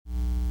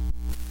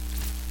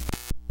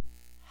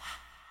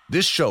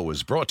This show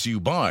is brought to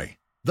you by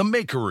The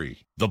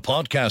Makery, the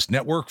podcast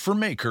network for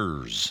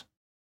makers.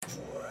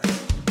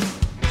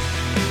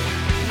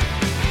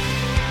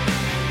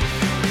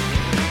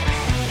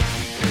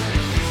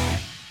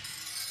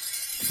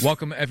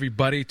 Welcome,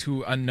 everybody,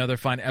 to another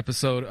fine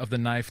episode of the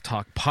Knife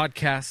Talk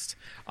podcast.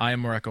 I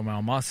am Mareko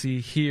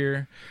Malmasi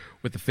here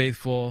with the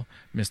faithful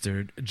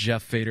Mr.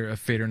 Jeff Fader of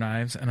Fader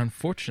Knives. And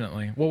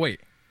unfortunately, well,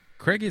 wait,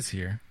 Craig is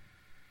here.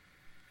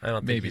 I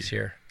don't think he's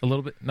here. A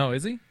little bit. No,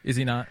 is he? Is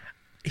he not?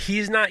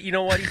 He's not. You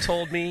know what he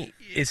told me?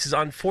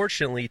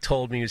 Unfortunately, he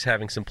told me he was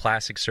having some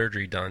plastic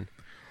surgery done.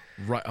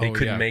 Right. He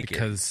couldn't make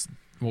because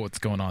what's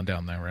going on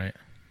down there, right?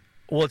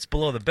 Well, it's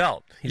below the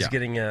belt. He's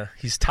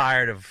he's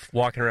tired of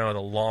walking around with a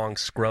long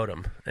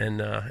scrotum,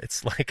 and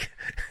it's like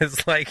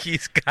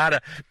he's got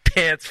a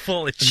pants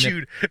full of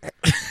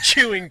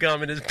chewing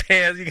gum in his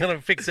pants. He's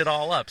gonna fix it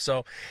all up.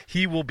 So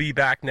he will be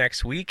back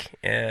next week,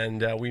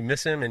 and we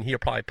miss him, and he'll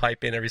probably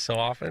pipe in every so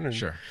often. And,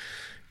 sure.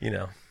 You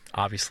know,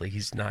 obviously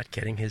he's not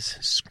getting his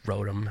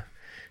scrotum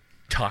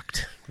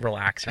tucked.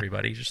 Relax,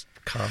 everybody. Just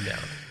calm down.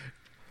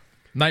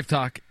 Knife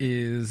Talk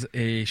is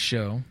a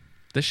show.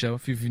 This show,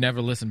 if you've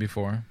never listened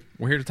before,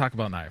 we're here to talk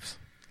about knives.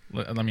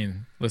 I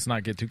mean, let's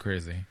not get too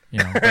crazy.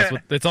 You know,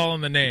 it's all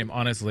in the name,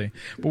 honestly.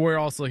 But we're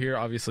also here,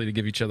 obviously, to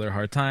give each other a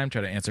hard time,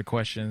 try to answer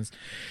questions.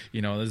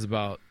 You know, this is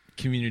about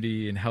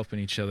community and helping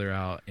each other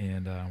out.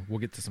 And we'll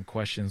get to some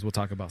questions. We'll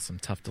talk about some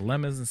tough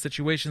dilemmas and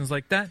situations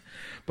like that.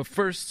 But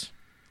first,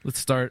 let's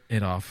start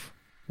it off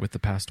with the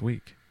past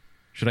week.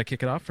 Should I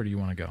kick it off, or do you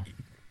want to go?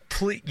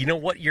 Please, you know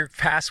what your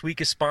past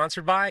week is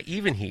sponsored by?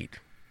 Even Heat.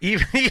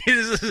 Even Heat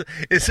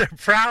is a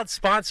proud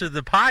sponsor of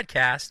the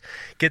podcast.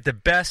 Get the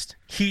best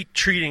heat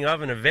treating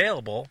oven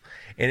available.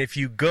 And if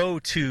you go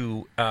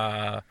to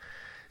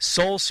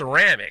Soul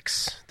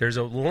Ceramics, there's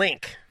a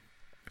link.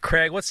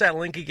 Craig, what's that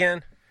link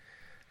again?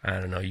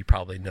 I don't know. You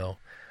probably know.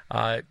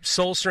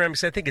 Soul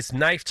Ceramics, I think it's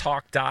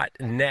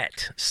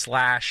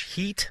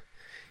knifetalk.net/heat.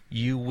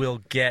 You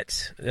will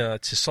get to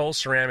Soul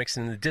Ceramics,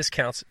 and the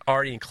discount's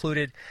already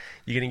included.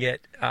 You're going to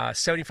get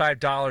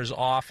 $75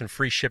 off and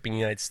free shipping in the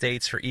United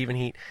States for Even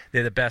Heat.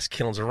 They're the best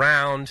kilns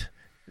around.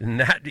 And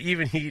that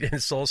Even Heat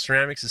and Soul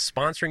Ceramics is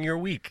sponsoring your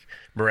week.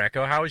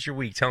 Mareko, how was your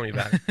week? Tell me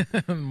about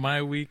it.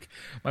 My week's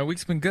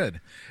been good,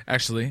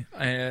 actually.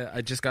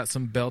 I just got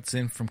some belts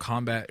in from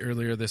Combat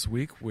earlier this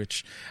week,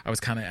 which I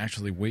was kind of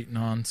actually waiting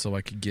on so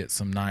I could get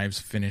some knives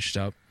finished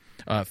up.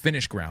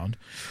 Finish ground,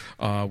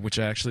 which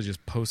I actually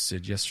just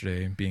posted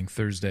yesterday, being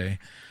Thursday,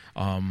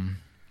 so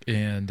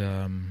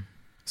I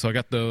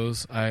got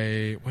those.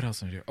 What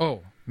else did I do?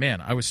 Oh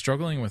man, I was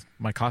struggling with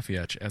my coffee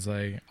etch, as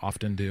I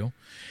often do.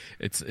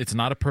 It's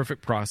not a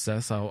perfect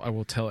process. I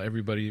will tell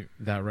everybody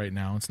that right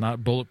now. It's not a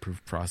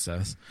bulletproof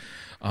process,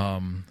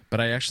 but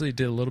I actually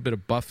did a little bit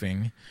of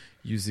buffing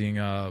using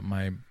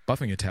my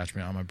buffing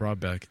attachment on my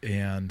Broadbeck,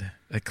 and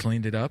I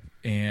cleaned it up,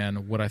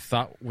 and what I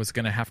thought was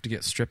going to have to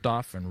get stripped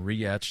off and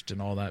re-etched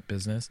and all that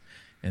business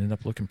ended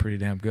up looking pretty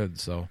damn good.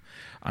 So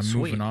I'm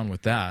moving on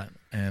with that,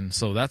 and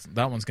so that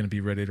one's going to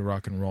be ready to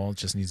rock and roll. It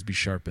just needs to be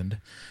sharpened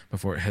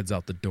before it heads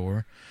out the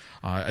door.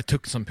 I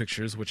took some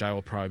pictures, which I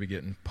will probably be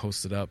getting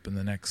posted up in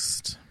the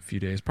next few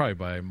days, probably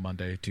by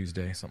Monday,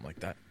 Tuesday, something like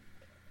that.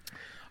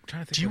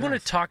 Do you want to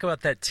talk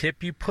about that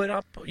tip you put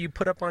up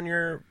on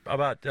your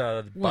about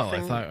buffing? Well,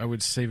 I thought I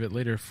would save it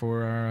later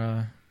for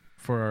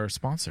our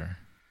sponsor.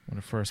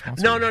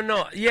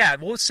 No. Yeah,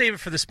 we'll save it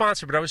for the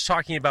sponsor. But I was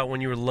talking about when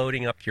you were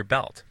loading up your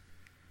belt.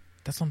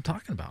 That's what I'm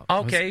talking about.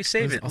 Okay,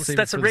 save it.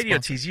 That's a radio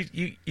tease. You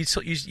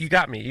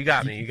got me. You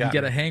got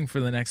to hang for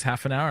the next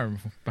half an hour.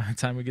 By the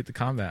time we get to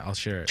Combat, I'll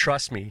share it.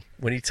 Trust me.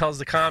 When he tells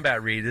the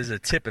Combat read, this is a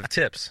tip of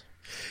tips.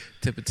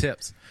 Tip of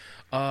tips.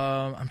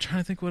 I'm trying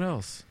to think what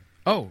else.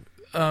 Oh.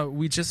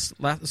 We have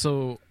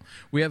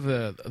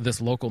this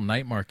local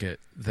night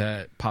market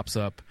that pops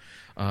up.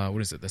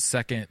 What is it? The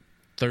second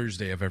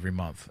Thursday of every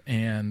month,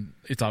 and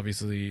it's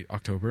obviously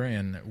October,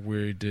 and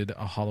we did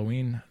a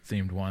Halloween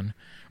themed one,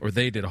 or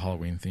they did a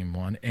Halloween themed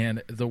one,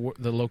 and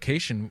the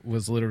location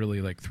was literally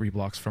like 3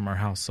 blocks from our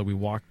house. So we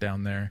walked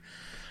down there.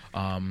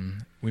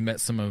 We met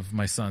some of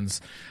my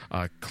son's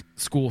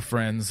school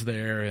friends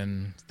there,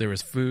 and there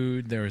was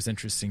food, there was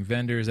interesting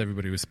vendors,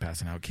 everybody was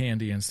passing out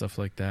candy and stuff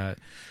like that.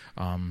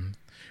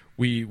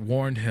 We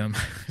warned him,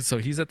 so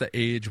he's at the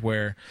age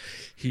where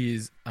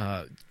he's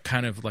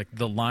kind of like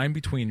the line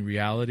between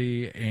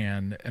reality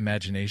and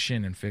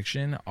imagination and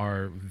fiction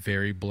are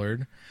very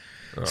blurred.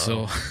 Uh-oh.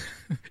 So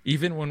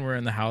even when we're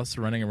in the house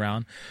running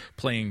around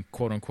playing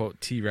quote-unquote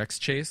T-Rex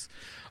chase,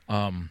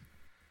 I'm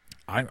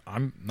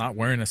not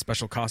wearing a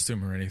special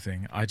costume or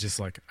anything. I just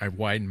I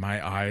widen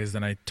my eyes,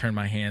 and I turn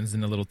my hands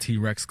into little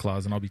T-Rex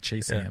claws, and I'll be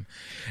chasing him.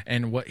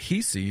 And what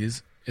he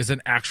sees is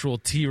an actual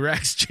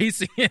T-Rex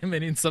chasing him,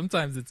 and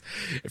sometimes it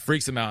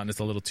freaks him out, and it's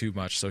a little too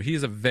much. So he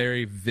has a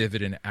very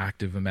vivid and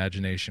active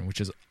imagination, which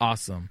is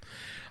awesome,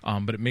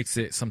 but it makes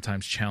it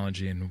sometimes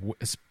challenging,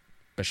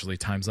 especially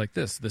times like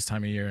this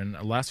time of year. And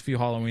the last few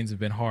Halloweens have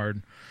been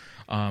hard.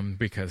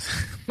 because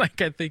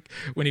like I think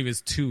when he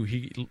was 2,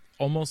 he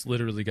almost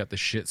literally got the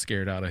shit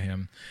scared out of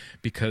him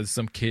because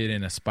some kid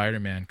in a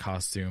Spider-Man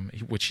costume,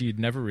 which he had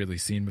never really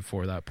seen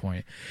before that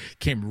point,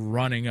 came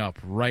running up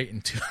right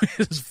into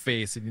his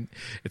face, and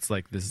it's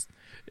like this.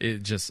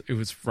 It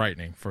was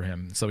frightening for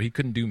him. So he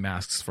couldn't do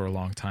masks for a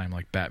long time,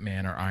 like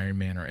Batman or Iron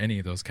Man or any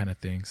of those kind of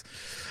things.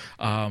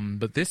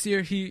 But this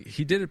year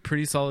he did a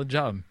pretty solid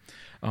job.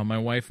 My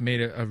wife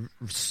made a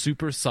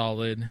super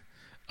solid,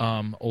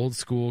 old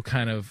school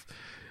kind of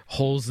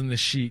holes in the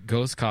sheet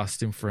ghost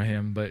costume for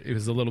him, but it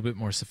was a little bit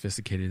more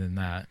sophisticated than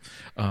that.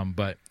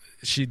 But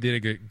she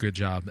did a good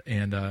job,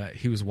 and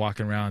he was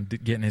walking around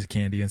getting his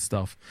candy and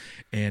stuff,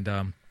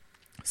 and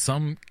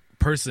some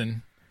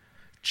person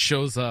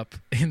shows up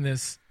in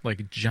this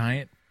like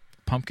giant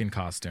pumpkin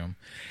costume,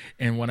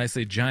 and when I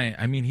say giant,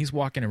 I mean he's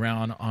walking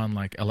around on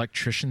like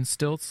electrician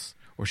stilts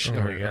or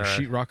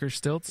sheetrocker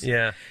stilts.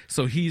 Yeah.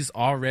 So he's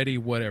already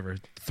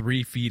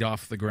 3 feet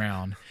off the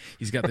ground.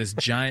 He's got this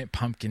giant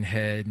pumpkin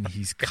head, and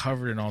he's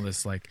covered in all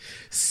this like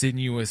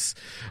sinuous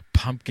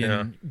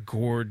pumpkin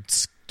gourd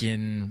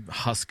skin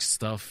husk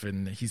stuff,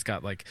 and he's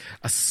got like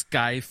a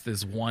scythe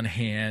as one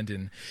hand,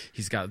 and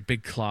he's got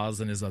big claws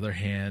in his other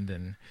hand,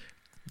 and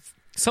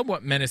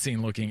somewhat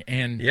menacing looking,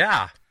 and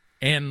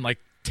like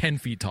 10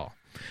 feet tall.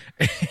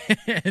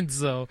 And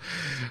so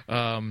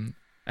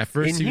at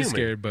first he was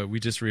scared, but we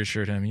just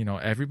reassured him,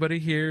 everybody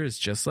here is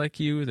just like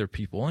you. They're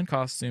people in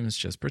costumes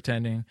just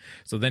pretending.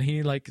 So then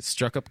he like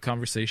struck up a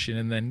conversation,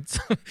 and then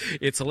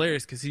it's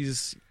hilarious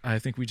because I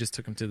think we just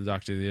took him to the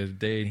doctor the other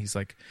day, and he's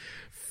like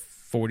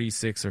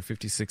 46 or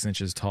 56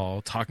 inches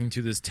tall, talking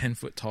to this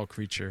 10-foot tall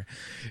creature.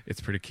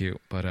 It's pretty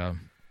cute, but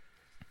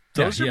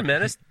those are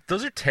menace.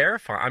 Those are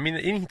terrifying. I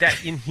mean,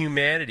 that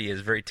inhumanity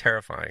is very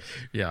terrifying.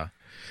 Yeah.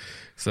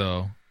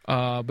 So,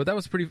 but that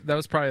was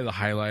probably the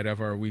highlight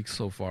of our week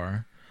so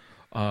far.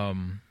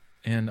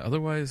 And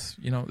otherwise,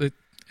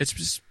 it's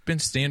just been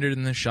standard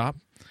in the shop.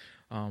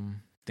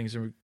 Things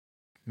are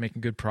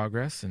making good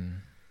progress, and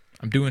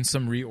I'm doing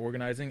some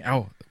reorganizing.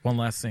 Oh, one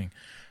last thing.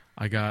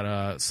 I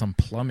got some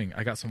plumbing.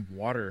 I got some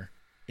water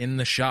in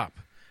the shop.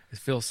 It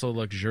feels so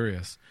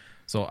luxurious.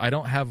 So I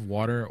don't have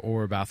water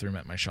or a bathroom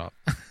at my shop,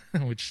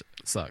 which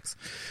sucks.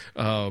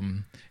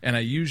 And I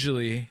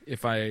usually,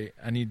 if I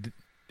need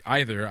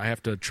either, I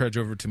have to trudge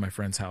over to my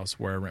friend's house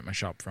where I rent my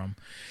shop from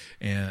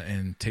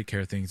and take care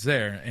of things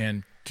there.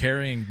 And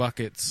carrying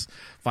buckets,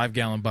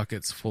 5-gallon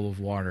buckets full of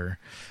water,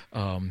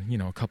 a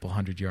couple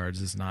 100 yards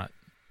is not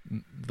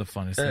the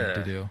funnest thing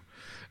to do.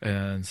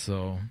 And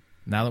so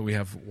now that we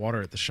have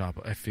water at the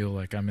shop, I feel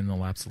like I'm in the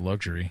laps of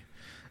luxury.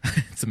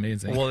 It's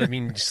amazing. Well, I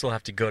mean, you still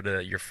have to go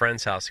to your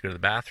friend's house to go to the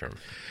bathroom.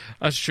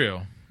 That's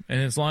true.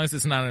 And as long as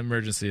it's not an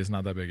emergency, it's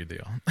not that big a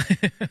deal.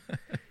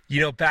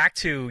 Back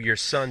to your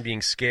son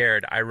being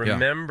scared, I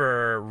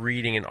remember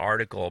reading an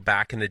article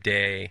back in the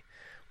day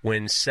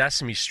when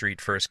Sesame Street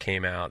first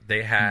came out.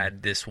 They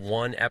had this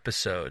one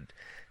episode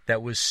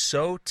that was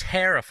so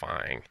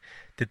terrifying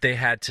that they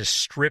had to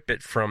strip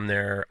it from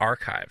their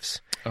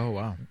archives. Oh,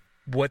 wow.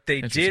 What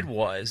they did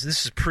was,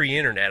 this is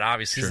pre-internet,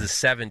 obviously, this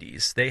is the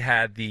 70s. They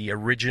had the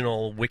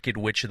original Wicked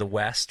Witch of the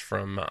West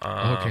from...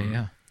 okay,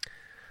 yeah.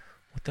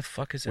 What the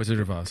fuck is it?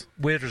 Wizard of Oz.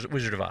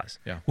 Wizard of Oz.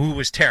 Yeah. Who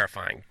was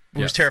terrifying.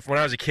 When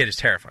I was a kid, it was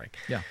terrifying.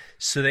 Yeah.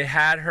 So they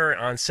had her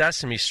on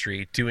Sesame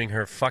Street doing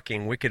her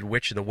fucking Wicked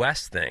Witch of the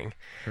West thing.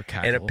 Her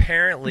cackle. And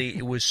apparently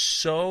it was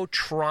so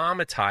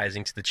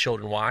traumatizing to the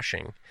children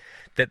watching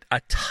that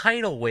a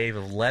tidal wave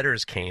of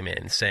letters came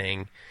in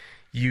saying,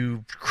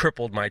 "You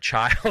crippled my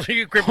child.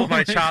 You crippled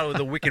my child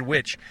with a wicked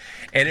witch."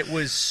 And it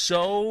was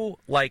so,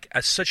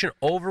 such an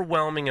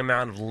overwhelming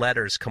amount of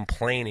letters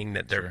complaining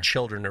that their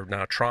children are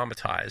now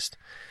traumatized.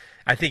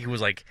 I think it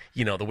was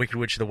the Wicked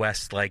Witch of the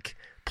West,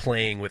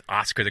 playing with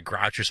Oscar the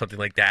Grouch or something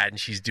like that, and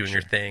she's doing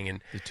her thing.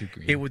 And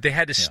they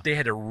had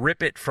to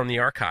rip it from the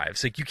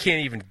archives. You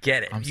can't even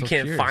get it. You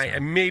can't find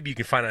it. Maybe you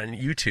can find it on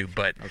YouTube,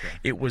 but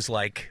it was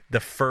the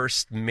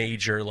first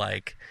major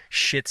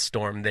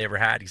shitstorm they ever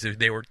had because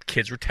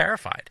kids were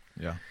terrified.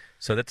 Yeah.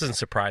 So that doesn't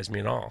surprise me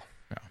at all.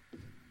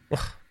 Yeah.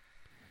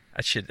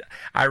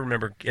 I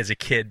remember as a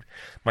kid,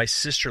 my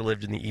sister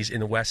lived in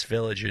the West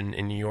Village in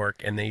New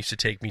York, and they used to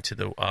take me to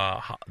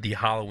the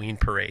Halloween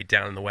parade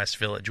down in the West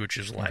Village, which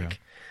is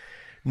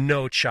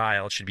no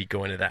child should be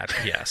going to that.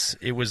 Yes,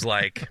 it was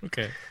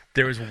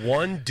there was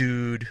one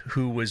dude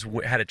who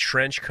had a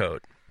trench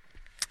coat,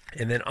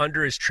 and then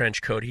under his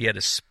trench coat he had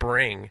a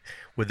spring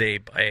with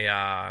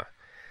a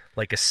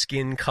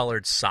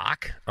skin-colored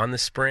sock on the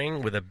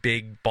spring with a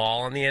big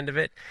ball on the end of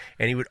it,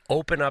 and he would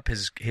open up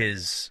his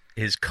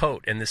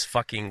coat, and this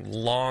fucking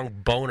long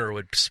boner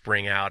would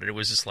spring out. And it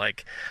was just I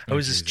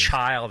was this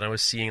child, and I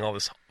was seeing all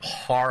this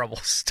horrible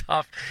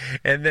stuff.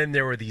 And then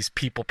there were these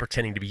people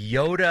pretending to be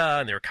Yoda,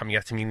 and they were coming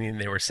up to me,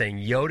 and they were saying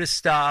Yoda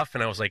stuff,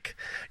 and I was like,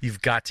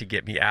 "You've got to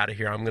get me out of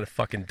here. I'm going to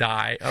fucking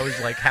die." I was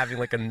having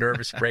a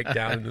nervous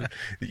breakdown in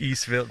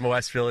the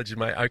West Village,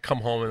 and I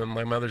come home, and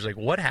my mother's like,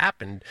 "What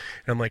happened?"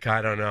 And I'm like,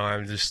 "I don't know.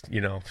 I'm just,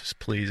 just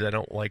please, I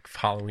don't like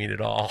Halloween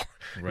at all."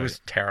 Right. It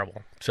was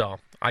terrible. So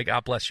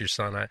God bless your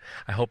son.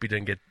 I hope he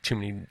didn't get too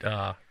many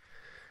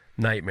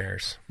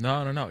nightmares.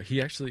 No.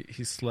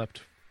 He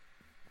slept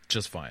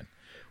just fine,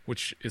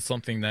 which is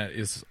something that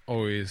is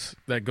always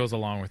that goes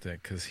along with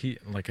it because he,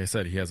 like I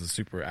said, he has a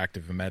super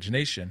active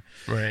imagination,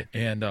 right?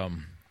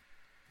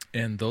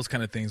 And those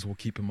kind of things will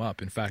keep him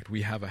up. In fact,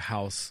 we have a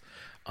house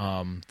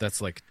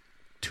that's like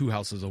 2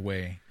 houses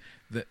away.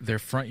 Their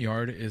front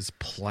yard is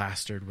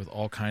plastered with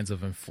all kinds of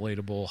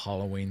inflatable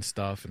Halloween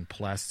stuff and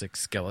plastic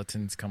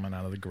skeletons coming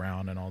out of the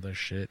ground and all this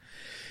shit.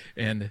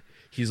 And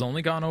he's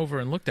only gone over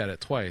and looked at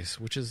it twice,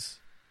 which is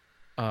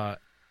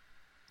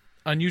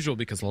unusual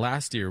because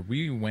last year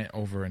we went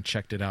over and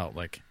checked it out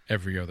like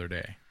every other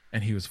day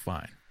and he was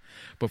fine.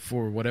 But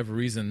for whatever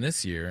reason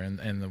this year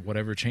and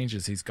whatever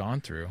changes he's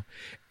gone through,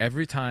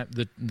 every time,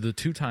 the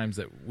 2 times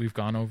that we've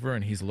gone over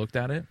and he's looked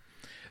at it,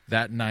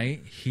 that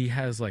night he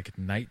has like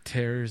night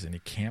terrors and he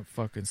can't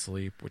fucking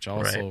sleep, which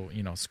also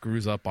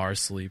screws up our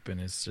sleep. And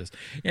it's just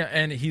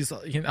and he's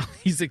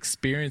he's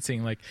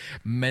experiencing like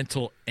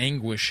mental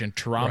anguish and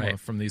trauma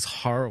from these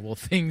horrible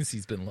things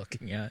he's been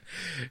looking at,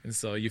 and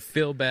so you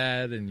feel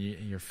bad and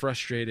you're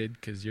frustrated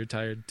because you're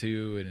tired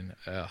too.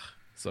 And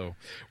so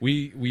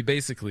we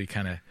basically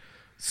kind of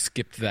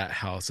skipped that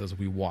house as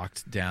we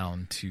walked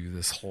down to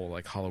this whole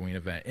like Halloween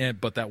event,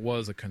 but that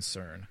was a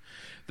concern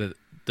that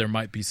there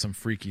might be some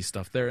freaky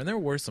stuff there, and there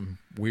were some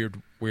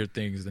weird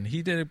things. And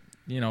he did,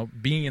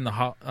 being in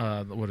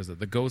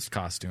the ghost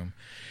costume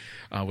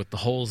with the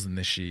holes in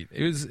the sheet.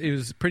 It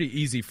was pretty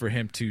easy for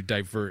him to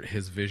divert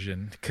his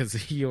vision because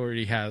he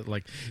already had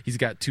he's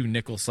got 2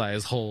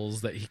 nickel-sized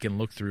holes that he can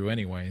look through,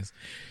 anyways.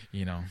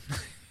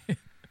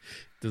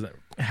 Doesn't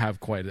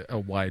have quite a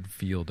wide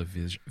field of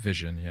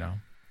vision,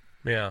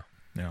 Yeah.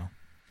 Yeah.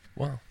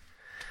 Well,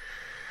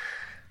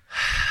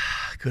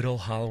 good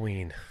old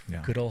Halloween.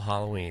 Yeah. Good old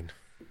Halloween.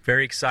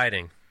 Very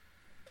exciting.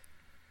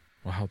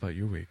 Well, how about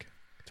your week?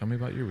 Tell me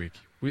about your week.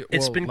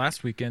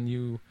 Last weekend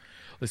you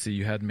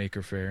had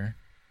Maker Fair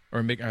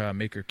or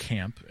Maker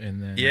Camp,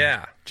 and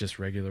then just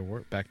regular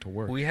work, back to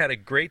work. We had a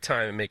great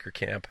time at Maker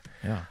Camp.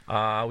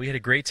 Yeah. We had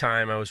a great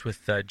time. I was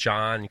with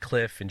John and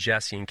Cliff and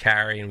Jesse and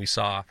Carrie, and we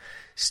saw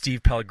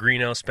Steve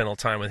Pellegrino, spent all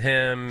time with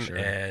him, sure.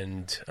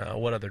 And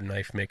what other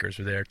knife makers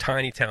were there?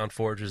 Tiny Town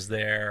Forge was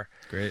there.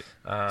 Great.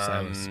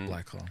 Silas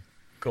Blacklaw.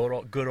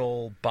 Good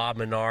old Bob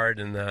Menard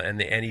and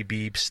the Annie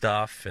Beeb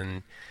stuff,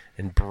 and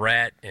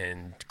Brett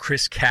and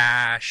Chris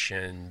Cash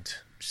and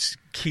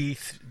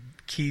Keith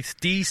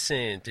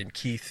Decent and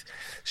Keith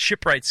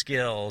Shipwright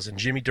Skills and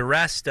Jimmy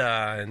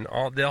DeResta and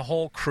all the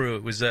whole crew.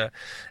 It was and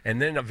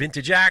then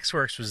Vintage Axe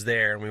Works was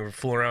there, and we were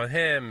fooling around with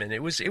him, and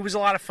it was a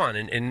lot of fun.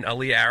 And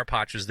Aaliyah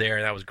Arapach was there,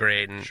 and that was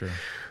great. And sure.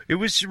 It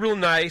was real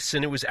nice,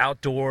 and it was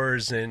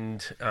outdoors,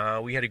 and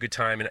we had a good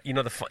time. And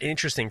the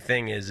interesting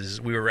thing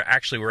is we were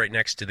actually right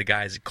next to the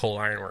guys at Cole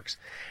Ironworks,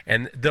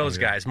 and those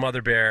guys,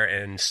 Mother Bear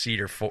and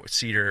Cedar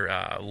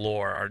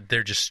Lore,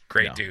 they're just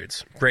great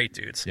dudes, great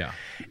dudes. Yeah.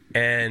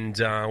 And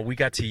we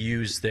got to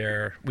use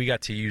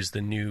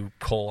the new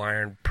Cole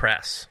Iron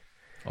press.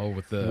 Oh,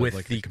 with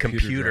the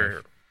computer.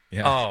 drive.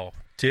 Yeah. Oh,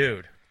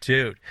 dude.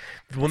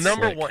 Well,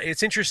 number Slick. one,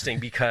 it's interesting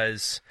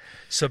because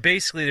so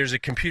basically there's a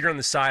computer on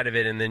the side of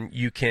it, and then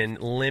you can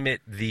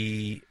limit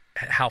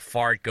how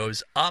far it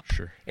goes up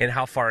and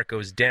how far it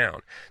goes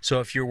down. So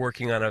if you're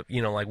working on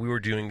like we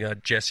were doing,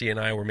 Jesse and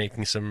I were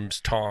making some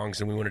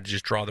tongs, and we wanted to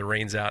just draw the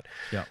reins out.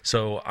 Yeah.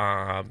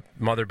 So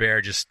Mother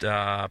Bear just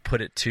put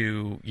it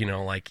to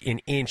like an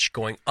inch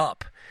going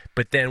up,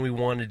 but then we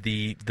wanted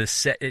the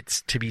set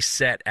it's to be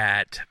set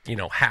at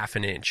half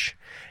an inch.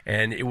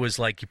 And it was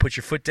like you put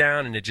your foot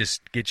down, and it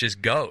just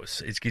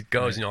goes. It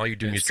goes, and all you're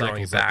doing is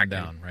drawing it back and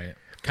down, right?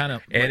 Kind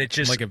of, and it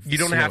just like a you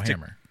don't have to.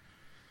 hammer.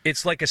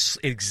 It's like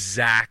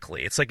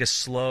exactly. It's like a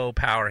slow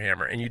power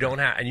hammer, and you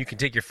can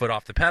take your foot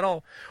off the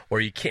pedal,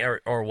 or you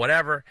can't, or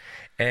whatever.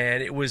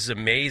 And it was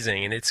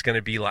amazing, and it's going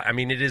to be like,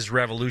 it is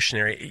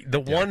revolutionary. The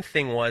one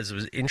thing was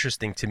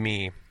interesting to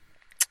me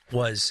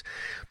was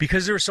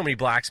because there were so many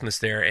blacksmiths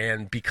there,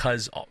 and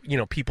because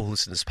people who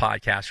listen to this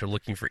podcast are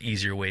looking for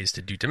easier ways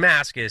to do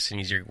Damascus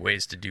and easier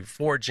ways to do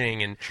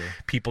forging, and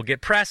people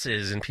get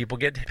presses and people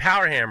get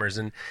power hammers.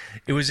 And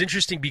it was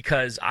interesting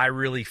because I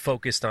really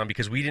focused on,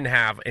 because we didn't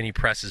have any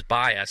presses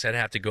by us, I'd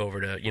have to go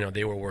over to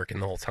they were working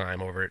the whole time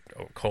over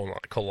at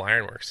Cole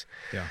Ironworks.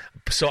 Yeah.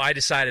 So I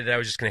decided that I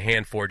was just going to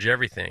hand forge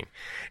everything,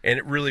 and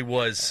it really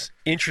was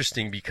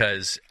interesting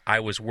because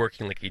I was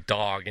working like a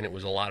dog, and it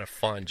was a lot of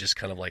fun, just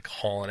kind of like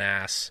hauling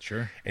ass,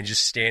 and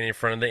just standing in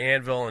front of the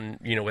anvil, and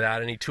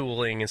without any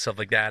tooling and stuff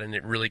like that. And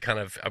it really kind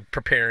of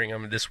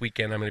preparing. This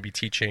weekend I'm going to be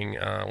teaching.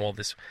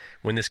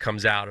 When this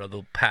comes out, or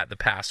the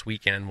past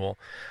weekend, I'm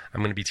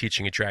going to be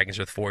teaching at Dragon's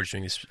Earth Forge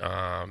doing this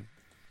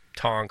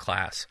tong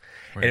class,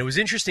 and it was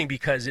interesting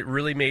because it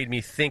really made me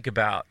think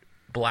about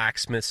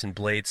blacksmiths and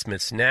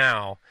bladesmiths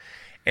now,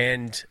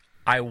 and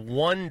I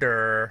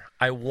wonder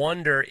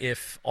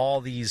if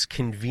all these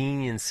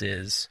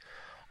conveniences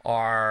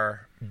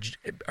are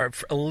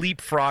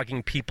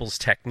leapfrogging people's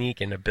technique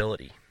and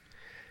ability,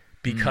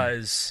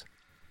 because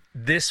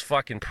this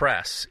fucking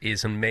press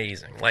is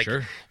amazing. Like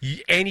Sure.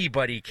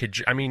 anybody could.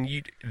 I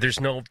mean, there's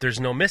no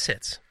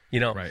mishits. You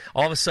know, Right.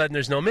 all of a sudden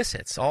there's no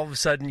mishits. All of a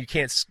sudden you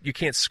can't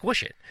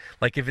squish it.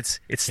 Like if it's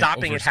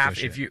stopping at half.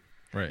 oversquish If it. you,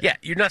 Right. yeah,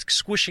 you're not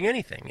squishing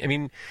anything. I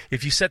mean,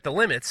 if you set the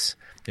limits,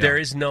 Yeah. there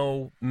is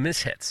no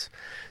mishits.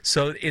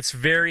 So it's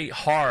very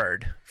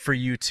hard for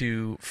you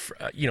to,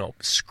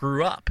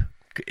 screw up.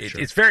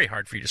 It's very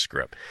hard for you to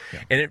screw up.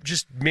 Yeah. And it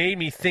just made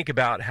me think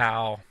about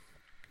how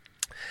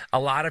a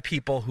lot of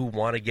people who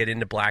want to get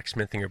into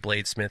blacksmithing or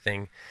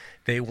bladesmithing,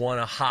 they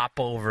want to hop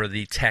over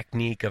the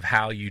technique of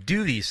how you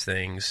do these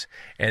things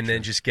and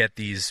then just get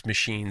these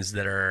machines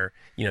that are,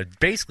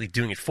 basically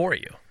doing it for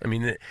you. I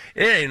mean,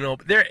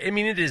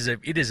 it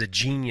is a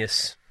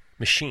genius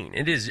machine.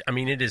 It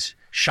is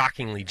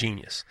shockingly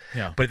genius.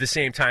 Yeah. But at the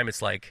same time,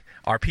 it's like,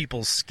 are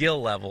people's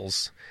skill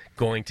levels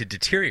going to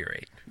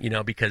deteriorate?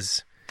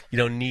 Because you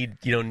don't need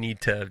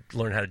to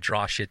learn how to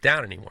draw shit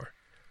down anymore.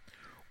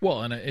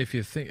 Well, and if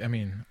you think,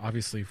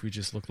 obviously, if we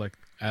just look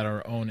at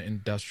our own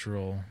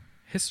industrial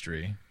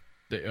history,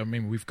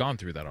 we've gone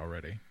through that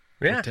already.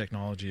 Yeah. With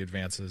technology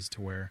advances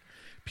to where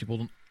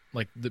people,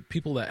 like the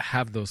people that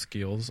have those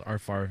skills are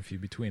far and few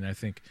between. I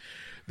think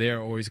they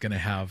are always going to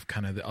have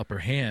kind of the upper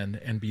hand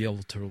and be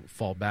able to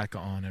fall back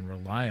on and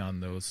rely on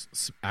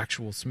those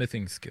actual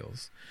smithing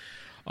skills.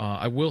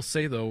 I will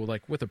say, though,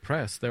 like with a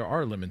press, there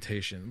are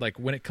limitations. Like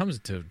when it comes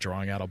to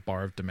drawing out a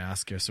bar of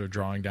Damascus or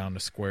drawing down a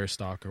square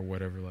stock or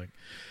whatever, like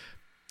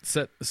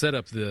set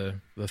up the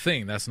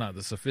thing. That's not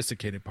the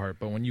sophisticated part.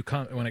 But when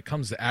it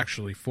comes to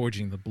actually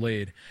forging the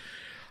blade,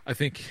 I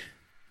think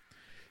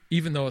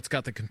even though it's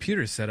got the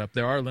computer set up,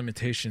 there are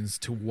limitations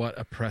to what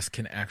a press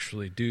can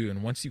actually do.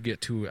 And once you get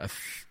to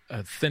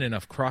a thin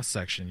enough cross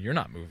section, you're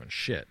not moving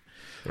shit.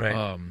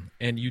 Right.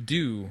 And you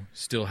do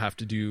still have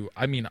to do,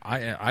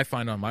 I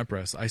find on my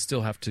press, I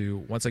still have to,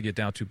 once I get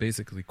down to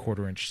basically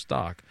 1/4 inch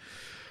stock,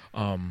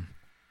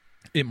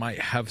 it might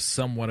have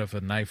somewhat of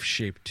a knife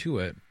shape to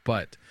it,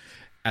 but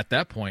at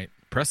that point,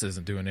 press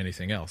isn't doing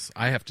anything else.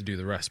 I have to do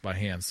the rest by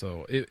hand.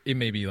 So it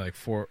may be like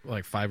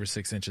 5 or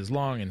 6 inches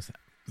long and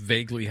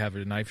vaguely have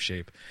a knife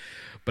shape.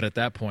 But at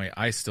that point,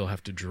 I still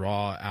have to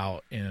draw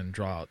out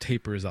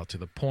tapers out to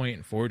the point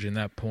and forge in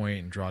that point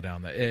and draw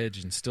down the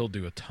edge and still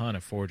do a ton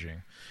of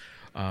forging.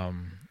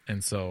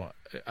 And so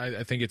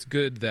I think it's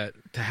good to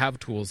have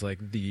tools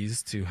like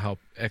these to help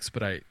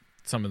expedite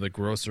some of the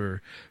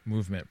grosser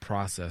movement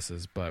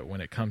processes. But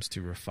when it comes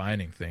to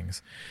refining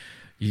things,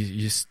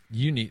 you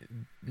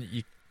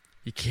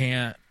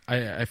can't.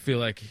 I feel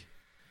like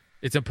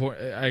it's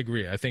important. I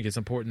agree. I think it's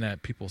important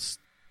that people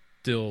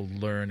still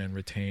learn and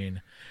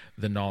retain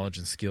the knowledge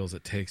and skills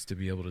it takes to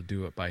be able to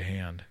do it by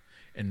hand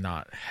and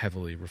not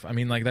heavily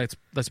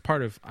that's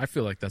part of, I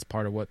feel like that's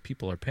part of what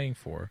people are paying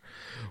for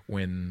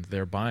when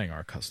they're buying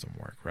our custom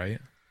work, right?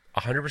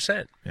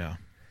 100%. Yeah.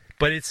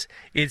 But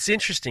it's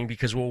interesting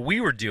because what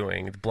we were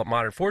doing, the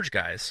Modern Forge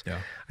guys,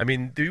 Yeah.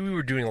 we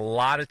were doing a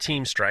lot of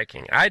team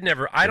striking.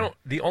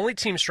 The only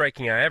team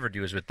striking I ever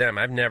do is with them.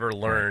 I've never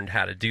learned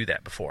how to do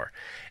that before.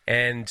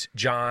 And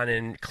John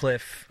and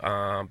Cliff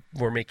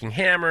were making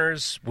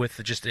hammers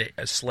with just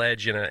a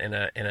sledge and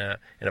a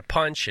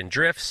punch and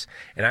drifts,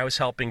 and I was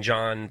helping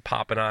John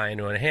pop an eye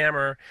into a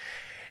hammer.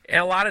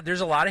 And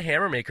there's a lot of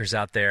hammer makers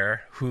out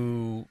there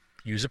who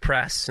use a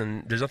press,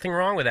 and there's nothing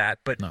wrong with that,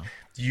 but No.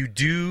 you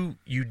do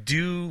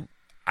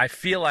I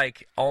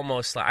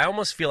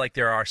almost feel like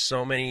there are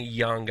so many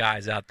young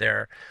guys out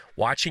there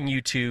watching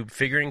YouTube,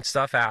 figuring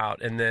stuff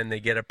out, and then they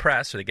get a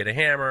press or they get a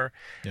hammer,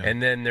 Yeah.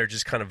 and then they're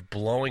just kind of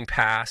blowing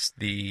past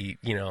the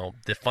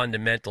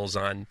fundamentals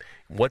on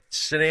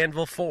what's an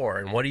anvil for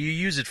and what do you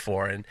use it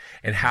for and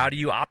how do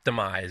you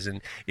optimize.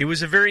 And it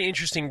was a very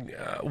interesting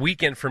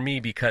weekend for me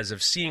because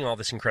of seeing all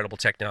this incredible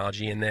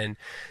technology and then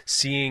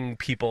seeing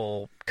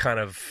people kind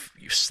of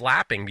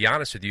slapping. Be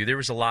honest with you, there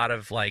was a lot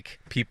of like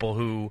people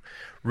who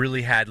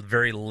really had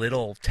very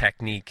little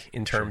technique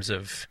in terms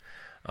of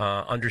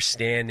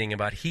understanding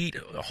about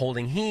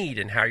holding heat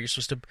and how you're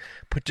supposed to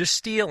put the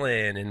steel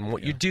in and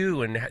what you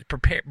do and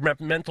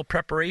mental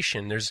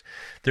preparation.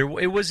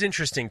 It was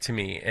interesting to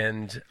me,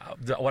 and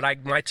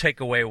my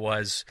takeaway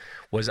was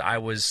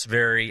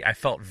I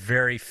felt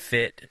very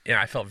fit.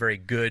 I felt very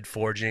good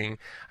forging.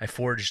 I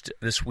forged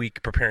this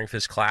week preparing for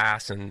this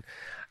class, and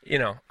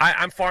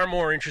I'm far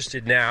more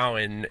interested now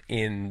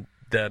in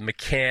the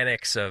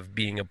mechanics of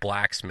being a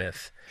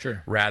blacksmith,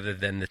 Sure. rather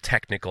than the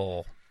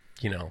technical,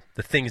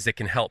 the things that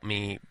can help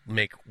me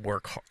make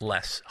work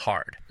less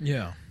hard.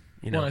 Yeah.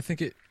 You know? Well, I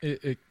think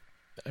it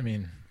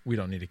we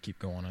don't need to keep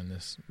going on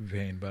this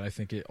vein, but I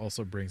think it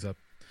also brings up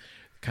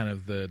kind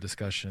of the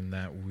discussion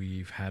that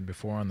we've had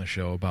before on the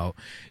show about,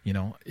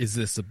 is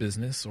this a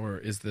business or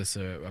is this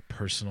a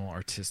personal,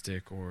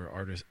 artistic, or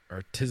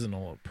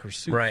artisanal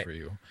pursuit Right. for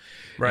you?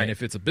 Right. And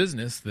if it's a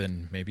business,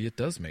 then maybe it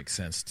does make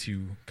sense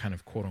to kind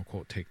of quote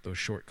unquote take those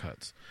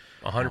shortcuts.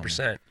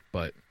 100%.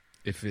 But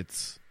if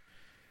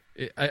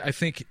I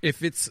think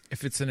if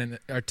it's an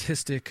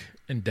artistic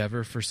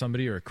endeavor for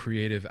somebody or a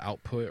creative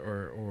output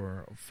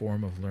or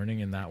form of learning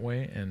in that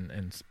way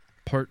and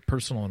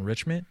personal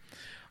enrichment,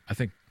 I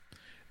think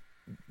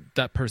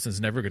that person's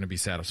never going to be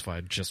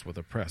satisfied just with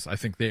a press. I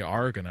think they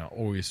are going to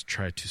always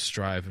try to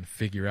strive and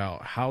figure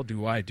out, how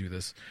do I do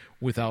this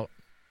without,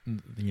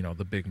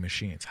 the big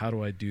machines? How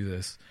do I do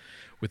this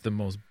with the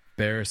most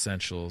bare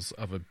essentials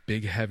of a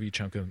big heavy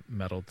chunk of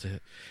metal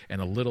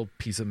and a little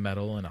piece of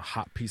metal and a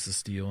hot piece of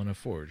steel and a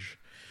forge,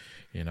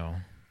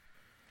 And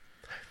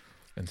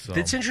so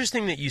it's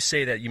interesting that you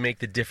say that you make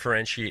the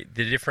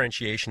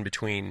differentiation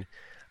between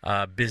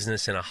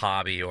business and a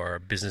hobby, or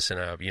business and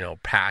a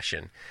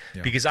passion,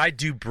 because I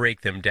do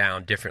break them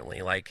down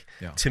differently. Like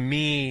to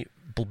me,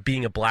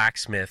 being a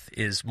blacksmith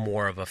is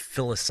more of a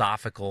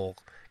philosophical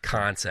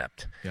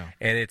concept,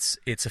 and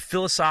it's a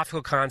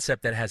philosophical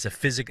concept that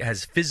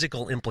has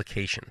physical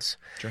implications.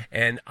 Sure.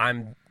 And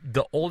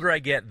the older I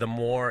get, the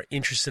more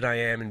interested I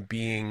am in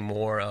being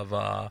more of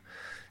a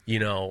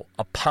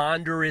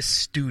ponderous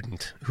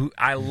student who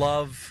I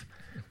love.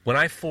 When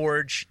I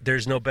forge,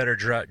 there's no better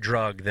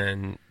drug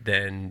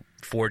than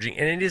forging,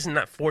 and it isn't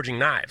not forging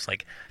knives,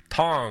 like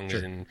tongs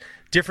and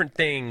different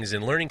things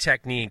and learning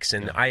techniques.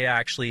 And I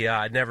actually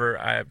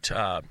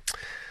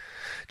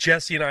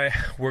Jesse and I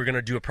were going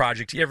to do a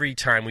project. Every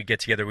time we get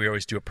together, we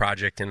always do a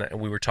project, and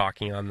we were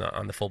talking on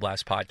the Full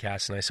Blast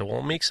podcast, and I said,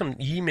 well,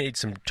 he made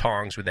some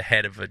tongs with the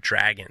head of a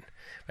dragon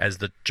as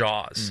the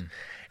jaws.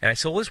 And I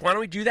said, well, why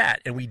don't we do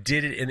that? And we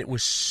did it, and it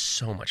was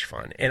so much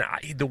fun. And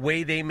the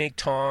way they make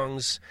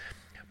tongs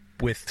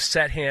with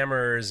set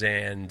hammers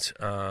and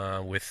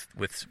with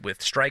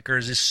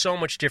strikers is so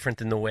much different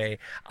than the way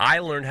I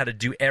learned how to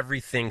do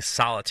everything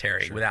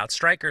solitary, without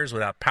strikers,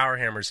 without power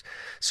hammers.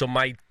 So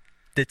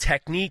the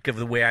technique of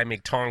the way I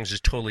make tongs is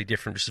totally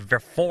different. It's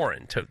very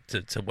foreign to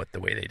what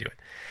the way they do it.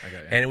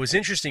 And it was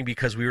interesting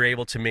because we were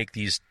able to make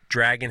these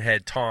dragon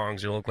head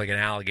tongs. They look like an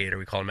alligator.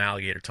 We call them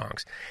alligator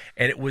tongs.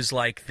 And it was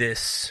like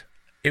this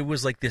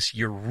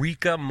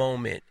eureka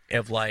moment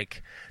of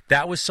like,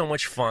 that was so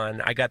much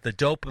fun. I got the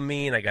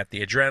dopamine, I got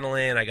the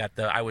adrenaline,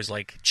 I was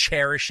like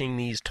cherishing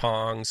these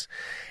tongs,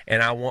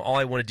 and all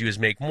I want to do is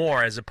make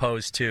more, as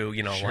opposed to,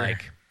 I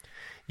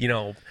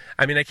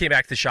came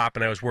back to the shop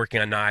and I was working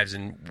on knives,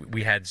 and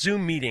we had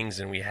Zoom meetings,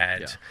 and we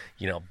had,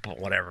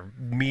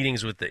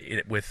 meetings with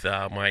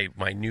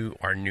our new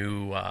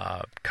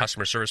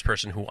customer service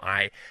person, who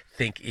I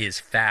think is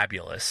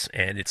fabulous,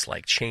 and it's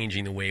like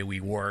changing the way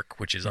we work,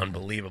 which is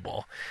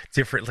unbelievable.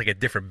 Different, like a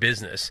different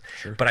business.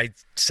 Sure. But I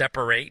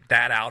separate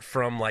that out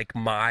from like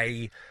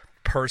my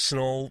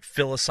personal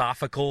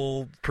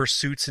philosophical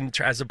pursuits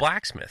as a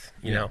blacksmith,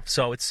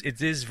 So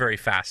it is very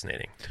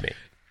fascinating to me.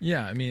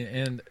 Yeah,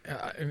 and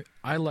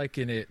I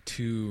liken it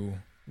to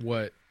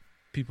what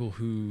people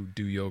who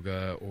do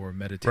yoga or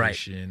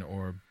meditation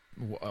or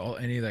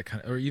any of that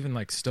kind of, or even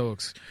like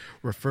Stoics,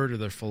 refer to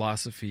their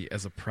philosophy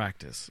as a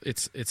practice.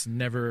 It's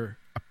never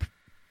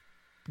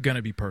going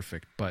to be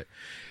perfect, but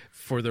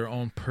for their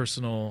own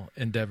personal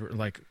endeavor,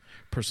 like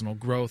personal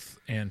growth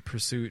and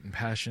pursuit and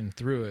passion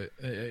through it,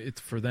 it's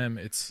for them.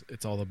 It's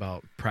all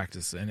about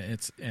practice, and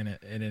it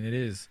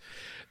is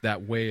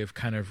that way of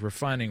kind of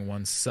refining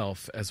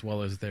oneself as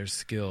well as their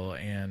skill,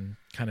 and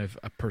kind of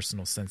a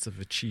personal sense of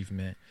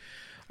achievement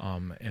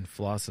and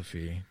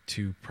philosophy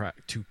to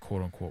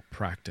quote unquote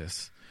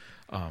practice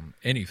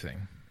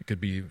anything. It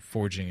could be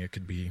forging, it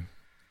could be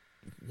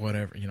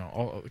whatever,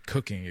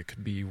 cooking, it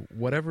could be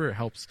whatever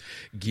helps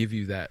give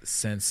you that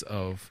sense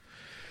of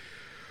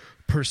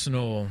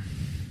personal.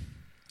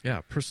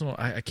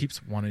 I keep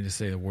wanting to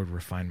say the word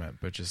refinement,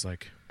 but just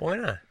like, why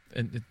not?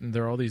 And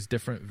there are all these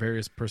different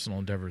various personal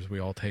endeavors we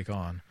all take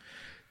on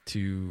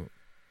to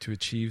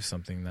achieve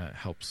something that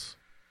helps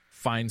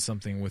find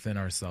something within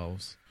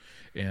ourselves.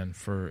 And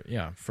for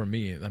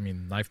me,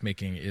 knife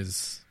making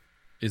is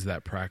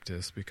that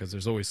practice, because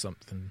there's always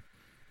something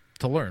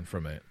to learn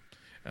from it.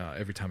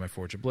 Every time I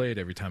forge a blade,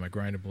 every time I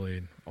grind a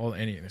blade,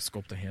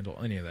 sculpt a handle,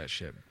 any of that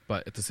shit.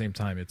 But at the same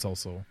time, it's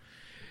also,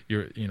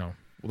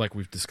 like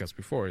we've discussed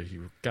before,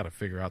 you got to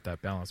figure out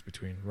that balance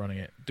between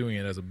doing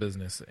it as a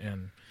business,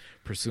 and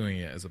pursuing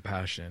it as a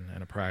passion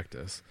and a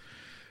practice.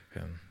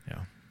 And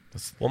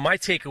well, my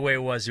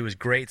takeaway was it was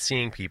great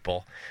seeing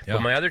people. Yeah.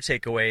 But my other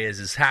takeaway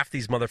is half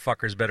these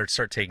motherfuckers better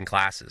start taking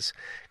classes,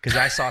 because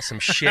I saw some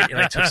shit and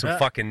I took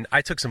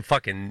some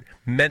fucking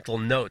mental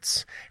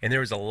notes, and there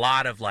was a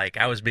lot of like,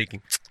 I was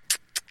making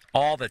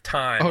all the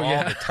time,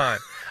 the time.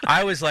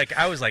 I was like,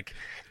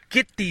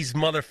 get these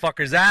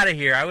motherfuckers out of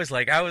here. I was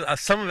like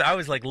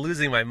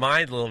losing my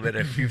mind a little bit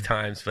a few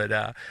times, but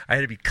I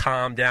had to be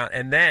calmed down.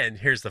 And then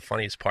here's the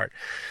funniest part.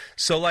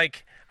 So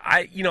like,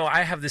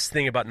 I have this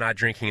thing about not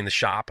drinking in the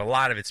shop. A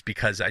lot of it's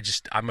because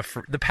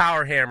the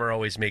power hammer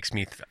always makes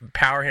me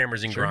power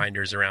hammers and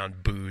grinders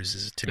around booze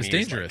is to me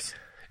dangerous.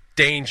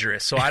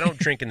 Dangerous. So I don't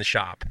drink in the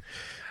shop.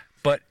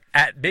 But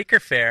at Maker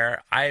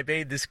Faire, I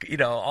made this,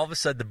 all of a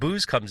sudden the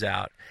booze comes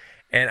out,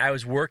 and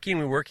we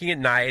were working at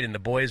night, and the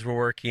boys were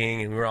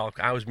working, and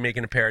I was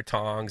making a pair of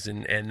tongs,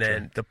 and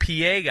then the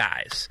PA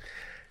guys.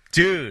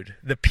 Dude,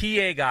 the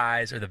PA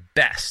guys are the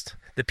best.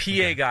 The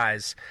PA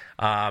guys,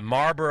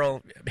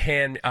 Marlboro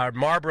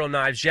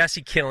Knives,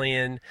 Jesse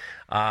Killian,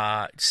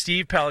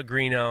 Steve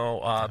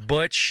Pellegrino,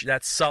 Butch,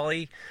 that's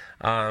Sully.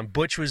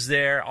 Butch was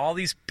there. All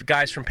these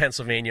guys from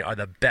Pennsylvania are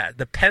the best.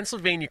 The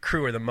Pennsylvania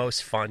crew are the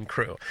most fun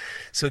crew.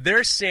 So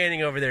they're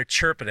standing over there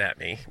chirping at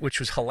me, which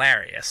was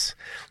hilarious.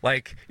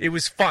 Like, it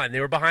was fun. They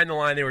were behind the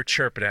line. They were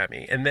chirping at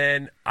me. And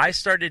then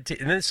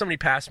and then somebody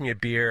passed me a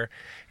beer,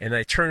 and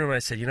I turned to them and I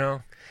said,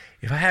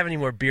 if I have any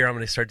more beer, I'm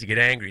going to start to get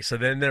angry. So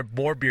then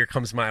more beer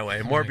comes my way,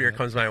 and more beer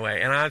comes my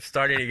way. And I'm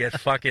starting to get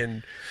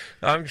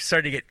I'm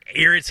starting to get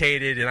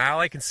irritated. And all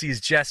I can see is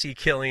Jesse,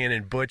 Killian,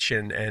 and Butch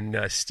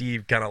and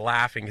Steve kind of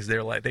laughing because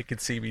they could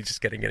see me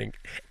just getting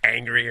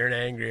angrier and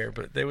angrier.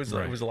 But it was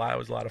a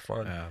lot of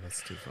fun. Yeah,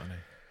 that's too funny.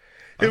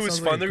 It was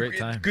fun. Like a great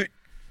time.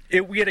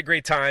 We had a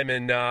great time,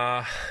 and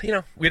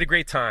we had a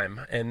great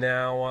time, and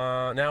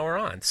now we're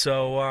on.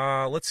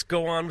 So let's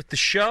go on with the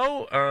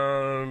show.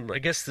 I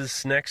guess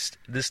this next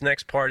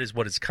part is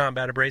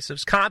Combat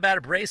Abrasives.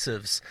 Combat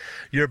Abrasives,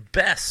 your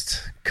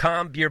best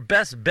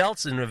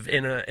belts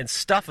and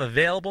stuff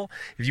available.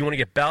 If you want to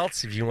get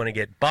belts, if you want to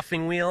get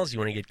buffing wheels, you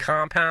want to get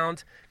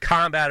Combat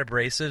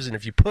Abrasives, and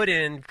if you put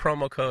in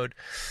promo code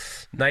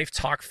Knife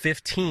Talk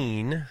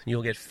 15,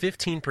 you'll get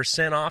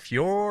 15% off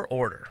your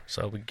order.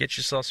 So get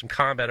yourself some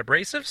Combat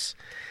Abrasives,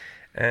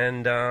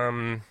 and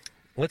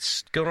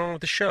let's go on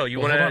with the show.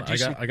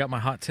 I got my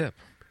hot tip.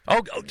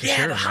 Oh yeah,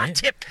 sure, the hot right?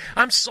 tip.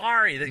 I'm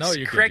sorry. No,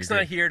 you're Craig's good,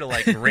 not here to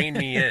rein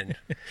me in.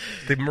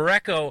 The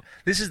Morocco.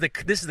 This is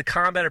the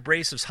Combat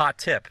Abrasives hot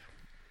tip.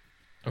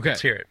 Okay,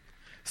 let's hear it.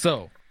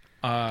 So,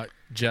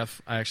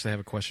 Jeff, I actually have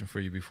a question for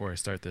you before I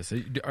start this. Are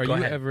you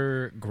ahead.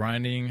 ever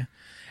grinding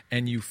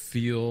and you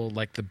feel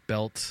like the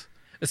belt,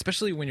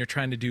 especially when you're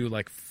trying to do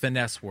like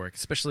finesse work,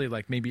 especially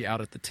like maybe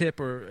out at the tip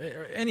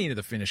or any of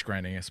the finish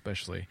grinding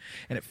especially,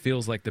 and it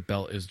feels like the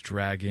belt is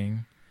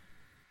dragging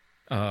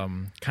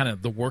kind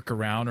of the work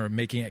around or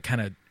making it kind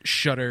of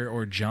shudder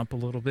or jump a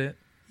little bit?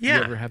 Yeah.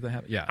 You ever have that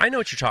happen? Yeah. I know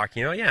what you're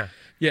talking about, yeah.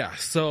 Yeah,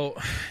 so,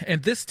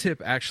 and this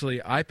tip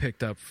actually I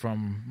picked up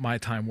from my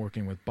time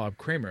working with Bob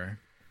Kramer.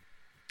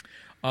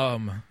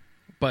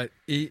 But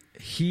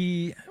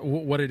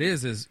what it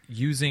is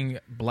using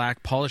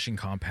black polishing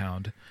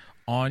compound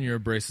on your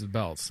abrasive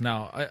belts.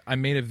 Now, I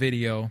made a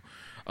video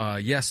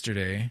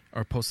yesterday,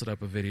 or posted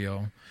up a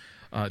video,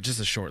 just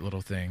a short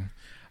little thing,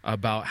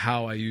 about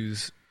how I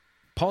use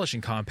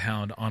polishing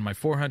compound on my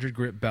 400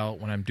 grit belt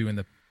when I'm doing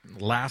the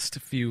last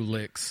few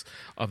licks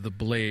of the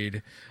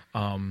blade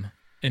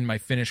in my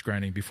finish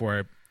grinding before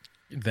I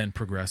then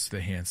progress to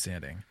the hand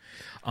sanding.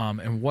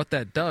 And what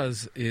that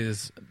does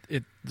is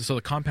so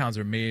the compounds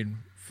are made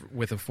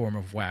with a form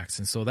of wax,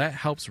 and so that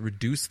helps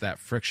reduce that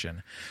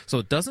friction. So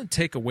it doesn't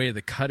take away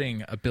the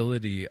cutting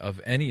ability of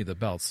any of the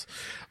belts,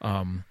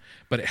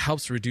 but it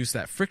helps reduce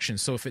that friction.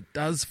 So if it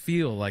does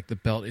feel like the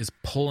belt is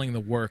pulling the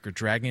work or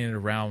dragging it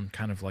around,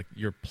 kind of like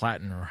your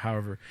platen or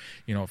however,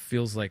 it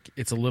feels like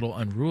it's a little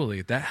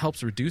unruly, that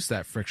helps reduce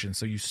that friction.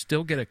 So you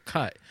still get a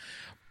cut,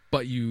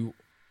 but you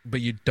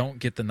don't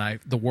get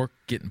the work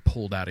getting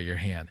pulled out of your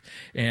hand.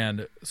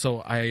 And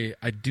so I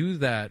do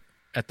that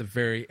at the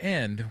very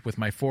end with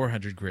my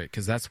 400 grit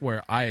because that's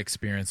where I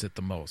experience it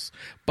the most.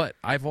 But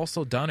I've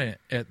also done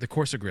it at the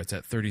coarser grits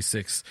at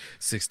 36,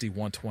 60,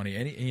 120.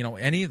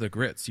 Any of the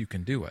grits you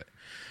can do it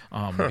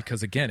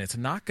because again, it's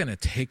not going to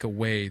take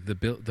away the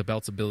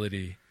belt's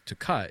ability to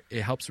cut.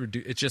 It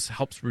just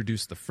helps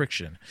reduce the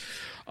friction.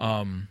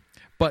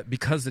 But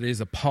because it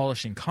is a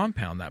polishing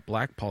compound, that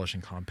black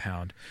polishing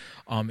compound,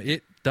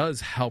 it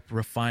does help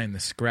refine the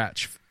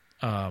scratches,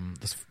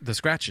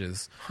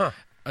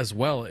 as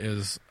well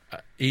as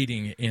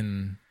aiding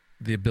in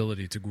the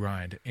ability to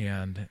grind,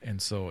 and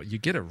so you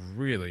get a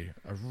really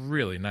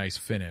nice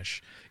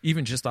finish,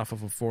 even just off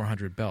of a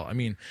 400 belt. I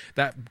mean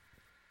that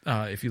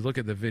if you look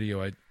at the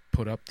video I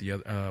put up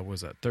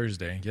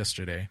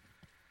yesterday,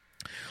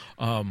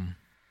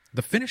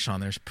 the finish on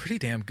there is pretty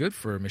damn good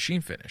for a machine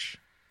finish.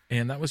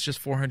 And that was just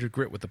 400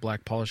 grit with the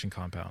black polishing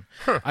compound.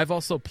 I've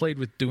also played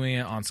with doing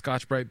it on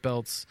Scotch-Brite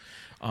belts,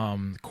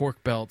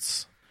 cork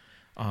belts.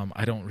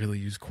 I don't really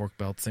use cork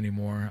belts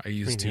anymore.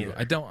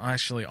 I don't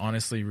actually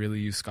honestly really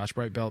use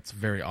Scotch-Brite belts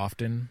very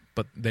often,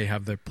 but they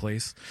have their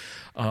place.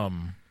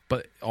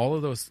 But all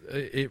of those,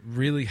 it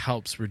really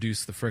helps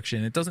reduce the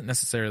friction. It doesn't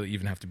necessarily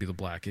even have to be the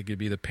black. It could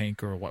be the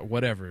pink or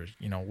whatever,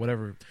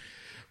 whatever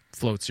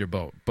floats your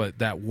boat. But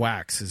that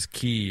wax is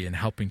key in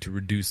helping to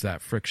reduce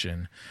that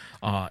friction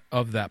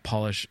of that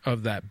polish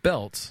of that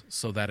belt,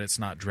 so that it's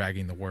not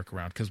dragging the work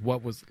around. Because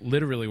what was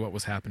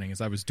happening is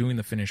I was doing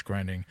the finish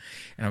grinding,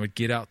 and I would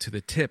get out to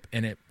the tip,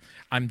 and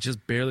I'm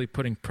just barely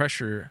putting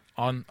pressure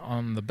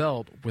on the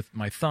belt with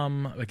my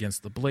thumb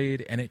against the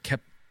blade, and it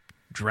kept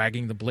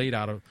dragging the blade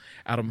out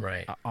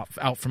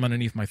from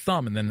underneath my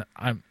thumb, and then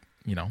I'm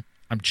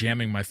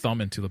jamming my thumb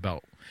into the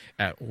belt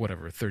at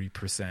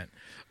 30%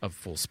 of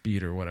full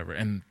speed or whatever,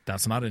 and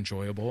that's not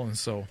enjoyable. And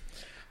so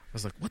I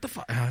was like, what the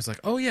fuck? I was like,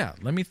 oh yeah,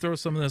 let me throw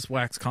some of this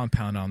wax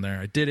compound on there.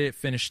 I did it,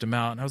 finished them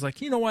out, and I was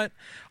like, you know what?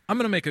 I'm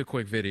gonna make a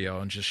quick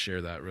video and just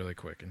share that really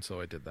quick. And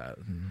so I did that,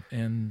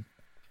 and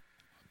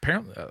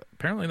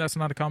apparently that's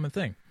not a common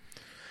thing.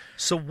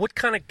 So what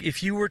kind of,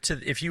 if you were,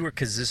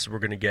 because this we're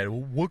going to get,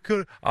 what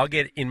kind of, I'll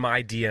get in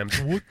my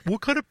DMs,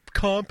 what kind of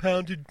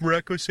compound did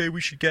Mareko say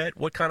we should get?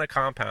 What kind of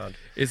compound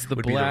It's the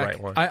would black. be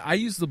the right one? I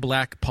use the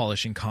black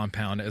polishing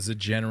compound as a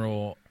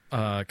general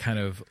kind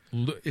of,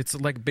 it's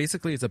like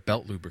basically it's a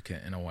belt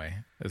lubricant in a way,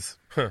 as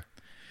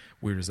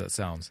weird as that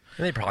sounds.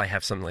 And they probably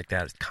have something like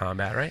that at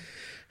Combat, right?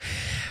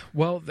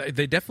 Well,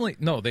 they definitely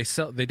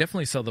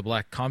definitely sell the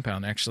black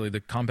compound. Actually, the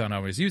compound I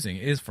was using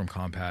is from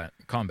Combat,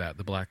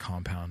 the black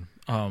compound.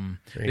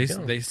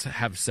 They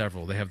have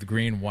several. They have the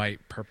green, white,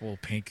 purple,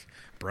 pink,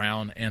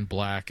 brown, and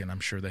black, and I'm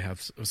sure they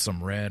have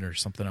some red or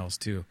something else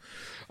too.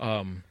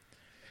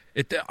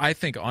 I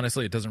think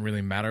honestly, it doesn't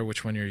really matter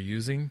which one you're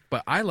using,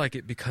 but I like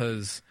it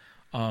because,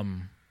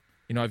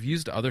 I've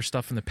used other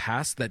stuff in the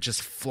past that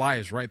just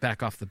flies right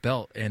back off the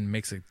belt and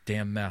makes a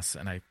damn mess,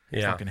 and I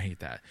fucking hate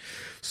that.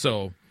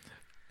 So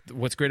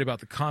what's great about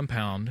the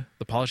compound,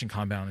 the polishing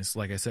compound, is,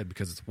 like I said,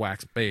 because it's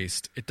wax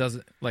based, it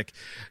doesn't like.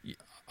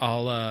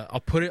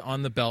 I'll put it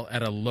on the belt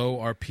at a low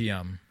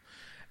RPM,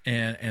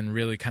 and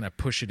really kind of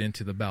push it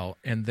into the belt,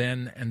 and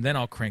then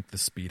I'll crank the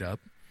speed up,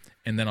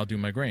 and then I'll do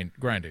my grinding,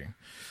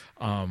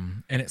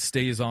 and it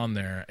stays on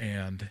there,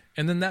 and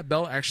then that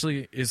belt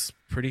actually is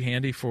pretty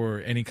handy for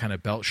any kind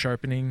of belt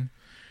sharpening,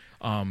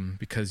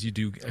 because you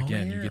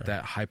get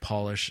that high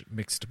polish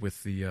mixed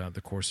with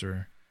the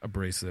coarser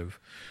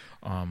abrasive.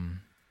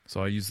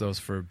 So I use those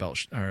for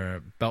belt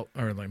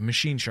or like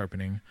machine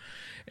sharpening,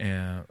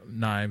 and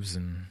knives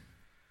and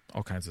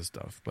all kinds of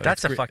stuff. But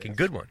that's a fucking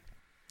good one.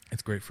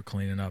 It's great for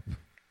cleaning up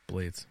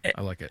blades.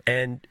 I like it.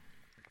 And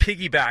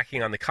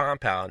piggybacking on the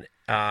compound,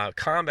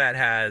 Combat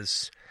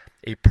has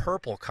a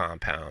purple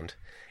compound,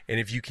 and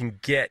if you can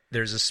get,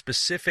 there's a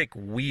specific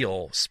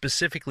wheel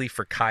specifically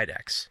for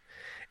Kydex,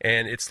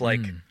 and it's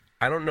like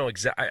I don't know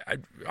exactly.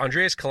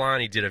 Andreas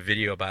Kalani did a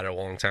video about it a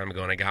long time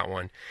ago, and I got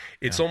one.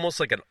 It's almost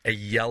like a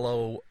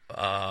yellow.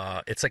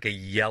 It's like a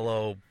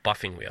yellow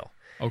buffing wheel.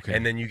 Okay.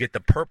 And then you get the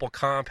purple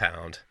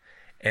compound.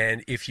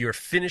 And if you're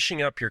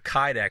finishing up your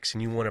Kydex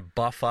and you want to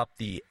buff up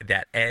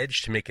that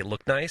edge to make it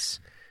look nice,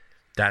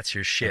 that's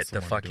your shit.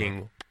 The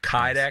fucking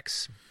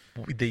Kydex,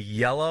 the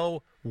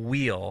yellow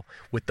wheel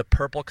with the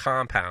purple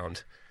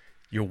compound.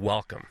 You're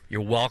welcome.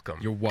 You're welcome.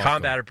 You're welcome.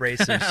 Combat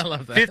Abrasives, I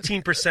love that.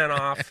 15%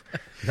 off.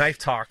 Knife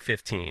Talk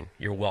 15.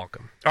 You're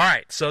welcome. All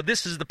right, so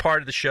this is the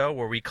part of the show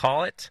where we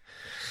call it,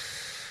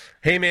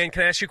 hey, man,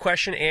 can I ask you a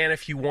question? And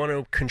if you want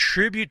to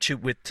contribute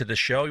to the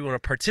show, you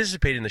want to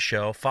participate in the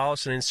show, follow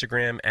us on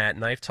Instagram at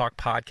Knife Talk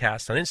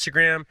Podcast on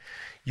Instagram.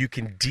 You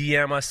can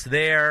DM us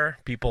there,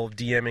 people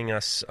DMing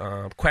us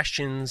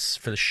questions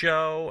for the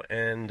show.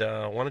 And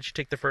why don't you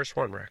take the first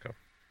one, Mareko?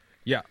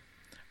 Yeah.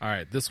 All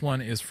right, this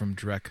one is from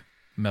Drek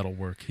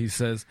Metalwork. He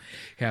says,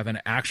 have an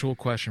actual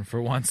question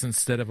for once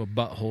instead of a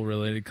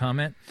butthole-related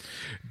comment.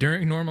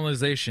 During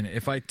normalization,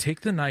 if I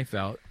take the knife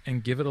out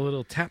and give it a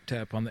little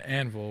tap-tap on the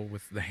anvil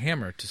with the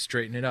hammer to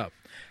straighten it up,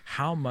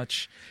 how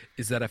much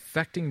is that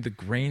affecting the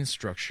grain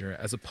structure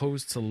as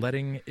opposed to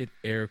letting it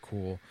air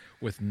cool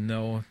with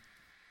no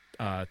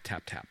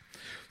tap-tap?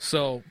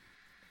 So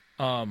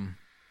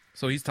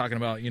he's talking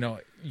about,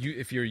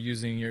 if you're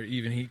using your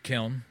even heat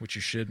kiln, which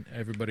you should,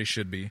 everybody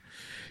should be,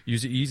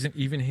 use an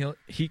even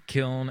heat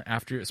kiln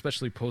after,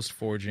 especially post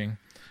forging,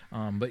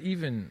 but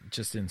even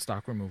just in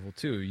stock removal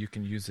too. You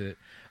can use it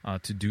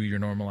to do your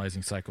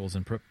normalizing cycles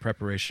in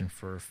preparation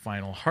for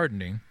final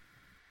hardening.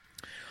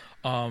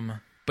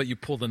 But you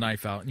pull the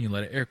knife out and you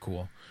let it air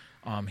cool.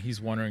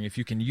 He's wondering if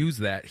you can use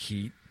that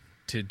heat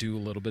to do a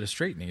little bit of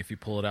straightening if you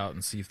pull it out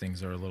and see if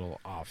things are a little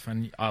off.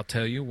 And I'll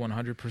tell you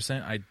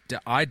 100%,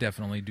 I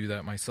definitely do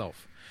that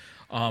myself.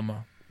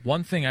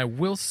 One thing I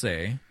will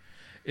say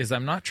is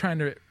I'm not trying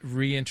to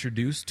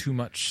reintroduce too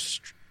much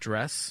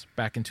stress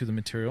back into the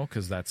material,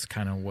 because that's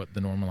kind of what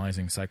the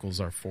normalizing cycles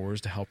are for,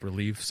 is to help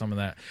relieve some of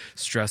that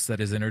stress that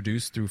is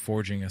introduced through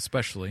forging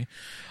especially.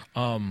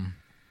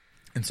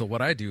 And so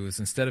what I do is,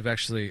 instead of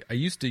I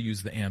used to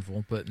use the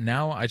anvil, but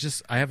now I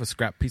have a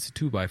scrap piece of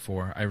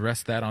 2x4. I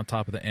rest that on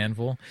top of the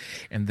anvil,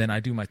 and then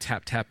I do my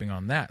tapping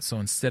on that. So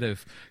instead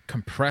of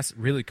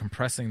really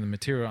compressing the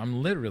material,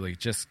 I'm literally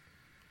just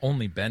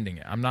only bending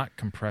it. I'm not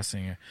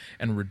compressing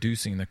and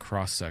reducing the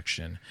cross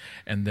section,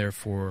 and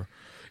therefore,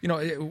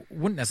 it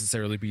wouldn't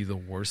necessarily be the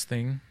worst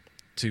thing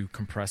to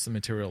compress the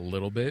material a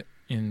little bit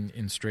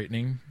in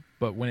straightening,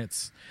 but when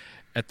it's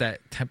at that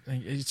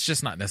it's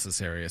just not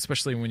necessary,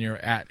 especially when you're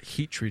at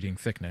heat treating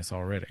thickness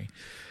already.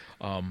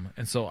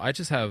 And so I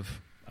just have,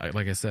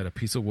 like I said, a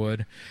piece of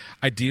wood.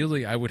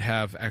 Ideally, I would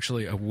have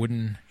actually a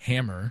wooden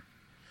hammer,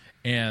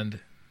 and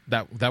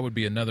that would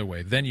be another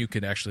way. Then you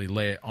could actually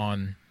lay it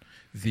on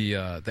the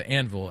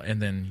anvil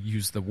and then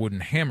use the wooden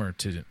hammer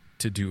to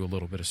do a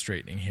little bit of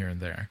straightening here and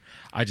there.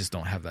 I just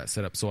don't have that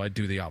set up, so I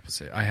do the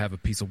opposite. I have a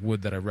piece of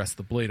wood that I rest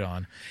the blade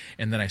on,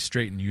 and then I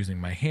straighten using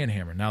my hand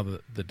hammer. Now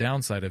the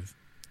downside of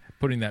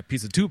putting that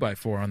piece of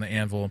 2x4 on the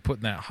anvil and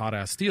putting that hot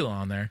ass steel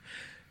on there,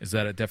 is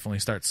that it definitely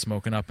starts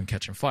smoking up and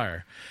catching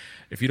fire.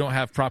 If you don't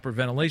have proper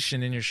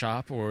ventilation in your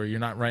shop or you're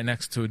not right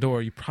next to a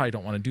door, you probably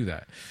don't want to do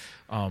that.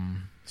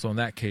 So in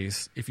that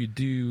case, if you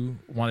do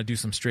want to do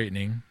some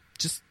straightening,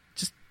 just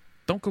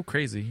don't go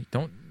crazy.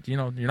 Don't,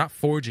 you're not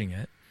forging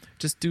it.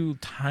 Just do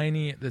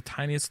the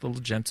tiniest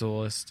little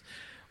gentlest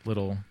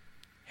little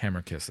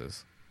hammer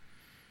kisses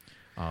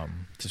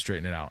to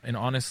straighten it out. And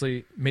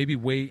honestly, maybe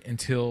wait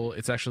until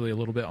it's actually a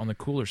little bit on the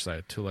cooler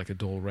side to like a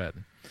dull red,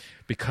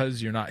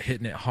 because you're not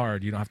hitting it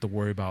hard. You don't have to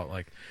worry about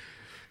like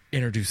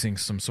introducing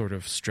some sort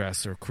of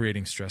stress or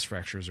creating stress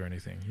fractures or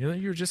anything.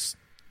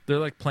 They're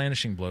like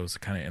planishing blows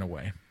kind of in a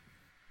way.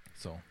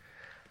 So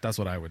that's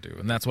what I would do.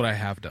 And that's what I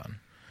have done.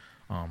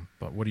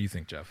 But what do you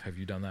think, Jeff? Have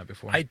you done that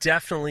before? I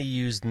definitely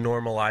used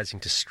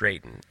normalizing to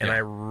straighten, and I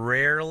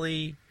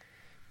rarely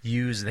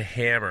use the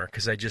hammer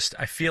because I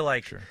feel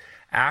like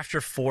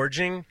after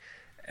forging,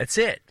 that's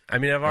it. I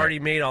mean, I've already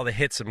made all the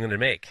hits I'm going to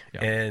make,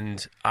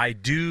 and I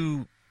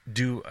do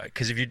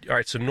because all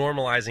right, so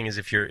normalizing is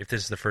if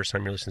this is the first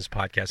time you're listening to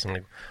this podcast, I'm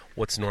like,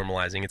 what's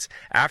normalizing? It's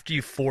after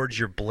you forge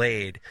your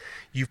blade,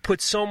 you've put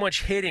so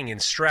much hitting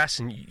and stress,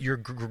 and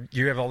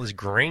you have all this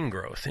grain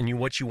growth, and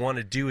what you want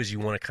to do is you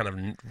want to kind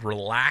of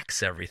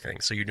relax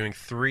everything. So you're doing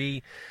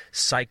 3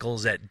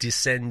 cycles at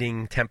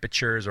descending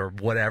temperatures or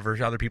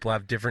whatever. Other people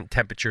have different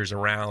temperatures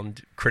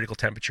around critical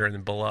temperature and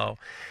then below,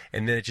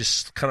 and then it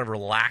just kind of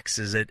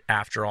relaxes it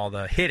after all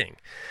the hitting.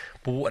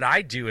 But what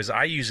I do is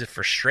I use it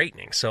for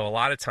straightening. So a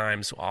lot of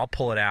times I'll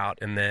pull it out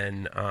and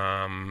then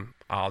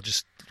I'll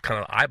just kind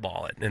of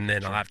eyeball it. And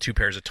then I'll have 2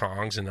 pairs of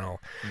tongs and I'll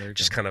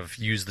just kind of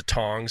use the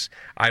tongs.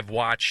 I've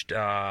watched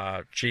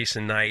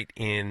Jason Knight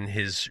in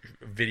his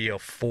video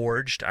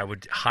Forged. I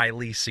would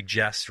highly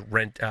suggest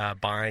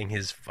buying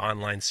his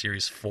online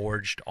series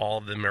Forged. All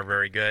of them are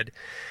very good.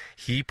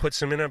 He puts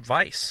them in a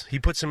vise. And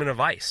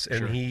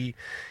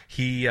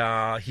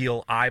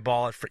he'll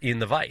eyeball it in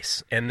the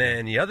vise. And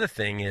then the other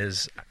thing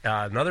is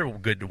another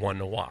good one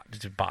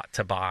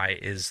to buy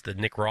is the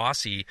Nick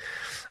Rossi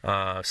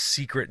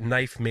Secret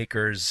Knife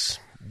Makers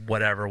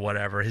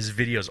whatever. His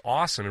video is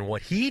awesome. And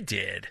what he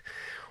did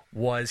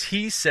was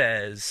he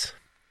says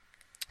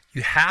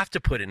you have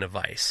to put it in a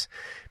vise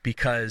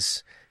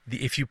because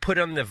if you put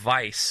on the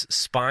vise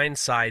spine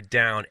side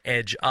down,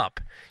 edge up,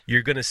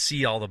 you're going to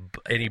see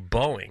any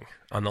bowing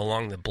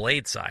along the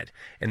blade side,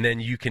 and then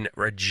you can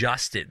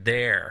adjust it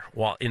there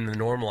while in the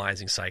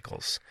normalizing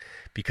cycles,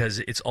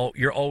 because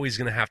you're always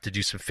going to have to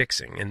do some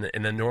fixing. In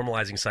the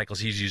normalizing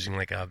cycles, he's using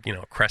like a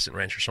crescent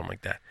wrench or something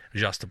like that,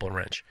 adjustable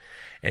wrench,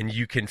 and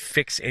you can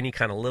fix any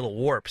kind of little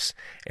warps.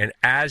 And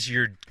as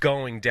you're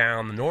going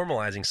down the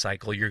normalizing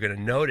cycle, you're going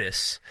to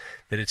notice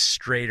that it's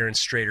straighter and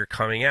straighter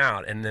coming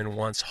out. And then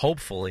once,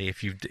 hopefully,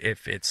 if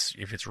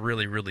it's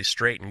really really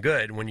straight and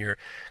good, when you're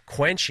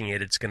quenching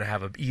it, it's going to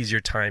have an easier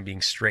time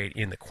being straight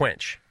in the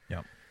quench.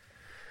 Yep.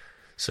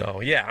 So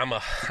yeah,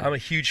 I'm a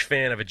huge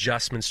fan of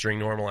adjustments during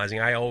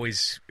normalizing.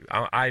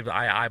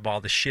 I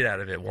eyeball the shit out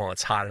of it while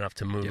it's hot enough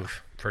to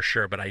move for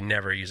sure. But I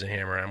never use a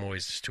hammer. I'm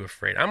always just too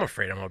afraid. I'm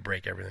afraid I'm gonna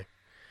break everything.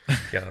 To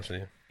be honest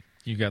with you.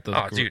 You got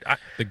the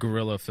the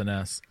gorilla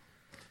finesse.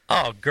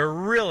 Oh,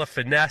 gorilla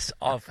finesse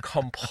of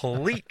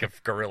complete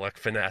gorilla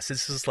finesse.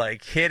 It's just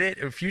like hit it.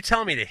 If you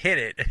tell me to hit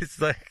it, it's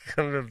like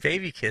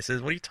baby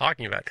kisses. What are you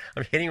talking about?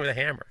 I'm hitting with a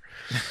hammer.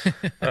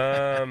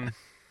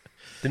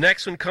 The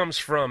next one comes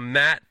from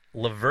Matt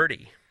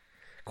Laverty.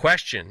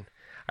 Question: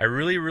 I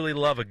really, really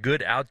love a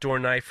good outdoor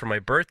knife for my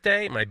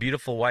birthday. My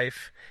beautiful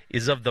wife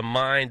is of the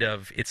mind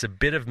of it's a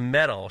bit of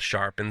metal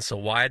sharpened, so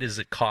why does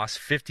it cost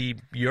 50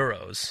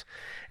 euros?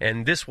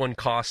 And this one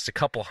costs a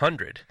couple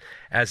hundred.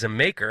 As a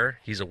maker,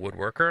 he's a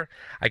woodworker,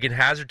 I can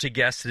hazard to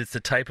guess that it's the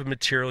type of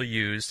material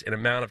used and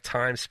amount of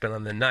time spent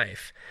on the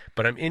knife.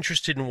 But I'm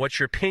interested in what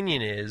your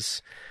opinion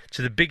is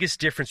to the biggest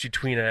difference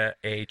between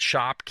a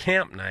chop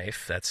camp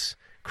knife, that's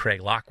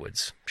Craig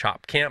Lockwood's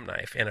chop camp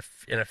knife, and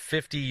a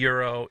 50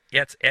 euro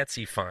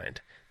Etsy find.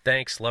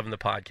 Thanks, loving the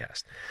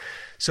podcast.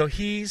 So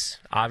he's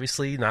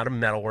obviously not a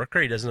metal worker.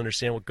 He doesn't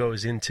understand what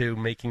goes into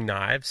making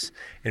knives,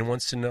 and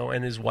wants to know.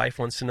 And his wife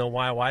wants to know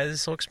why is it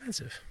so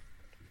expensive.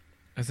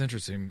 That's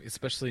interesting,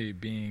 especially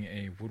being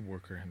a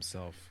woodworker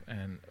himself.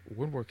 And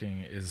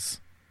woodworking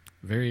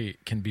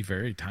can be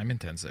very time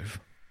intensive.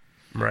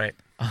 Right.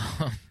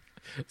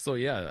 So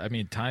yeah, I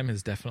mean, time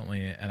is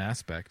definitely an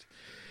aspect.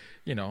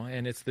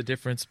 And it's the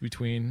difference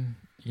between,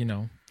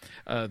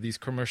 these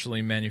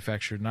commercially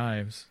manufactured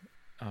knives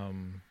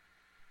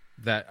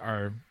that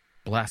are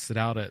blasted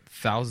out at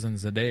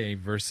thousands a day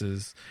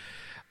versus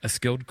a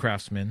skilled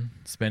craftsman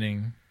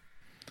spending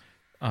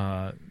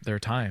their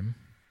time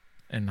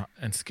and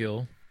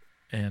skill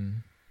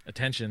and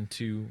attention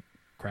to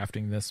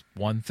crafting this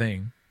one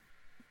thing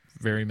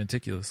very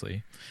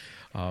meticulously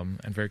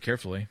and very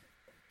carefully.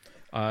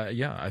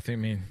 I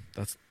think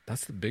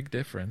that's the big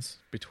difference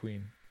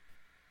between.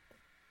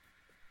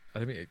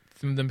 I mean,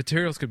 the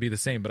materials could be the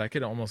same, but I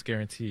could almost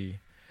guarantee,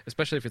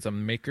 especially if it's a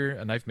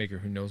knife maker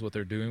who knows what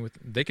they're doing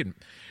they can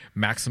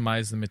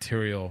maximize the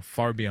material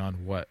far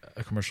beyond what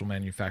a commercial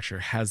manufacturer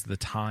has the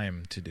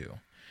time to do.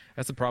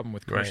 That's the problem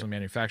with commercially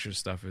manufactured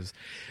stuff is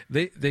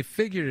they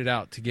figured it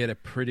out to get a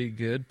pretty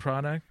good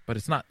product, but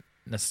it's not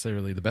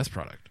necessarily the best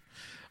product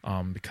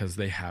because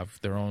they have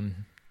their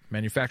own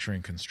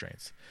manufacturing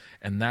constraints.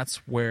 And that's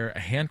where a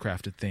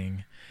handcrafted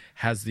thing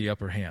has the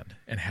upper hand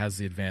and has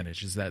the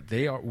advantage, is that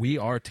we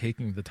are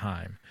taking the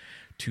time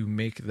to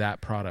make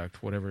that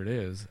product, whatever it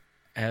is,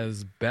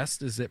 as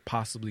best as it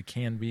possibly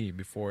can be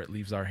before it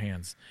leaves our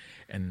hands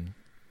and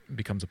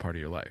becomes a part of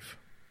your life.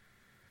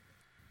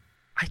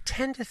 I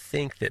tend to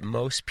think that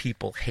most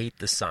people hate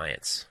the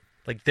science.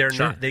 Like they're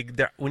Sure. not.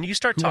 They're when you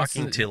start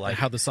talking to like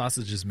how the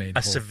sausage is made,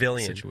 a whole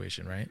civilian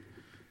situation, right?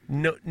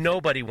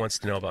 nobody wants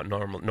to know about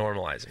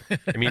normalizing.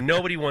 I mean,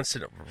 nobody wants to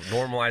know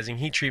normalizing,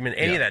 heat treatment,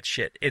 any of that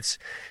shit. It's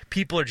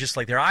people are just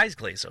like their eyes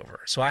glaze over.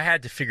 So I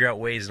had to figure out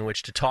ways in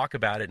which to talk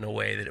about it in a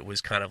way that it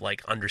was kind of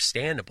like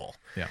understandable.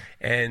 Yeah.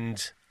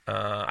 And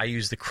I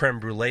use the creme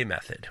brulee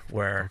method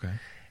where. Okay.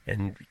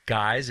 And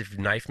guys, if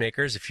knife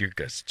makers, if you're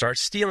gonna start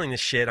stealing this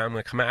shit, I'm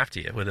gonna come after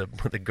you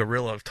with a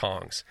gorilla of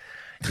tongs.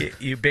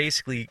 You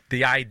basically,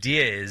 the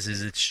idea is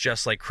it's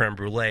just like creme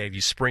brulee. You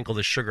sprinkle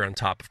the sugar on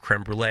top of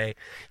creme brulee.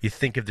 You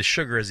think of the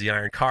sugar as the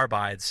iron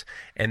carbides,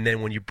 and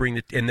then when you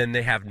and then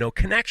they have no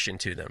connection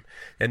to them.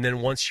 And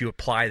then once you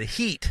apply the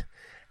heat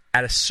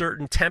at a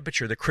certain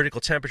temperature, the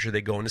critical temperature, they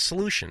go into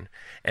solution,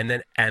 and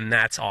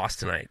that's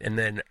austenite. And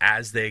then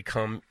as they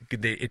come,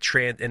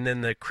 and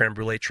then the creme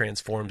brulee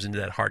transforms into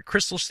that hard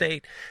crystal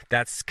state.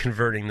 That's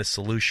converting the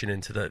solution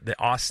into the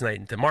austenite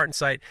into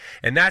martensite,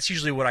 and that's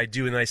usually what I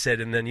do. And I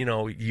said, and then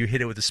you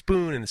hit it with a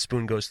spoon, and the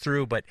spoon goes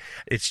through. But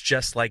it's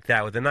just like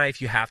that with a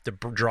knife. You have to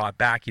draw it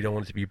back. You don't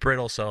want it to be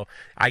brittle. So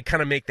I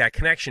kind of make that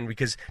connection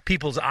because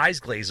people's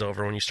eyes glaze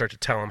over when you start to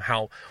tell them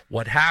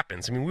what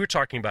happens. I mean, we were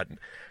talking about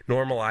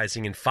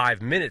normalizing in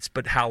 5 minutes,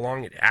 but how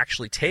long it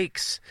actually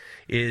takes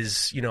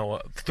is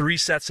 3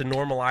 sets of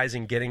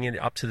normalizing, getting it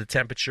up to the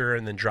temperature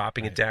and then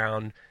dropping it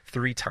down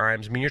 3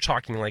 times. I mean, you're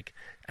talking like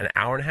an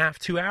hour and a half,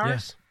 2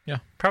 hours. Yeah.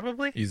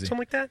 Probably Easy. something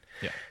like that.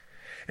 Yeah.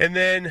 And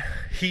then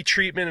heat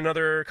treatment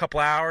another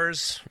couple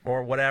hours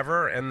or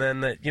whatever, and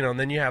then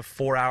then you have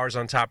 4 hours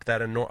on top of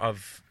that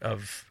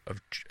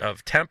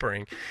of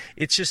tempering.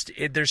 It's just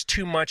there's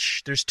too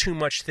much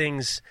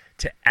things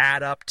to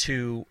add up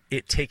to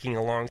it taking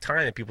a long time,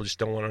 and people just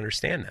don't want to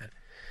understand that.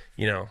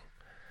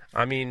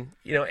 I mean,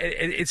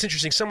 it's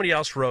interesting. Somebody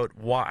else wrote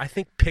why. I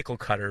think Pickle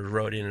Cutter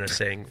wrote in and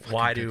saying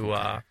why do.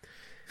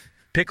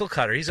 Pickle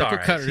Cutter, he's all right.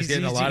 Pickle Cutter's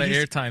getting a lot of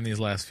airtime these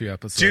last few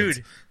episodes.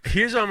 Dude,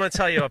 here's what I'm going to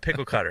tell you about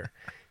Pickle Cutter.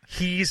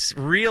 He's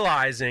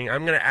realizing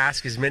I'm going to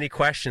ask as many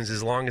questions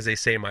as long as they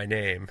say my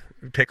name,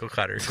 Pickle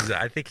Cutter, because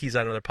I think he's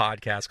on another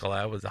podcast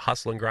called the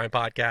Hustle and Grind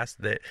podcast.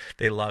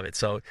 They love it.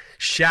 So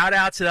shout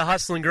out to the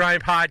Hustle and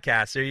Grind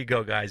podcast. There you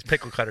go, guys.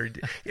 Pickle Cutter.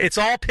 It's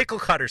all Pickle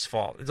Cutter's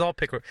fault. It's all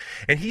Pickle.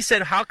 And he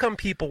said, how come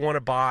people want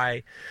to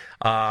buy?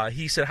 A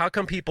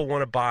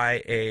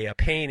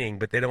painting,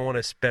 but they don't want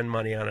to spend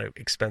money on an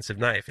expensive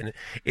knife? And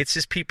it's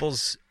just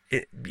people's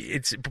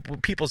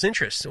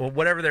interests, or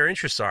whatever their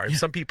interests are. Yeah.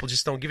 Some people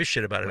just don't give a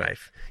shit about a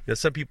knife.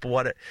 Some people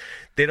want it.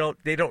 They don't.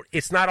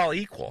 It's not all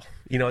equal.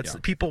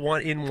 People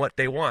want in what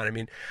they want. I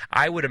mean,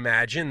 I would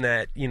imagine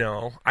that.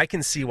 I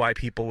can see why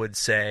people would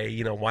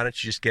say, why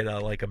don't you just get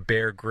a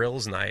Bear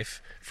Grylls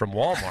knife from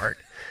Walmart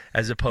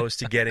as opposed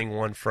to getting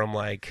one from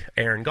like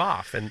Aaron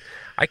Goff. And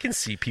I can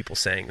see people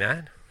saying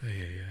that.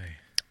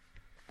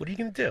 What are you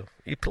going to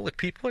do?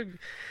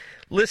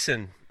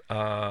 Listen,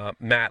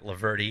 Matt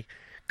Laverty.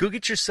 Go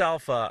get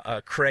yourself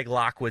a Craig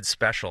Lockwood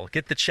special.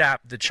 Get the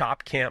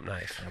Chop Camp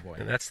knife. Oh boy.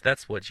 And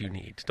that's what you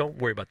need. Don't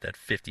worry about that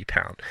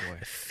 50-pound,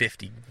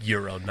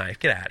 50-euro knife.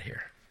 Get out of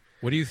here.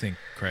 What do you think,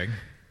 Craig?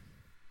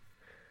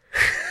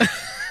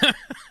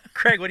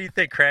 Craig, what do you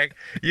think, Craig?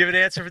 You have an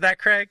answer for that,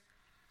 Craig?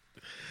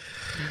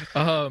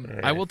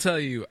 I will tell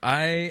you,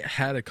 I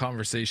had a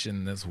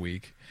conversation this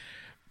week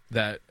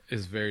that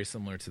is very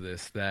similar to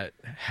this, that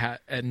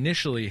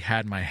initially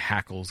had my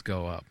hackles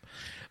go up.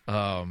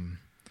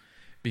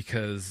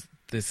 Because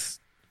this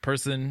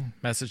person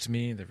messaged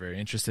me, they're very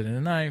interested in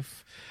a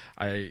knife.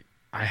 I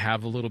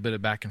have a little bit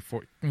of back and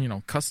forth,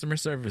 customer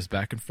service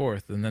back and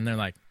forth. And then they're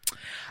like,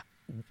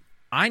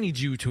 I need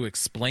you to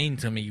explain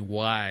to me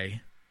why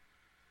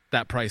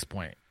that price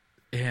point.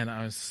 And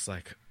I was just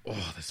like,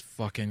 oh, this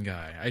fucking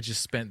guy. I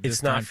just spent this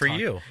time. It's not for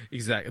you.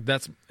 Exactly.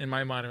 That's in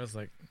my mind. I was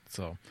like,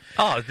 so.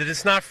 Oh, that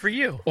it's not for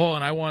you. Oh,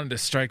 and I wanted to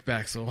strike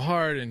back so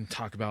hard and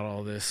talk about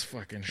all this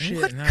fucking shit.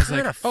 What and I was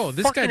kind like, of oh,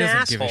 this guy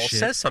doesn't give a shit.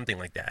 says something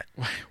like that?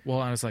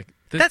 Well, I was like,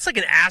 that's like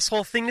an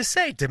asshole thing to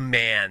say.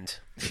 Demand.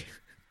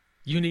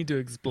 You need to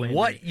explain.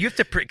 What? You have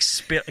to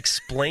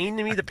explain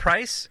to me the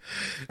price?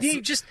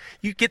 You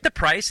get the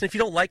price, and if you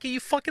don't like it, you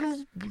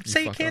fucking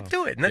say you can't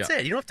do it, and that's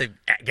it. You don't have to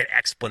get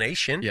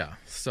explanation. Yeah.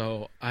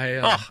 So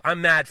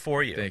I'm mad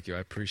for you. Thank you. I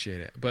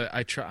appreciate it. But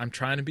I'm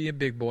trying to be a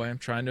big boy. I'm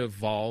trying to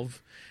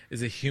evolve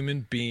as a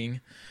human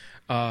being.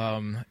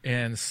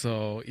 And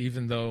so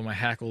even though my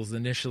hackles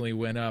initially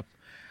went up,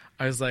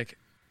 I was like,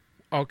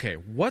 okay,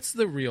 what's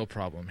the real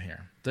problem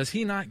here? Does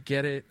he not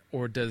get it,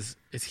 or is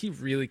he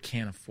really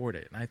can't afford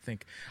it? And I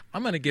think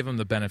I'm going to give him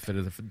the benefit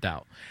of the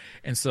doubt.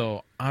 And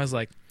so I was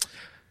like,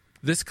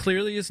 this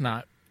clearly is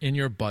not in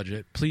your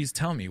budget. Please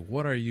tell me,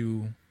 what are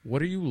you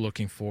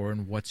looking for,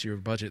 and what's your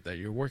budget that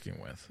you're working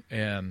with?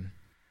 And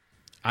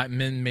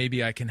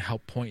maybe I can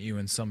help point you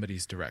in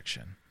somebody's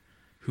direction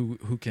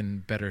who can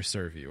better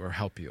serve you or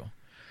help you.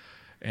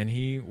 And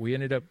we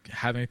ended up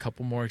having a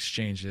couple more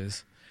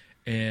exchanges,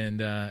 and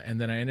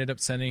then I ended up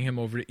sending him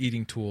over to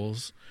Eating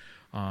Tools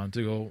to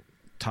go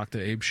talk to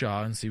Abe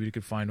Shaw and see what he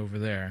could find over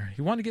there.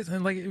 He wanted to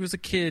get, like, it was a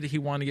kid. He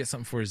wanted to get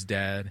something for his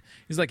dad.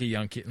 He's like a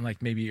young kid, in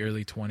like maybe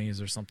early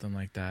 20s or something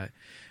like that.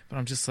 But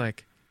I'm just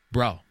like,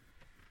 bro,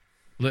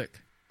 look,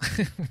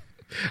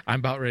 I'm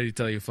about ready to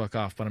tell you fuck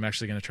off, but I'm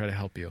actually going to try to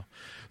help you.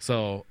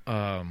 So,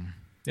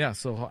 yeah,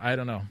 so I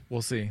don't know.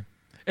 We'll see.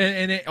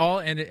 And it all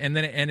ended, and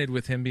then it ended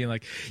with him being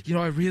like,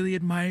 I really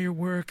admire your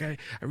work. I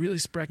really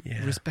respect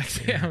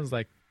it. I was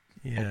like,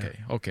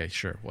 okay,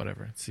 sure,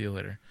 whatever. See you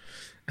later.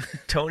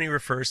 Tony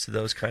refers to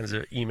those kinds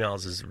of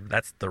emails as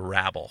that's the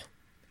rabble.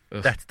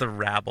 Ugh. That's the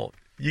rabble.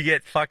 You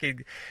get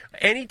fucking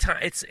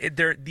anytime.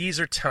 These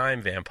are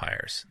time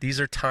vampires. These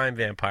are time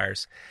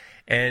vampires,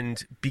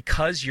 and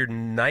because you're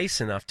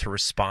nice enough to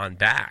respond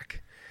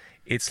back,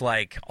 it's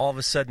like all of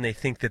a sudden they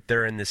think that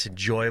they're in this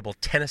enjoyable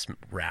tennis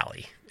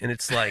rally, and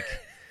it's like,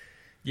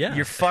 yeah,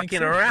 you're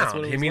fucking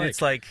around. I mean, like.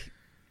 It's like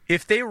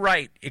if they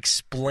write,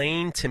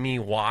 explain to me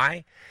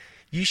why,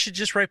 you should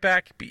just write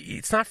back,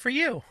 it's not for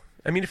you.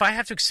 I mean, if I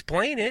have to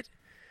explain it,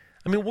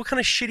 I mean, what kind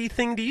of shitty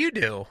thing do you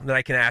do that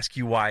I can ask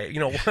you why?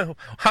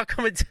 How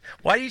come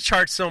why do you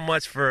charge so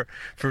much for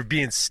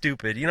being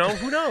stupid?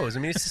 Who knows? I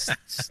mean, it's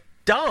just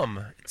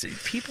dumb.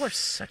 People are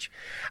such.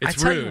 It's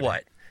I tell rude. you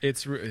what.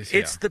 It's rude.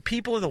 It's the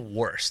people are the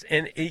worst,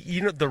 and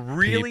the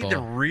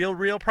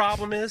real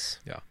problem is.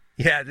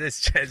 Yeah.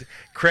 This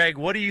Craig.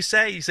 What do you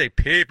say? You say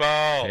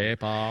people.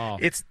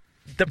 It's.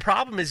 The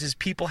problem is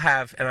people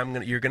have,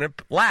 and you're gonna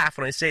laugh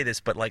when I say this,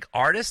 but like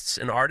artists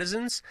and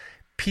artisans,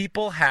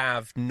 people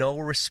have no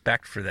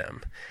respect for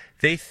them.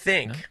 They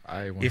think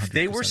if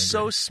they were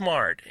so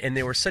smart and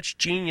they were such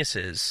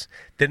geniuses,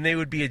 then they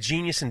would be a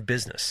genius in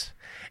business.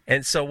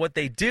 And so what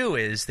they do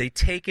is they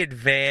take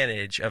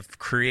advantage of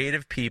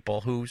creative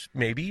people who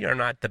maybe are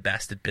not the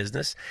best at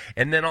business,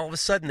 and then all of a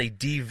sudden they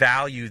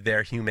devalue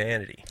their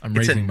humanity. I'm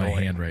raising my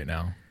hand right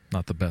now.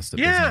 Not the best at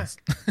business.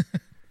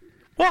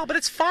 Well, but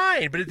it's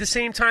fine. But at the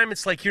same time,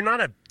 it's like you're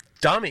not a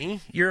dummy.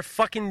 You're a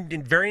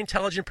fucking very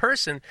intelligent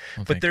person.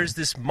 Well, but there's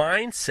this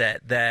mindset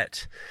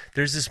that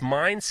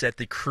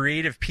the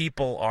creative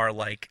people are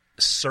like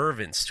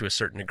servants to a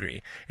certain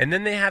degree, and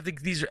then they have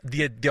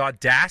the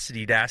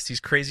audacity to ask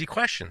these crazy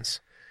questions.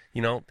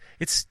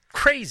 It's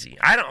crazy.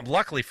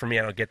 Luckily for me,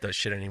 I don't get those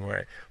shit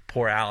anymore.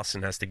 Poor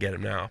Allison has to get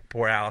them now.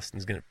 Poor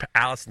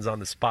Allison's on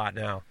the spot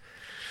now.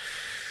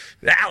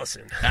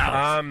 Allison.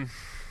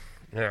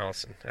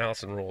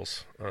 Allison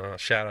rules.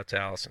 Shout out to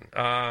Allison.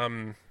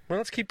 Well,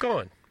 let's keep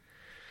going.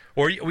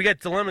 Or we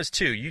got dilemmas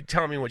too. You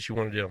tell me what you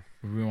want to do.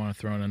 We want to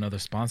throw in another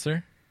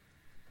sponsor?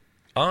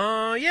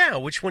 Yeah.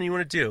 Which one you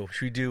want to do?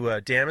 Should we do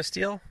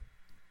Damasteel?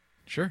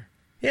 Sure.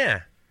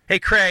 Yeah. Hey,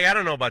 Craig, I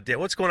don't know about that.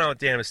 What's going on with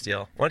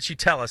Damasteel? Why don't you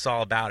tell us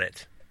all about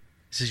it?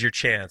 This is your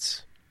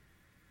chance.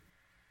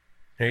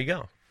 There you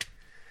go.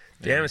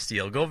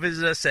 Damasteel, go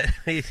visit us at.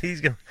 I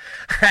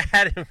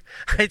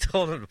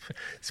told him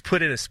to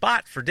put in a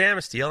spot for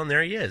Damasteel, and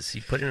there he is.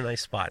 He put in a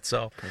nice spot.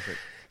 So, perfect.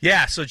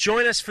 Yeah. So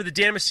join us for the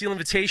Damasteel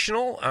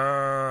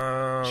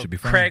Invitational. Should be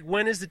fun. Craig,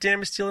 when is the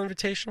Damasteel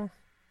Invitational?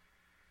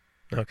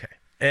 Okay,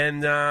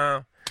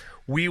 and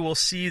we will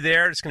see you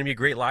there. It's going to be a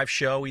great live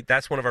show.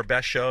 That's one of our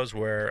best shows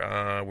where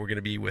we're going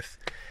to be with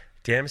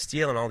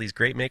Damasteel and all these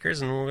great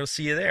makers, and we're going to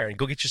see you there. And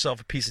go get yourself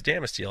a piece of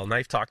Damasteel.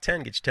 Knife Talk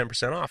 10 gets you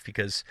 10% off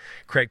because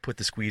Craig put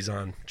the squeeze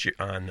on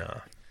our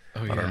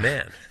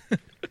man.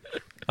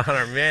 On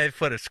our man,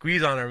 put a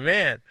squeeze on our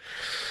man.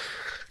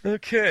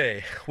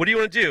 Okay, what do you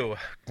want to do?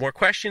 More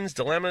questions,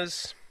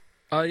 dilemmas?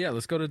 Yeah,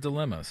 let's go to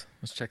dilemmas.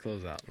 Let's check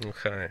those out.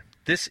 Okay,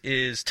 this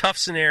is tough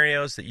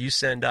scenarios that you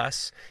send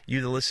us.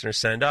 You, the listener,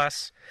 send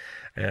us.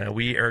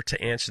 We are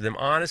to answer them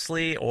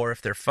honestly, or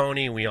if they're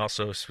phony, we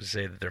also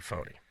say that they're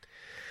phony.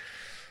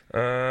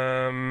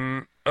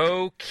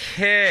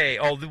 Okay.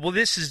 Oh, well,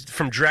 this is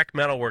from Drek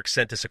Metalworks.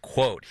 Sent us a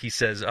quote. He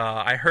says,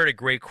 "I heard a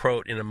great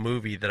quote in a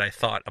movie that I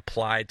thought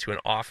applied to an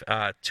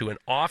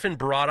often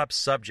brought up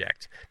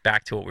subject.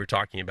 Back to what we were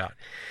talking about.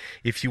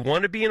 If you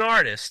want to be an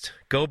artist,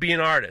 go be an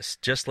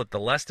artist. Just let the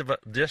rest of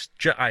us.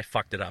 I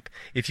fucked it up.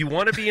 If you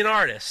want to be an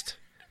artist,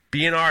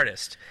 be an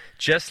artist.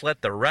 Just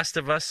let the rest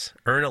of us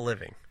earn a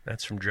living."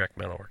 That's from Drek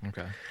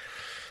Metalworks.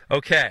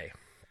 Okay.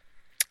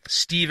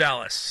 Steve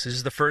Ellis. This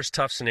is the first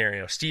tough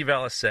scenario. Steve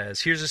Ellis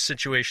says, here's a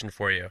situation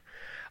for you.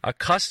 A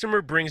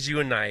customer brings you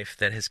a knife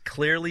that has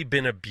clearly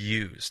been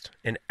abused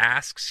and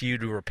asks you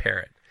to repair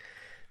it.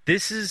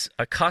 This is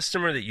a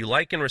customer that you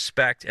like and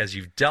respect as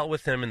you've dealt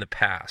with him in the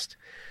past.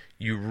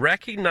 You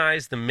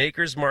recognize the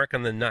maker's mark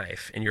on the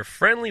knife, and you're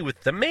friendly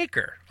with the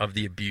maker of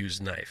the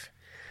abused knife.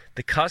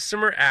 The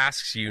customer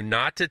asks you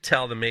not to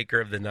tell the maker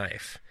of the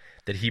knife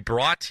that he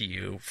brought to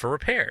you for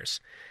repairs.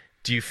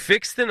 Do you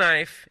fix the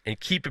knife and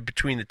keep it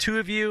between the two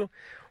of you,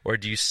 or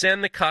do you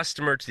send the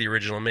customer to the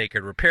original maker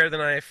to repair the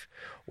knife,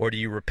 or do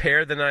you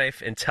repair the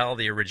knife and tell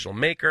the original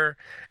maker,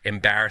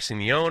 embarrassing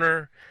the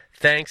owner?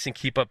 Thanks, and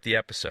keep up the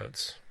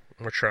episodes.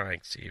 We're trying,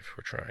 Steve.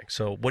 We're trying.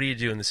 So what do you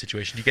do in this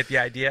situation? Do you get the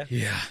idea?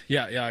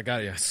 Yeah, I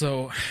got you.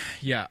 So,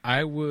 yeah,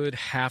 I would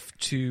have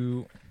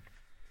to...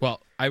 Well,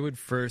 I would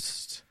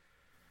first...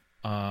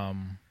 I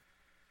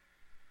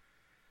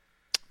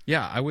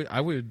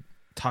would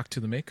talk to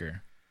the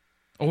maker.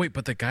 Oh, wait,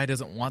 but the guy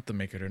doesn't want the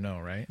maker to know,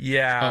 right?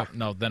 Yeah. Oh,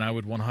 no, then I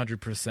would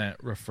 100%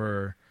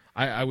 refer...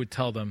 I would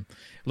tell them,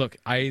 look,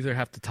 I either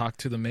have to talk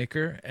to the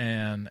maker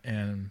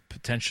and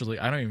potentially,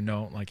 I don't even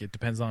know, like it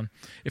depends on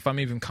if I'm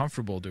even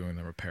comfortable doing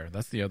the repair.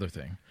 That's the other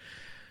thing.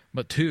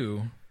 But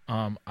two,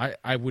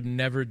 I would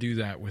never do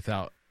that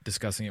without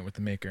discussing it with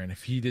the maker. And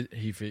if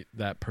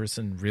that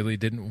person really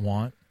didn't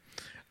want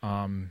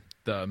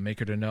the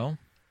maker to know,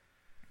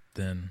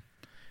 then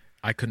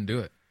I couldn't do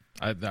it.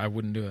 I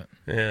wouldn't do it.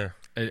 Yeah.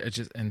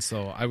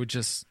 So I would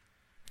just,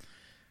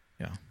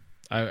 yeah.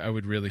 I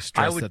would really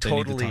stress that they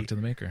need to talk to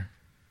the maker.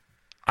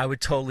 I would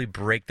totally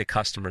break the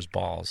customer's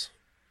balls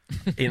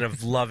in a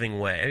loving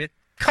way. I mean,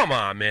 come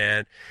on,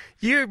 man.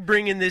 You're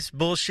bringing this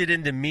bullshit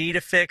into me to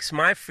fix.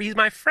 He's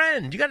my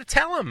friend. You got to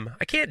tell him.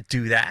 I can't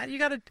do that. You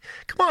got to,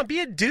 come on, be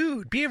a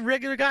dude. Be a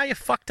regular guy. You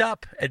fucked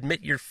up.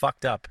 Admit you're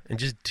fucked up and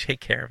just take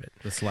care of it.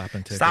 The slap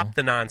and tickle. Stop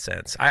the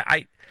nonsense.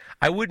 I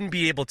wouldn't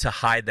be able to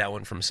hide that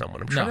one from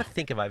someone. I'm trying to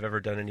think if I've ever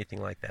done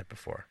anything like that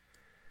before.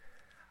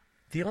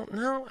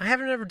 No, I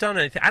haven't ever done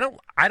anything.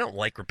 I don't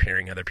like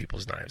repairing other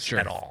people's knives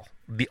at all.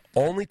 The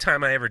only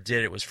time I ever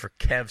did it was for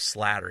Kev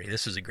Slattery.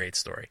 This is a great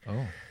story.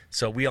 Oh.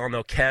 So we all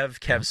know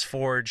Kev's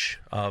Forge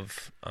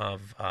of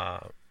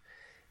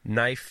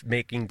knife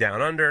making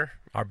down under,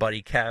 our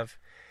buddy Kev.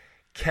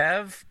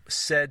 Kev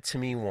said to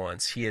me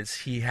once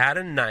he had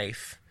a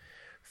knife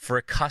from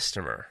a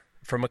customer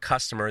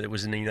that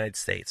was in the United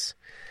States.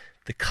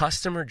 The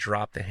customer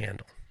dropped the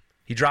handle.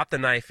 He dropped the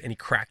knife and he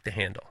cracked the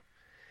handle.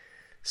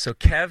 So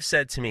Kev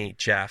said to me,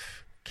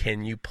 Jeff,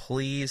 can you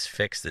please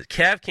fix this?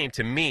 Kev came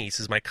to me. He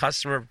says, my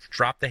customer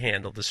dropped the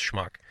handle, this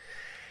schmuck.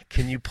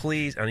 Can you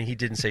please? I mean, he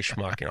didn't say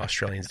schmuck, and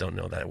Australians don't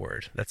know that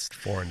word. That's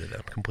foreign to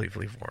them,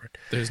 completely foreign.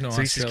 There's no So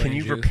he says, can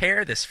you Jews?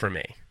 repair this for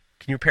me?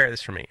 Can you repair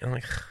this for me? And I'm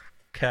like,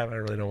 Kev, I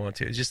really don't want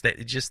to. It's just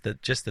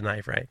the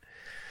knife, right?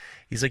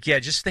 He's like, yeah,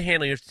 just the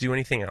handle. You don't have to do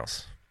anything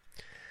else.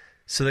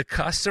 So the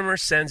customer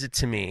sends it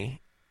to me,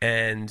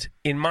 and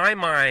in my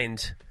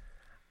mind,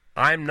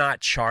 I'm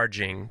not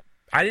charging.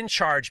 I didn't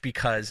charge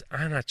because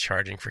I'm not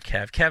charging for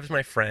Kev. Kev's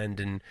my friend,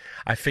 and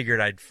I figured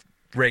I'd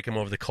rake him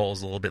over the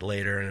coals a little bit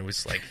later, and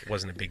it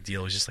wasn't a big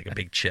deal. It was just like a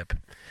big chip.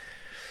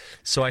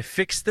 So I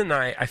fixed the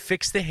knife. I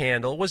fixed the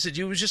handle. It was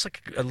just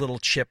like a little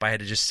chip I had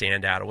to just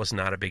sand out. It was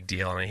not a big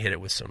deal, and I hit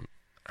it with some.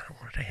 I don't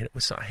know what I hit it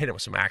with. I hit it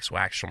with some Axe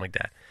Wax, something like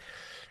that.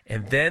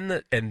 And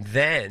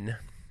then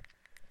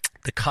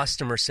the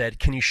customer said,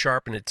 "Can you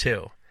sharpen it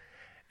too?"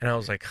 And I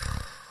was like,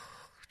 oh,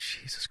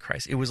 Jesus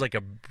Christ. It was like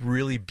a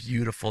really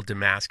beautiful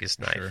Damascus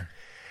knife. Sure.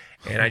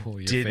 And I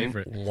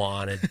didn't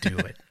want to do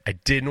it. I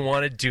didn't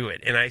want to do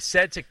it. And I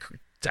said to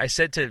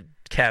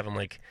Kev, I'm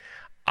like,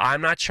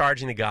 I'm not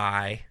charging the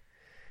guy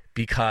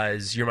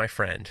because you're my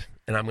friend,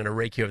 and I'm going to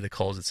rake you over the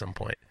coals at some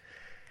point.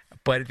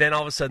 But then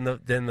all of a sudden,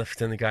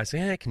 the guy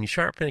said, "Hey, can you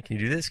sharpen it? Can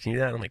you do this? Can you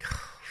do that?" I'm like,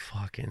 oh,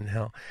 fucking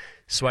hell.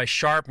 So I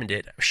sharpened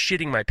it,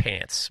 shitting my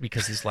pants,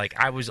 because it's like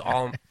I was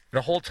all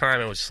the whole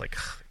time. I was just like,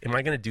 "Am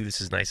I going to do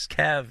this as nice as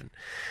Kev?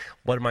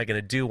 What am I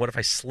going to do? What if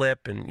I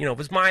slip?" And if it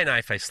was my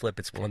knife, I slip,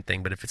 it's one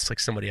thing. But if it's like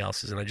somebody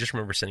else's, and I just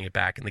remember sending it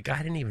back, and the guy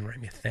didn't even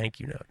write me a thank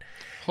you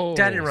note.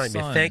 Dad didn't write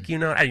me a thank you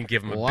note. I didn't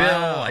give him a bill.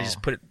 I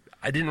just put it.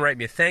 I didn't write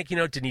me a thank you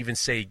note. Didn't even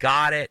say he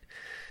got it.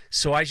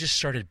 So I just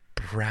started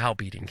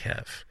browbeating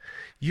Kev.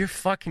 Your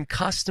fucking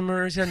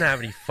customers, he doesn't have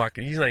any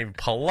fucking, he's not even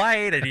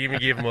polite. I didn't even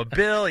give him a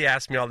bill. He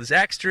asked me all this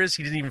extras.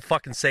 He didn't even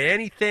fucking say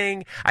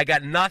anything. I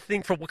got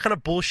nothing for what kind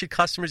of bullshit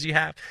customers you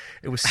have.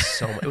 It was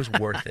it was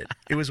worth it.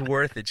 It was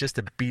worth it just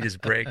to beat his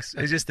brakes.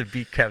 It was just to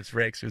beat Kev's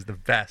brakes. It was the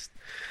best.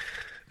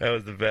 That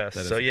was the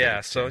best. So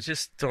yeah, so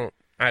just don't,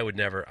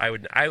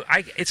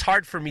 it's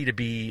hard for me to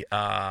be,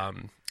 I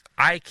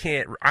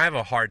have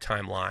a hard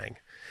time lying.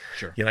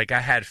 Sure. Like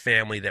I had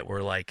family that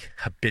were like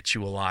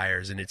habitual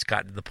liars, and it's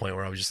gotten to the point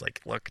where I was just like,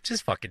 look,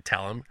 just fucking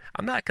tell them.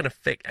 I'm not going to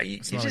fix it.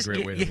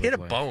 You hit a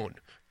bone.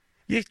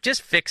 You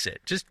just fix it.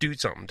 Just do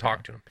something.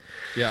 Talk to him.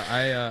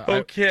 Yeah,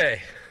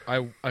 okay. I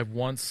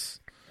once,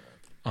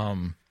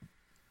 who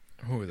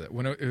was it?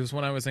 It was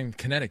when I was in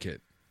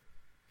Connecticut,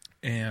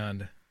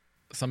 and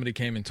somebody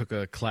came and took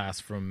a class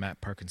from Matt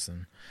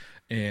Parkinson,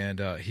 and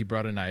he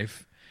brought a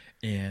knife,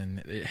 and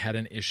it had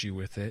an issue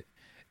with it.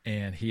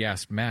 And he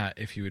asked Matt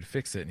if he would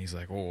fix it, and he's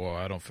like, "Oh,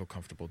 I don't feel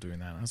comfortable doing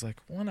that." And I was like,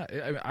 "Why not?"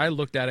 I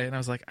looked at it, and I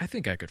was like, "I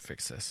think I could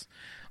fix this."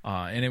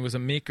 And it was a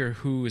maker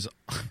who is,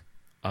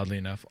 oddly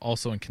enough,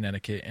 also in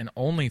Connecticut, and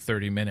only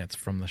 30 minutes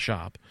from the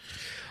shop.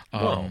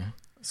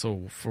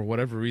 So for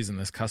whatever reason,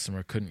 this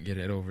customer couldn't get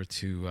it over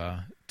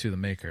to the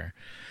maker.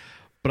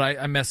 But I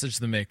messaged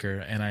the maker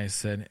and I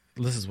said,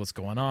 this is what's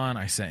going on.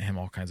 I sent him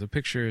all kinds of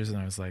pictures and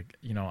I was like,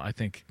 I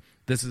think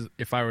this is,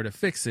 if I were to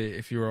fix it,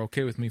 if you were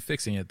okay with me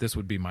fixing it, this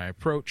would be my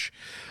approach.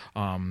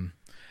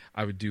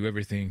 I would do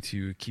everything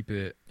to keep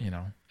it,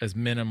 as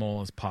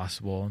minimal as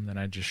possible. And then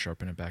I'd just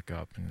sharpen it back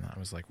up. And I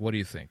was like, what do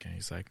you think? And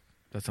he's like,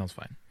 that sounds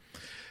fine.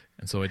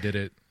 And so I did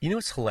it.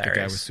 What's hilarious? The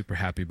guy was super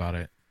happy about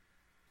it.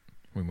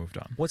 We moved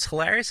on. What's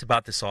hilarious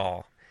about this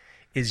all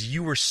is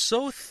you were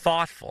so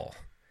thoughtful,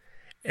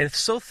 and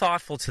so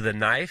thoughtful to the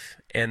knife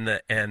and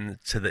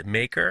to the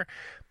maker,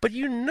 but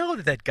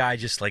that guy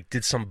just like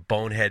did some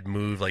bonehead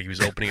move, like he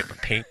was opening up a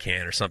paint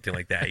can or something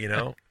like that,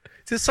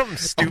 Just something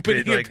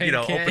stupid, like,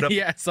 open up.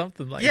 Yeah,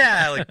 something like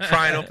that. Like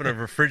prying open a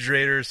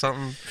refrigerator or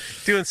something,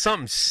 doing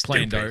something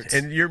Playing stupid. darts.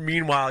 And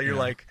meanwhile, you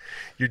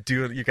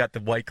got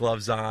the white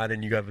gloves on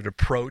and you have an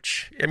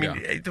approach. I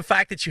mean, the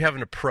fact that you have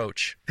an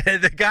approach,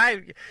 the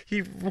guy,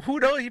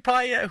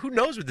 who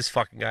knows what this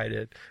fucking guy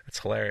did? That's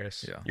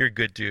hilarious. Yeah. You're a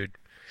good dude.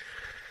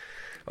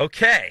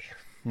 Okay.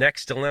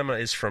 Next dilemma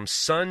is from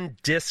Sun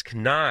Disc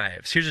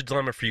Knives. Here's a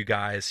dilemma for you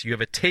guys. You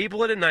have a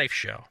table at a knife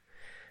show.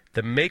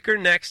 The maker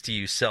next to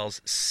you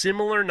sells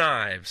similar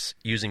knives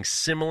using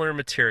similar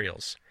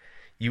materials.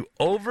 You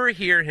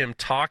overhear him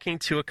talking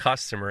to a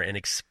customer and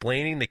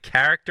explaining the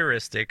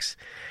characteristics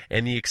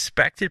and the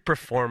expected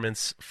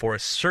performance for a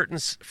certain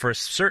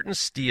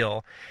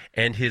steel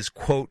and his,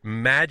 quote,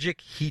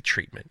 magic heat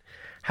treatment.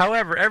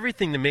 However,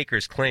 everything the maker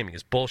is claiming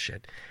is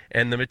bullshit,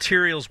 and the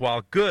materials,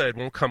 while good,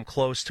 won't come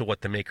close to what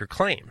the maker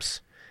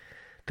claims.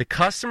 The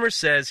customer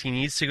says he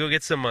needs to go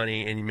get some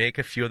money and you make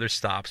a few other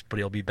stops, but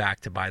he'll be back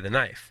to buy the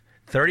knife.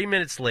 30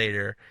 minutes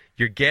later,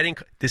 you're getting...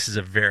 This is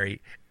a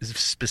very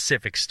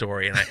specific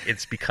story, and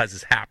it's because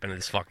it's happened to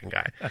this fucking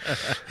guy.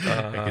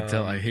 I can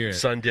tell. I hear it.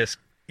 Sundisk.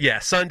 Yeah,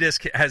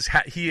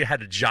 Sundisk he had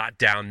to jot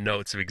down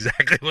notes of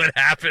exactly what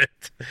happened.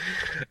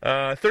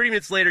 30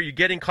 minutes later, you're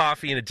getting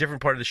coffee in a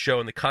different part of the show,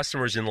 and the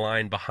customer's in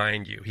line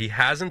behind you. He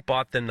hasn't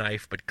bought the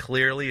knife, but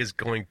clearly is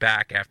going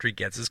back after he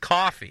gets his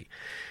coffee.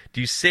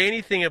 Do you say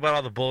anything about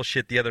all the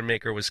bullshit the other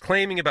maker was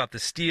claiming about the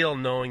steel,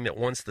 knowing that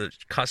once the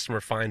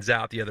customer finds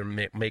out the other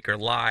maker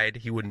lied,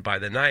 he wouldn't buy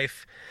the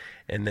knife,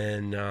 and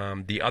then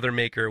the other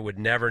maker would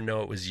never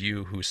know it was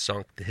you who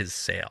sunk his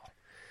sale?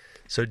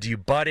 So do you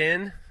butt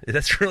in?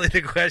 That's really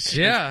the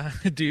question. Yeah.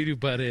 Do you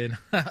butt in?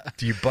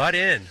 Do you butt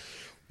in?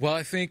 Well,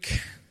 I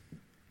think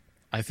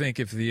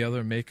if the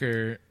other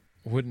maker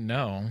wouldn't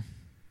know,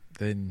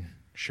 then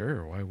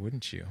sure, why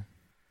wouldn't you?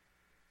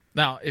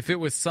 Now, if it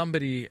was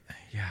somebody,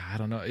 I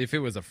don't know. If it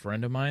was a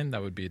friend of mine,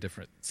 that would be a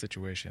different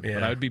situation. Yeah.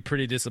 But I would be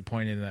pretty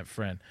disappointed in that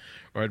friend,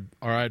 or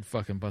I'd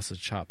fucking bust his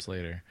chops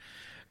later.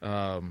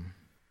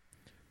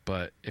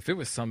 But if it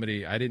was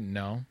somebody I didn't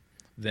know,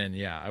 then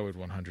I would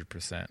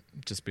 100%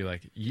 just be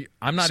like,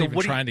 I'm not even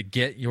trying to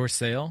get your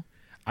sale.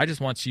 I just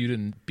want you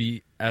to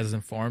be as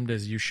informed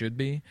as you should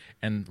be.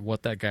 And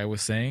what that guy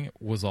was saying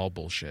was all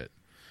bullshit.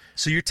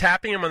 So you're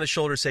tapping him on the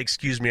shoulder, say,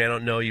 "Excuse me, I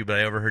don't know you, but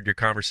I overheard your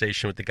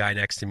conversation with the guy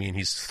next to me, and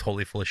he's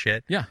totally full of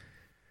shit." Yeah.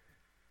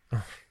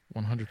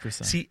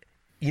 100%. See,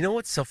 you know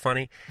what's so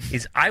funny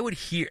is I would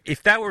hear,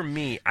 if that were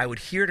me, I would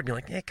hear it and be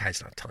like, "That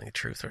guy's not telling the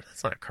truth, or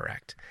that's not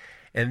correct."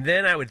 And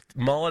then I would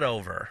mull it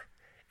over,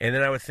 and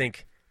then I would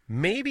think,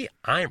 maybe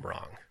I'm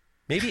wrong.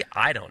 Maybe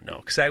I don't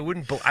know, because I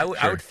would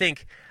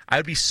think, I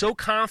would be so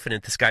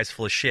confident this guy's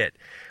full of shit.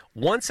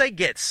 Once I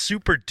get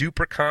super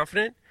duper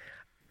confident,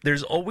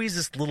 there's always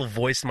this little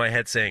voice in my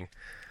head saying,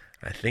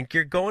 "I think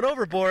you're going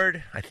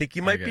overboard. I think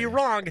you might be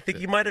wrong. I think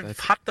you might have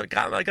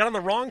got on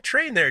the wrong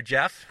train there,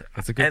 Jeff."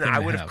 That's a good thing to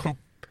have.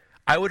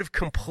 I would have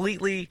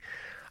completely,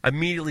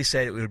 immediately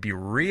said it would be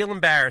real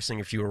embarrassing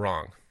if you were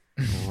wrong.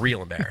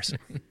 Real embarrassing.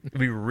 It'd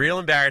be real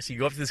embarrassing. You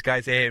go up to this guy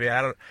and say, "Hey,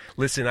 man,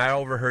 I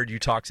overheard you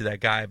talk to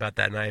that guy about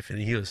that knife, and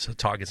he was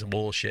talking some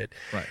bullshit.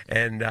 Right.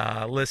 And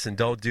listen,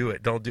 don't do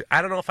it.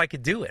 I don't know if I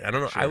could do it. I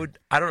don't know. Sure.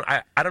 I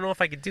don't know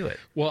if I could do it."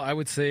 Well, I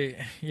would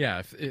say,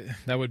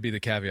 that would be the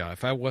caveat.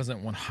 If I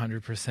wasn't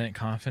 100%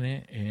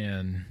 confident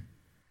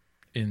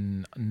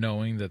in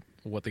knowing that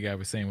what the guy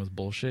was saying was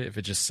bullshit, if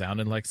it just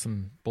sounded like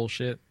some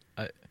bullshit,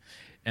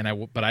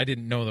 but I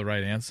didn't know the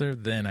right answer,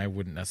 then I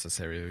wouldn't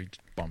necessarily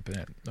bump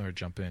in or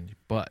jump in.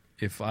 But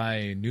if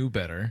I knew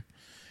better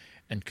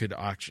and could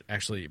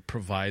actually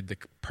provide the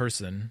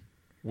person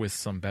with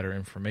some better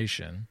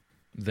information,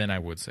 then I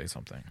would say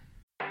something.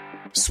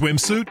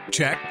 Swimsuit?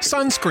 Check.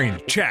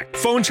 Sunscreen? Check.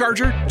 Phone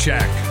charger?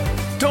 Check.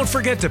 Don't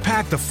forget to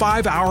pack the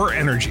 5-Hour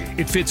Energy.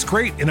 It fits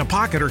great in a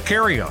pocket or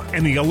carry-on,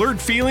 and the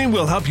alert feeling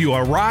will help you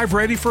arrive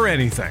ready for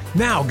anything.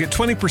 Now get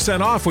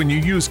 20% off when you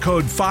use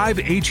code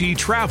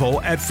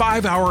 5HETRAVEL at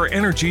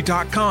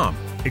 5hourenergy.com.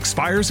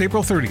 Expires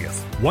April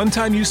 30th.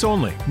 One-time use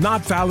only.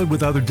 Not valid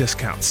with other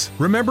discounts.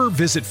 Remember,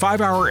 visit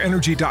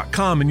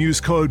 5hourenergy.com and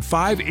use code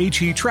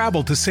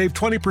 5HETRAVEL to save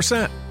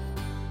 20%.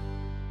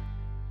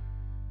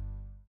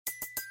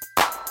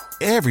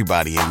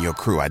 Everybody in your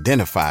crew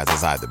identifies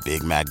as either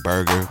Big Mac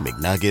Burger,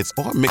 McNuggets,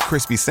 or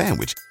McCrispy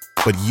Sandwich.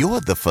 but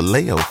you're the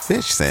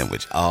Filet-O-Fish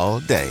Sandwich all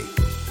day.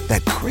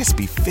 That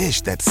crispy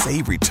fish, that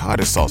savory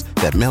tartar sauce,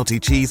 that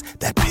melty cheese,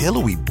 that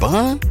pillowy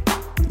bun.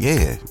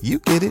 Yeah, you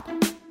get it.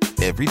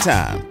 Every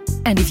time.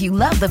 And if you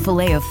love the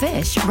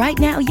Filet-O-Fish, right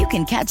now you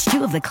can catch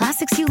 2 of the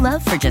classics you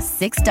love for just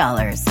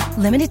 $6.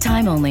 Limited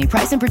time only.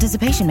 Price and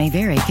participation may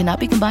vary. Cannot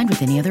be combined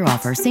with any other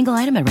offer. Single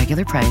item at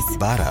regular price.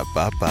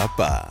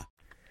 Ba-da-ba-ba-ba.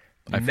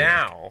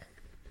 Now,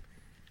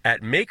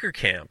 at Maker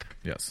Camp,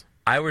 Yes.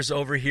 I was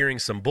overhearing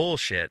some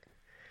bullshit,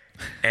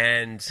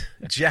 and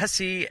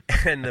Jesse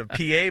and the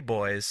PA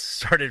boys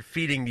started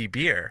feeding me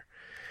beer.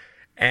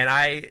 And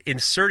I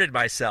inserted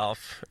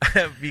myself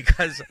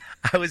because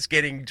I was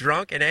getting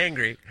drunk and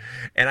angry,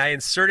 and I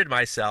inserted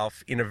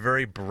myself in a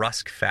very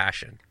brusque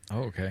fashion.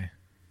 Oh, okay.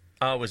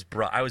 I was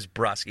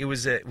brusque. It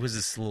was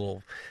this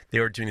little. They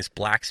were doing this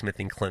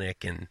blacksmithing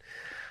clinic, and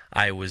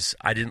there was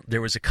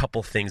a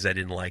couple things I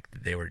didn't like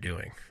that they were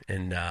doing,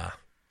 and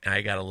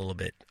I got a little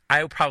bit.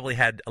 I probably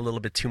had a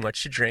little bit too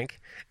much to drink,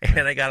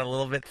 and I got a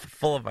little bit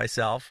full of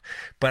myself.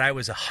 But I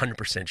was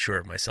 100% sure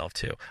of myself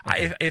too.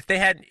 Okay.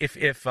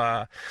 If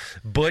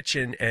Butch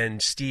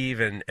and Steve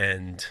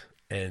and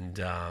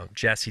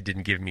Jesse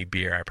didn't give me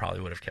beer, I probably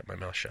would have kept my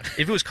mouth shut.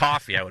 If it was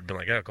coffee, I would have been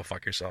like, "Oh, go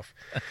fuck yourself."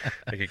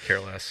 I could care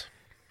less.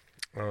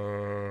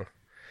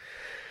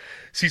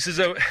 So he says,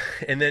 "Oh,"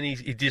 and then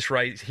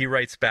he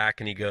writes back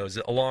and he goes,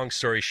 "A long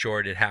story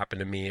short, it happened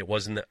to me.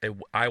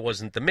 I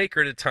wasn't the maker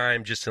at the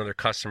time, just another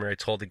customer. I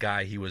told the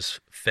guy he was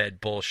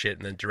fed bullshit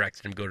and then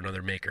directed him to go to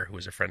another maker who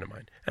was a friend of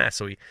mine."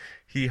 So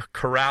he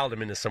corralled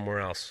him into somewhere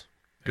else.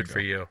 Good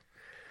for you.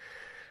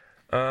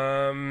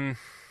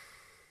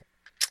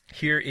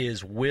 Here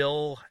is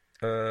Will.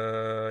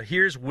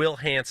 Here's Will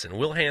Hansen.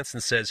 Will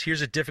Hansen says,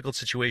 "Here's a difficult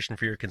situation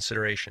for your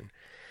consideration.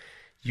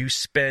 You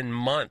spend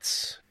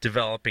months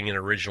developing an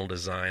original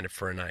design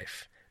for a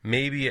knife.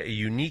 Maybe a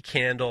unique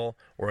handle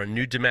or a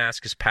new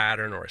Damascus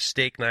pattern or a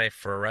steak knife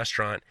for a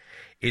restaurant.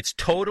 It's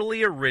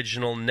totally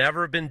original,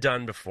 never been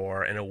done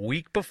before, and a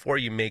week before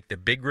you make the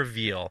big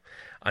reveal,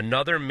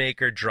 another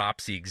maker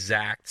drops the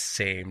exact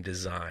same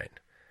design.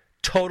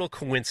 Total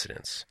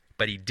coincidence,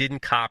 but he didn't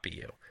copy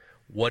you.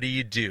 What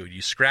do? Do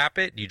you scrap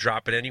it? Do you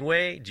drop it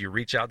anyway? Do you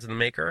reach out to the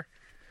maker?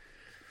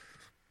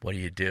 What do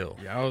you do?"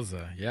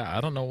 Yeah, I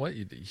don't know what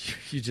you do.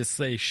 You just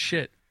say,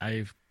 "Shit,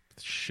 I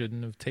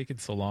shouldn't have taken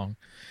so long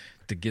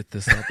to get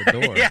this out the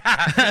door." Yeah,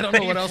 I don't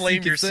know what else you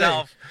blame can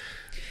yourself.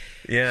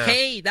 Say. Yeah.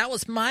 Hey, that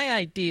was my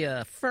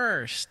idea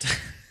first.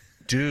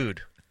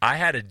 Dude,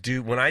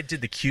 when I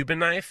did the Cuban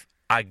knife,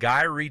 a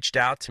guy reached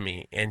out to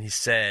me and he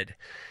said,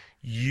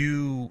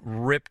 "You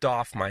ripped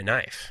off my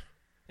knife."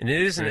 And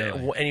it isn't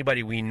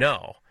anybody we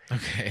know.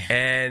 Okay.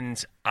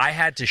 And I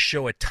had to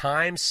show a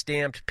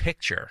time-stamped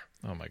picture.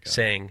 Oh my God.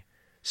 Saying,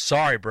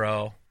 "Sorry,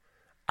 bro.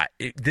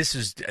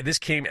 This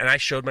came," and I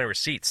showed my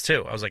receipts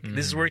too. I was like,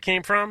 "This is where it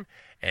came from,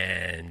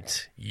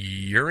 and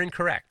you're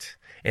incorrect."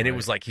 And It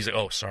was like, he's like,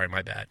 "Oh, sorry,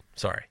 my bad.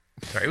 Sorry."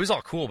 It was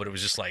all cool, but it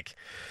was just like,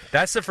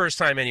 that's the first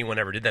time anyone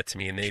ever did that to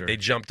me, and they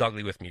jumped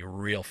ugly with me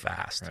real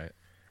fast. Right.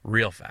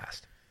 Real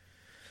fast.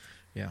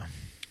 Yeah.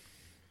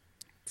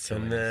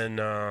 And then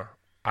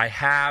I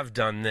have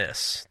done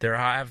this. There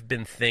have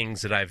been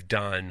things that I've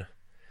done.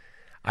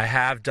 I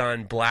have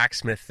done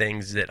blacksmith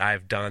things that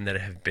I've done that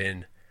have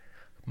been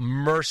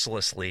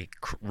mercilessly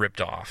ripped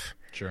off.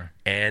 Sure.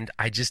 And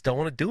I just don't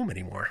want to do them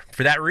anymore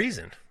for that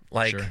reason.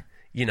 Like,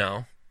 you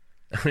know,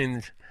 I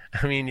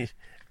mean,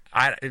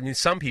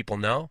 some people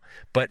know,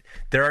 but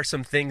there are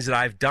some things that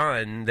I've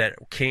done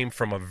that came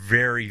from a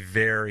very,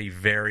 very,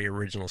 very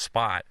original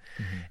spot.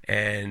 Mm-hmm.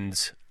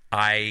 And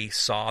I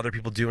saw other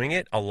people doing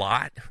it a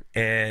lot,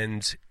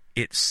 and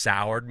it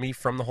soured me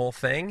from the whole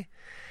thing.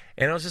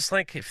 And I was just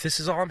like, if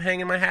this is all I'm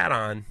hanging my hat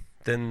on,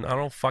 then I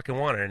don't fucking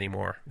want it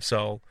anymore.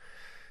 So,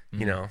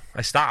 you know,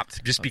 I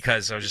stopped just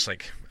because I was just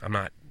like,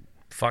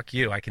 fuck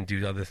you. I can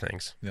do other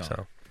things. Yeah.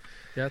 So,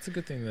 yeah, it's a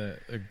good thing,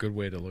 a good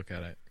way to look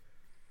at it.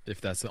 If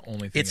that's the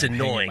only thing it's I'm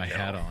annoying, hanging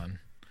my hat on.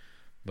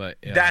 But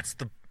yeah.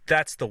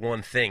 That's the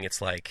one thing.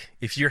 It's like,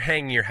 if you're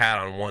hanging your hat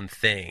on one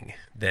thing,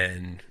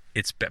 then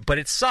but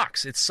it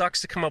sucks. It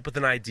sucks to come up with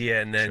an idea,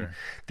 and then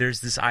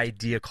there's this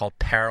idea called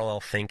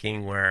parallel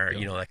thinking, where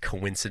you know, like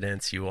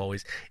coincidence.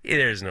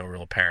 There's no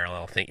real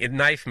parallel thing. In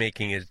knife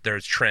making,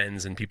 there's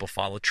trends, and people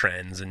follow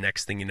trends, and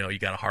next thing you know, you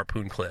got a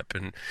harpoon clip,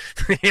 and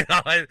you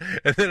know,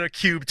 and then a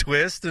cube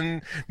twist,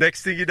 and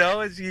next thing you know,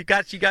 is you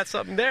got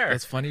something there.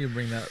 That's funny you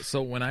bring that.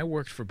 So when I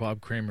worked for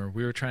Bob Kramer,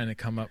 we were trying to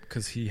come up,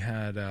 because he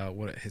had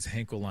his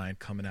Henkel line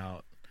coming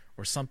out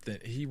or something.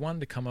 He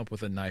wanted to come up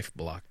with a knife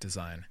block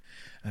design.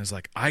 And I was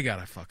like, I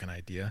got a fucking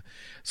idea.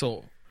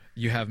 So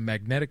you have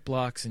magnetic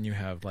blocks and you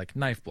have like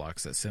knife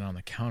blocks that sit on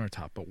the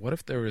countertop. But what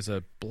if there was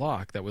a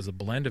block that was a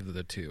blend of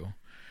the two,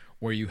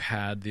 where you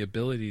had the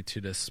ability to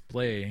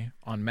display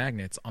on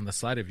magnets on the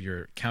side of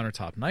your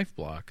countertop knife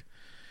block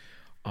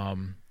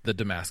the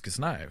Damascus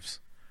knives?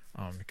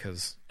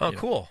 Because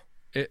cool.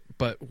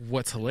 But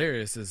what's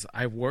hilarious is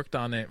I worked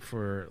on it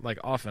for like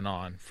off and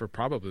on for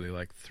probably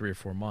like 3 or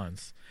 4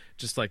 months,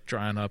 just like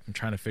drying up and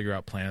trying to figure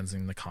out plans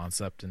and the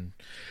concept and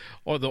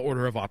or the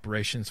order of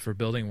operations for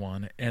building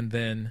one. And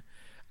then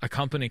a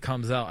company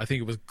comes out, I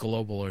think it was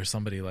Global or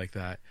somebody like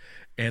that,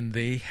 and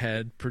they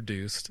had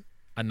produced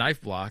a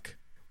knife block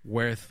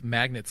with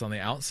magnets on the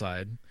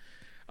outside,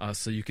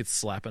 so you could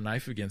slap a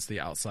knife against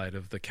the outside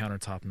of the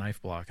countertop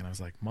knife block. And I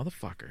was like,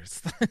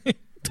 motherfuckers,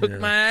 took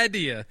my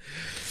idea.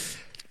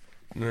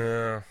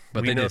 No,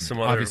 but we they know didn't, some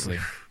other. obviously.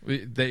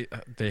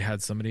 They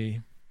had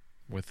somebody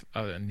with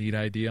a neat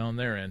idea on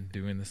their end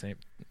doing the same,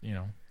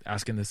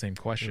 asking the same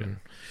question.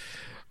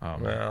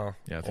 Well,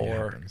 yeah, I think it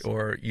happens.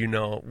 or you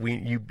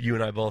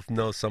and I both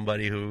know some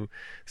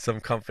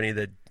company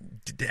that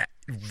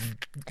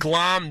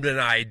glommed an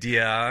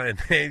idea,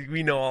 and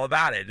we know all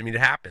about it. I mean,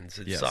 it happens.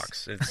 It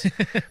sucks.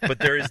 But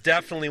there is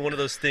definitely one of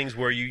those things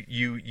where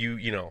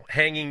you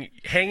hanging.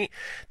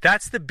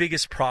 That's the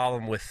biggest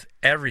problem with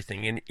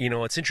everything. And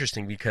it's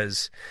interesting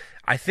because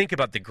I think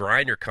about the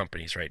grinder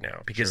companies right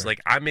now because like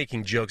I'm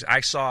making jokes.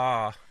 I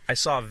saw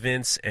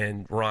Vince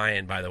and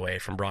Ryan, by the way,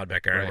 from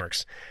Broadbeck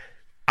Ironworks. Right.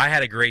 I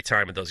had a great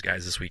time with those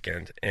guys this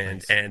weekend,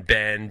 and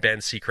Ben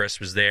Seacrest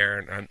was there,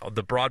 and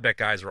the Broadbeck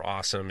guys were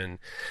awesome. And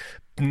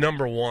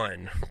number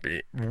one,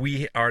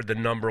 we are the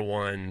number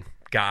one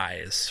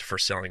guys for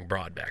selling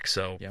Broadbeck.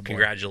 So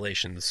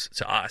congratulations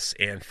to us,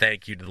 and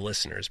thank you to the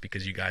listeners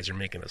because you guys are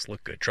making us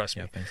look good. Trust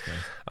me. Thanks,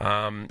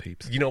 guys.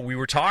 Peeps. We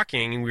were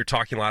talking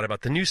a lot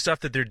about the new stuff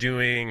that they're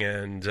doing,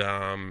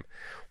 and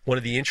one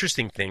of the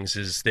interesting things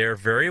is they're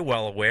very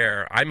well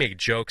aware. I make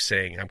jokes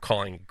saying I'm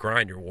calling it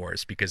Grinder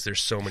Wars because there's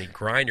so many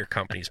grinder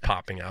companies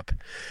popping up.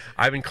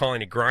 I've been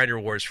calling it Grinder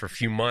Wars for a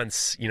few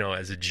months,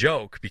 as a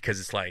joke because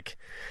it's like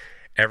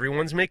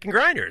everyone's making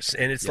grinders.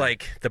 And it's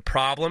like the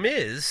problem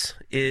is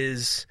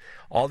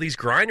all these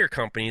grinder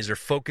companies are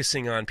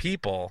focusing on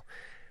people.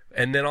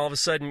 And then all of a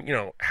sudden,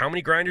 how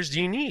many grinders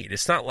do you need?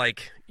 It's not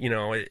like,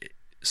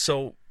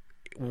 so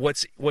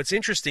what's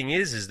interesting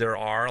is there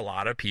are a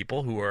lot of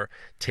people who are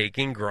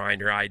taking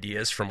grinder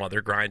ideas from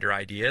other grinder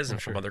ideas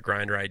and from other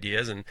grinder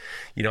ideas. And,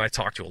 I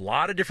talked to a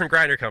lot of different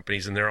grinder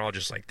companies and they're all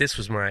just like, this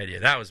was my idea.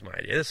 That was my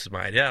idea. This was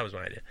my idea. That was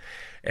my idea.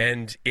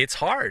 And it's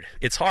hard.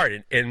 It's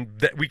hard. And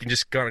that we can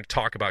just kind of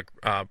talk about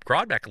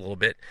Broadbeck a little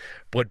bit.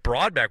 But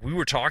Broadbeck, when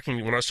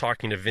I was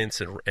talking to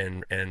Vince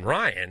and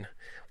Ryan,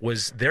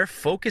 was they're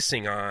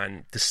focusing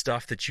on the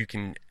stuff that you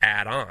can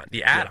add on,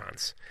 the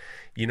add-ons.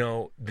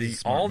 The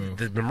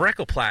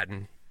Mareco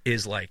Platen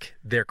is like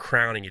their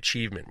crowning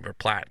achievement for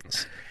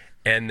Platens.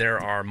 And there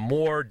are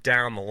more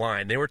down the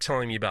line. They were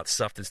telling me about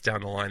stuff that's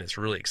down the line that's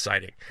really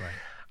exciting. Right.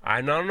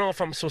 I don't know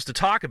if I'm supposed to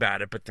talk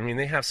about it, but I mean,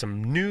 they have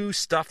some new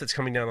stuff that's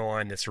coming down the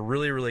line that's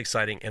really, really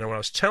exciting. And what I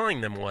was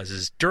telling them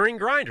is during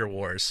Grinder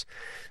Wars,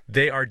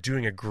 they are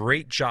doing a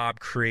great job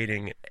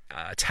creating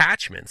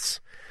attachments.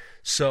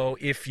 So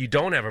if you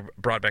don't have a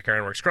Broadbeck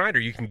Ironworks grinder,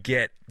 you can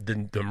get the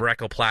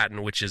Mareco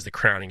Platen, which is the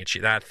crowning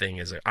achievement. That thing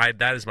is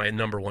that is my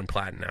number one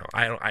Platen now.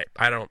 I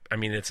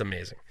mean, it's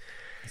amazing.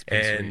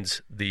 And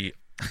sweet.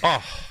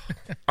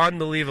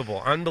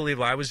 Unbelievable.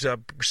 I was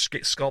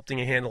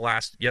sculpting a handle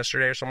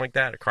yesterday or something like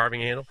that, a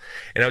carving handle,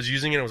 and I was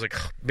using it. And I was like,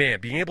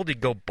 man, being able to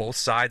go both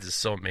sides is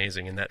so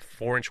amazing, and that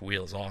 4-inch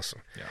wheel is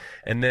awesome. Yeah.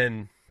 And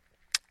then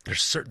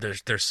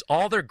there's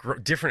all their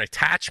different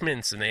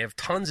attachments, and they have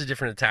tons of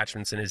different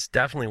attachments, and it's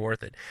definitely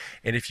worth it.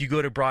 And if you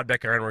go to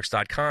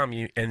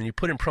broadbeckironworks.com and you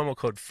put in promo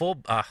code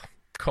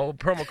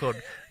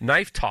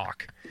Knife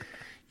Talk,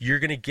 you're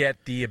going to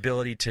get the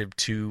ability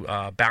to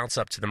bounce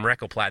up to the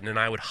Mareco Platen, and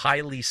I would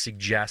highly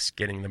suggest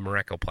getting the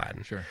Mareco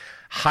Platen. Sure.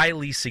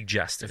 Highly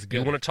suggest it. Do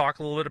you want to talk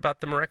a little bit about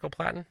the Mareco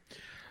Platen?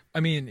 I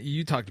mean,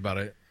 you talked about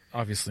it,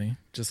 obviously,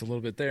 just a little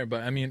bit there,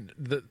 but I mean,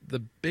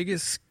 the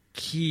biggest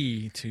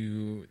key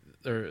to,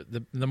 or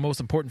the most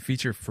important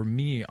feature for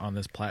me on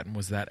this Platen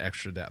was that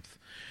extra depth.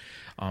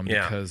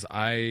 Because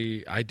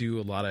I do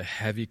a lot of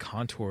heavy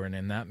contouring,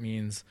 and that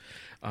means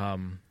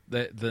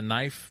that the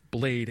knife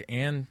blade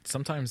and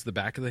sometimes the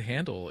back of the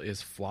handle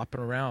is flopping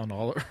around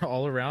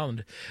all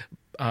around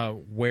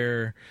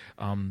where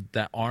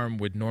that arm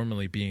would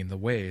normally be in the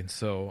way. And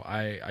so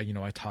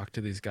I talked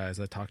to these guys.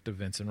 I talked to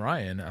Vince and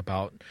Ryan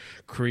about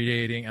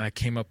creating, and I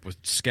came up with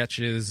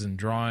sketches and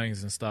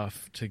drawings and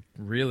stuff to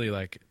really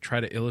like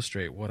try to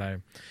illustrate what I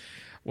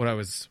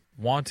was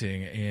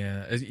wanting,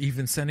 and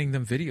even sending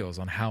them videos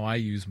on how I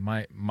use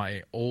my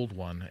old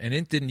one, and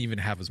it didn't even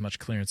have as much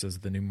clearance as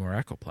the new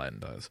Mareco Platen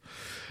does.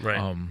 Right.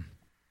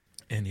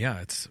 And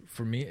yeah, it's,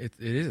 for me,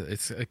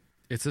 it's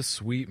a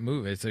sweet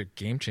move. It's a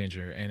game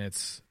changer, and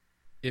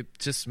it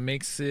just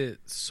makes it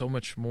so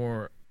much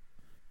more,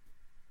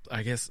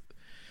 I guess,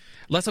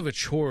 less of a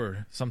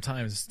chore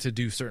sometimes to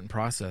do certain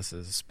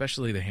processes,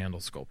 especially the handle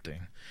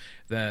sculpting,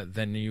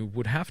 than you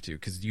would have to,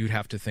 because you'd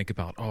have to think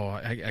about,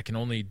 I can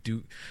only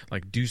do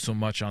so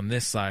much on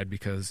this side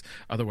because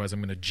otherwise I'm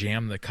going to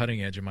jam the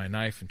cutting edge of my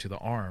knife into the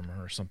arm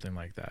or something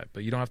like that.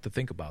 But you don't have to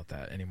think about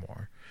that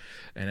anymore,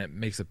 and it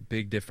makes a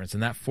big difference.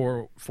 And that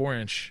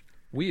 4-inch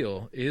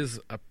wheel is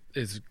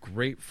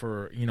great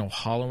for, you know,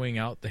 hollowing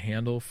out the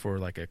handle for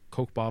like a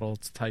Coke bottle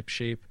type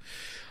shape,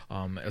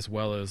 as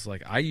well as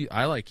like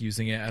I like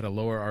using it at a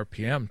lower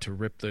RPM to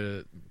rip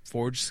the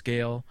forge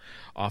scale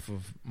off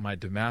of my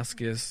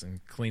Damascus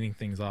and cleaning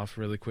things off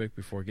really quick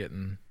before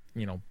getting,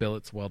 you know,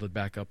 billets welded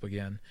back up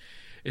again.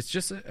 It's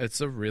just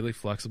it's a really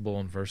flexible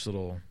and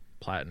versatile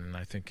platen, and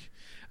I think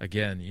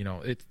again, you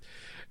know, it's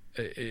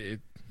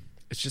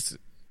just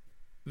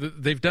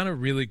they've done a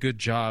really good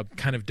job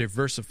kind of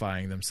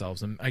diversifying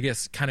themselves, and I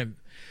guess kind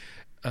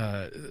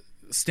of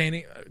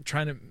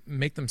trying to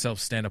make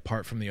themselves stand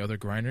apart from the other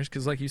grinders,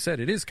 because like you said,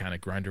 it is kind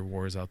of grinder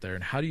wars out there,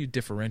 and how do you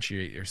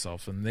differentiate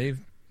yourself? And they've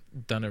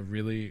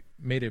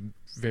made a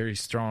very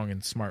strong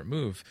and smart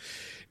move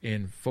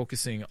in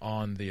focusing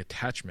on the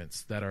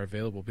attachments that are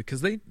available,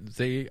 because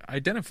they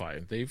identify,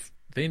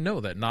 they know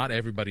that not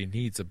everybody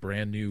needs a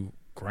brand new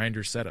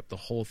grinder setup, the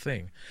whole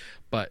thing,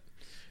 but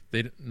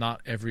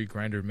not every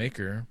grinder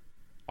maker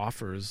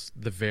offers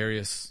the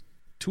various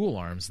tool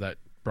arms that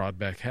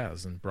Broadbeck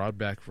has, and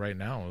Broadbeck right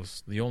now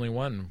is the only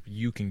one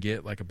you can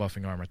get like a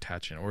buffing arm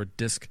attachment or a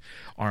disc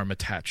arm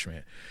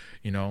attachment.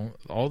 You know,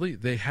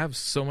 they have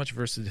so much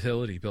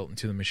versatility built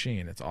into the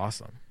machine. It's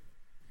awesome.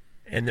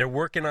 And they're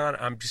working on,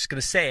 I'm just going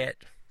to say it,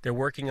 they're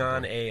working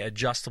on a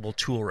adjustable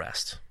tool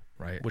rest.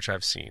 Right. Which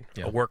I've seen.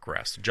 Yeah. A work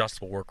rest,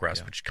 adjustable work rest,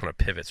 Yeah. which kind of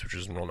pivots, which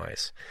is real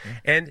nice. Yeah.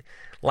 And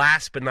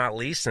last but not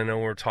least, I know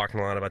we're talking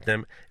a lot about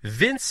them,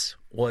 Vince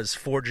was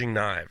forging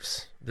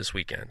knives this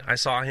weekend. I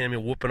saw him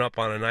whooping up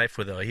on a knife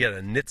he had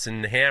a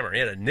Knitson hammer. He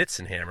had a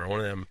Knitson hammer,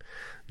 one of them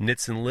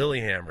Knitson Lily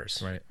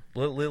hammers. Right.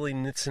 Lily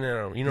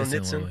Knitson, you know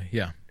Knitson? Lily.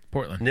 Yeah.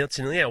 Portland.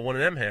 Knitson, yeah, one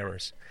of them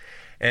hammers.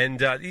 And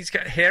these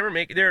guys,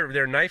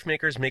 they're knife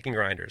makers making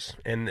grinders,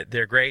 and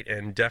they're great.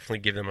 And definitely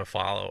give them a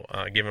follow.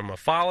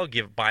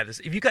 Buy this.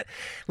 If you got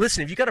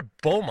a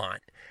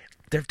Beaumont,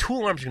 their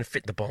tool arms are going to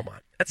fit the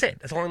Beaumont. That's it.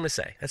 That's all I'm going to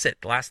say. That's it.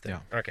 The last thing.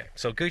 Yeah. Okay.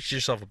 So get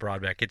yourself a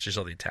Broadbeck. Get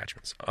yourself the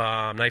attachments.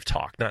 Knife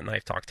Talk, not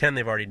Knife Talk 10.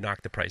 They've already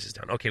knocked the prices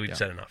down. Okay, we've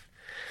said enough.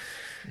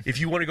 If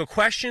you want to go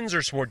questions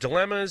or some more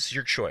dilemmas,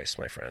 your choice,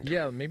 my friend.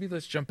 Yeah, maybe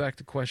let's jump back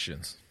to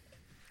questions.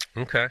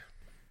 Okay.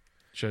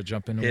 Should I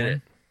jump into Hit one?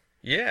 it.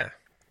 Yeah.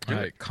 All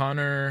right,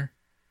 Connor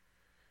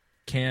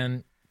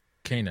Cannon.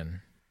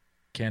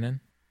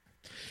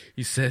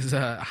 He says,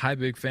 hi,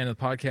 big fan of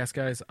the podcast,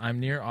 guys. I'm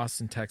near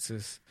Austin,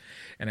 Texas,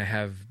 and I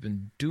have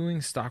been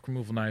doing stock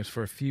removal knives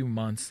for a few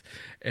months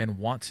and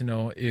want to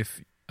know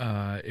if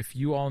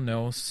you all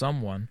know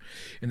someone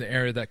in the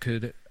area that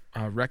could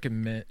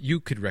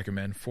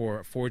recommend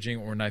for forging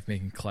or knife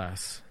making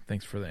class.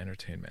 Thanks for the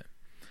entertainment.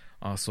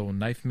 So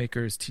knife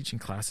makers teaching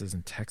classes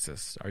in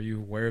Texas. Are you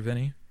aware of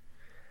any?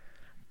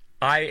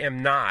 I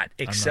am not,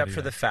 except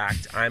for either. the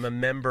fact I'm a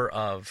member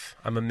of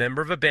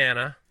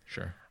Abana.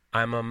 Sure.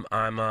 I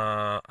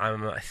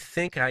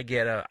think I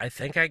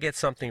get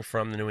something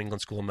from the New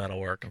England School of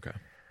Metalwork. Okay.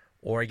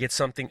 Or I get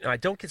something. I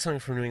don't get something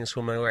from New England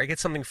School of Metalwork. I get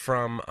something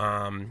from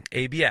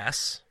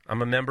ABS.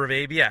 I'm a member of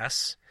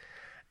ABS,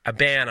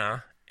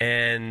 Abana,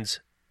 and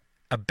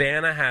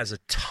Abana has a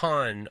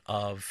ton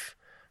of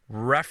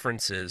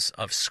references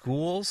of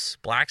schools,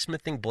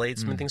 blacksmithing,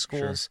 bladesmithing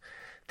schools. Sure.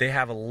 They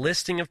have a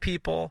listing of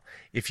people.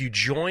 If you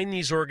join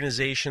these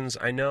organizations,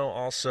 I know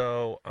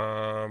also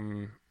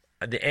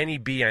the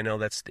NEB. I know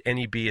that's the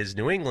NEB is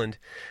New England,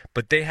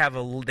 but they have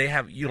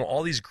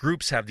all these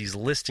groups have these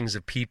listings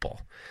of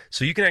people,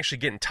 so you can actually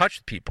get in touch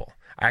with people.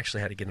 I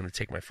actually had to get them to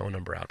take my phone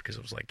number out because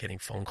it was like getting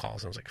phone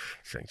calls. I was like,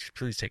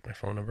 please take my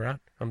phone number out.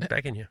 I'm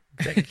begging you.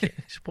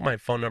 Just put my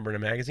phone number in a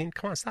magazine.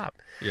 Come on, stop.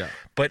 Yeah.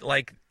 But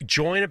like,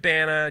 join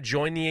Abana,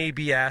 join the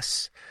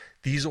ABS.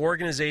 These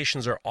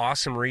organizations are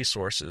awesome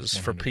resources 100%.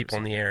 For people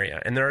in the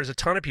area. And there's a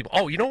ton of people.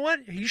 Oh, you know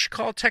what? You should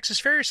call Texas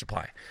Farrier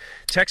Supply.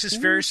 Texas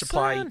Farrier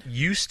Supply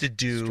used to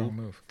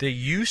do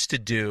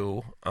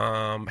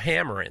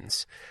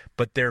hammer-ins,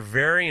 but they're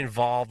very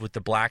involved with the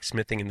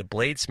blacksmithing and the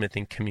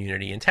bladesmithing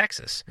community in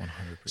Texas. 100%.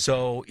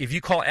 So if you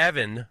call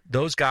Evan,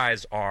 those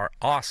guys are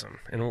awesome.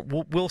 And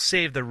we'll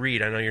save the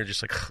read. I know you're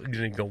just like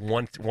going to go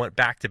one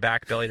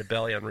back-to-back,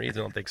 belly-to-belly on reads.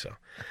 I don't think so.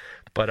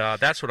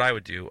 But that's what I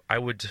would do. I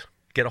would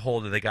get a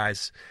hold of the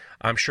guys.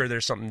 I'm sure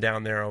there's something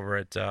down there over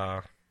at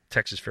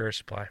Texas Farrier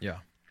Supply. Yeah,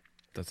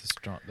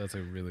 that's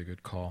a really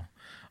good call.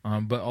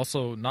 But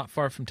also not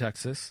far from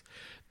Texas,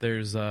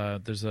 there's I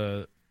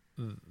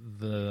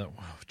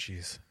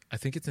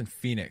think it's in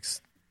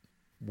Phoenix,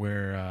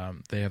 where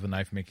they have a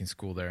knife making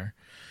school there.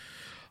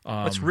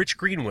 That's Rich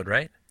Greenwood,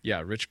 right?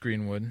 Yeah, Rich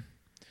Greenwood.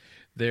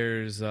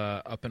 There's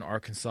up in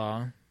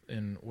Arkansas,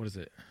 in what is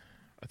it?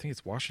 I think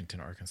it's Washington,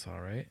 Arkansas,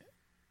 right?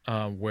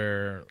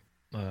 Where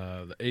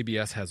the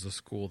ABS has a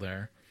school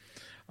there,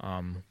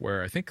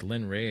 where I think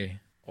Lynn Ray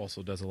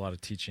also does a lot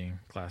of teaching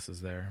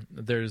classes there.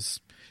 There's,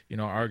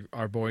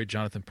 our boy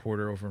Jonathan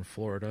Porter over in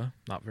Florida,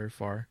 not very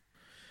far.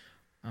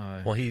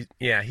 Well, he's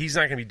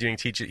not going to be doing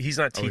teaching. He's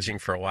not teaching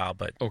for a while,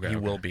 but he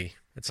will be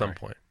at some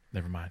point.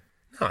 Never mind.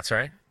 No, that's all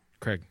right.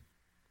 Craig,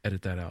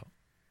 edit that out.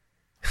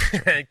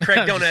 Craig,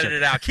 don't edit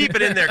it out. Keep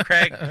it in there,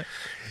 Craig.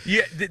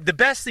 Yeah, the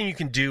best thing you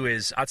can do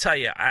is, I'll tell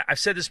you, I've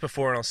said this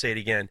before and I'll say it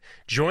again.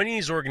 Joining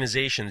these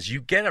organizations,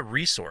 you get a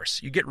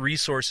resource. You get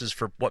resources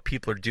for what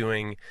people are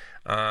doing.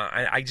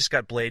 I just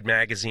got Blade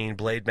Magazine.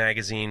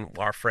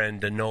 Our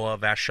friend Noah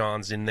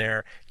Vachon's in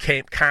there.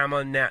 Ben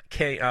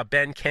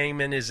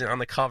Kamen is on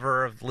the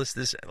cover of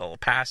this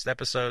past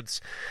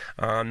episodes.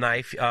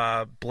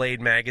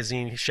 Blade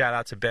Magazine. Shout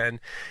out to Ben.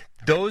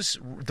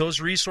 Those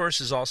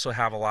resources also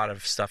have a lot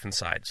of stuff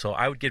inside. So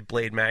I would get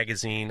Blade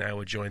Magazine. I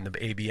would join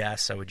the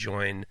ABS. I would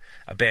join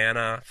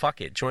Abana.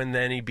 Fuck it. Join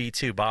the NEB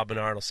too. Bob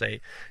Bernard will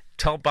say,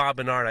 tell Bob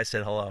Bernard I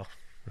said hello.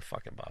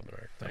 Fucking Bob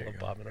Bernard. I love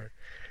Bob Bernard.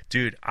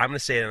 Dude, I'm going to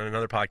say it on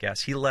another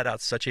podcast. He let out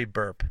such a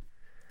burp.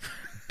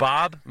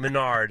 Bob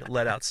Menard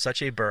let out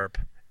such a burp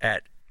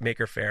at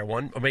Maker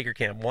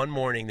Camp. One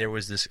morning there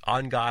was this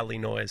ungodly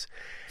noise,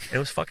 and it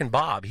was fucking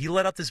Bob. He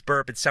let out this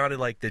burp. It sounded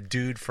like the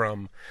dude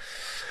from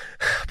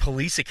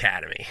Police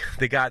Academy,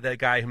 that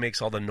guy who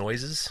makes all the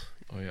noises.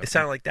 Oh, yeah. It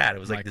sounded like that. It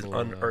was like this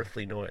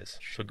unearthly noise.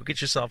 So go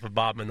get yourself a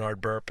Bob Menard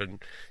burp,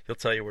 and he'll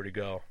tell you where to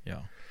go.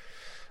 Yeah.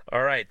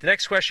 All right. The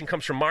next question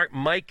comes from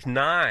Mike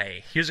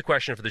Nye. Here's a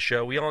question for the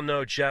show. We all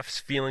know Jeff's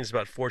feelings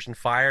about Forged in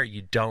Fire.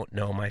 You don't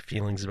know my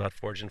feelings about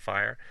Forged in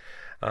Fire.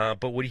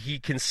 But would he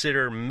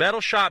consider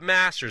Metal Shop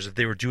Masters if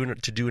they were to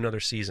do another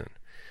season?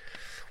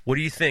 What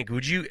do you think?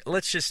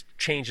 Let's just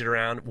change it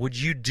around. Would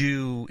you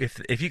do,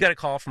 if you got a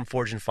call from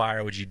Forged in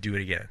Fire, would you do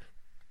it again?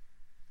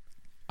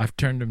 I've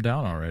turned him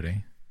down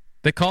already.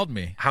 They called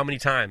me. How many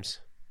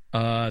times?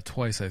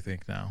 Twice, I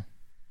think now.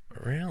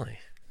 Really?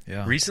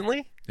 Yeah.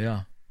 Recently?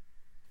 Yeah.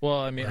 Well,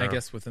 I mean, I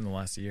guess within the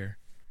last year.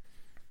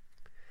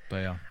 But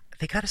yeah.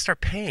 They got to start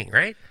paying,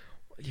 right?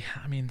 Yeah,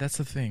 I mean, that's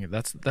the thing.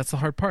 That's the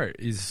hard part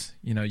is,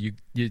 you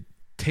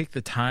take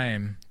the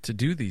time to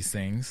do these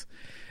things,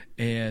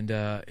 and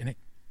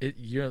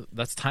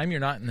that's time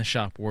you're not in the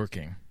shop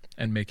working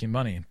and making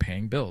money and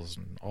paying bills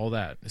and all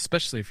that,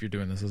 especially if you're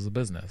doing this as a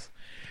business.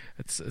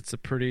 It's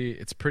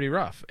pretty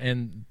rough,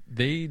 and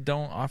they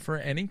don't offer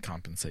any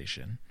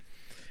compensation.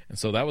 And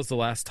so that was the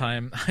last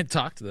time I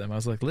talked to them. I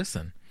was like,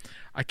 listen,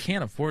 I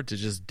can't afford to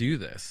just do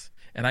this.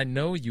 And I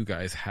know you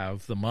guys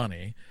have the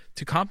money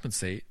to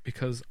compensate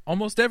because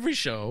almost every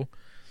show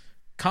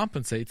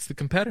compensates the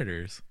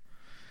competitors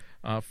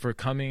for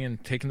coming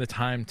and taking the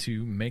time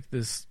to make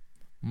this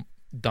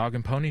dog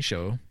and pony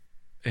show.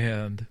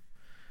 And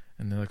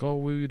they're like, oh,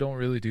 we don't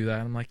really do that.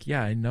 And I'm like,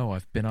 yeah, I know.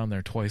 I've been on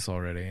there twice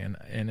already,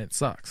 and it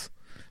sucks.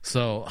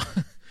 So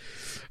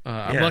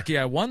I'm lucky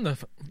I won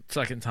the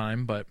second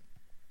time, but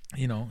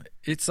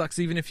it sucks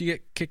even if you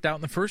get kicked out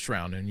in the first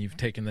round and you've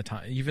taken the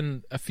time,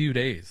 even a few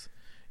days,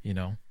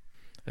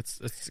 It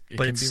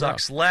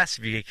sucks less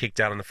if you get kicked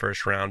out in the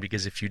first round,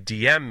 because if you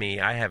DM me,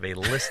 I have a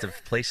list of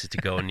places to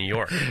go in New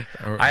York.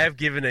 I have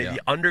given the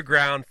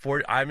underground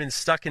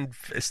stuck in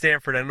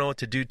Stanford. I don't know what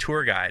to do.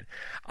 Tour guide.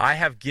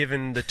 I've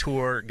given the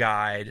tour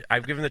guide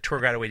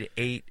away to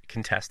 8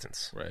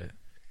 contestants. Right.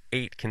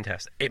 8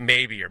 contestants. It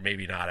may be or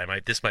maybe not.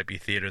 This might be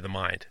theater of the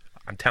mind.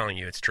 I'm telling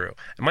you, it's true.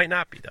 It might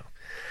not be though.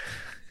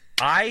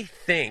 I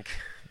think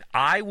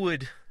I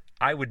would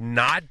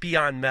not be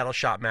on Metal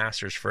Shop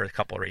Masters for a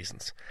couple of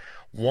reasons.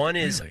 One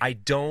is really? I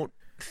don't.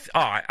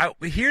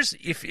 Here's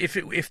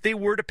if they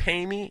were to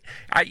pay me,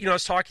 I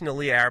was talking to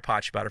Leah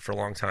Arapach about it for a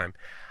long time.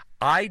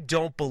 I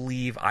don't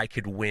believe I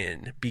could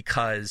win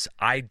because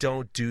I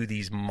don't do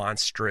these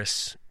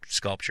monstrous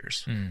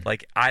sculptures.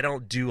 Like I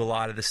don't do a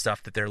lot of the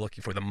stuff that they're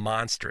looking for, the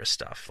monstrous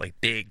stuff, like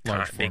big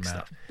stuff.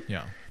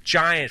 Yeah.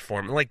 Giant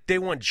form. Like they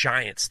want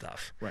giant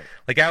stuff. Right.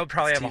 Like I would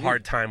probably have a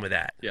hard time with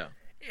that. Yeah.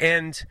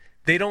 And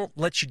they don't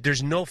let you,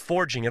 there's no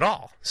forging at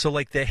all. So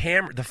like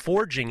the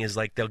forging is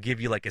like they'll give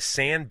you like a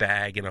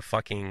sandbag and a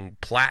fucking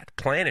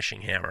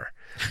planishing hammer.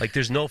 Like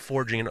there's no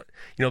forging.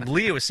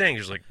 Leah was saying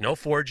there's like no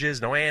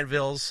forges, no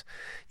anvils.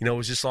 It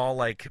was just all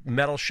like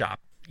metal shop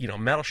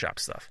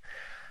stuff.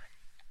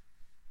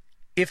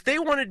 If they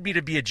wanted me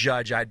to be a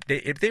judge,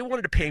 if they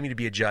wanted to pay me to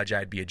be a judge,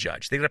 I'd be a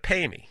judge. They're going to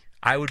pay me.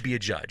 I would be a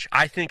judge.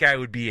 I think I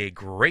would be a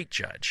great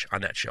judge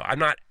on that show. I'm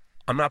not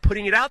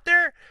putting it out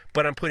there,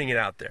 but I'm putting it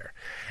out there.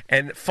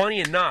 And funny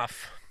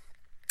enough,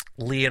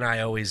 Leah and I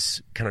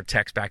always kind of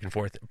text back and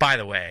forth. By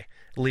the way,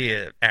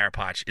 Leah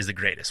Arapach is the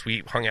greatest.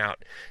 We hung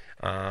out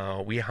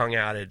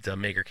at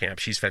Maker Camp.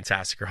 She's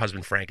fantastic. Her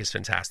husband Frank is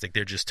fantastic.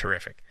 They're just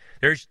terrific.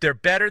 They're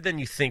better than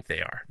you think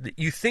they are.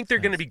 You think they're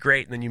going to be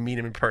great, and then you meet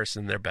them in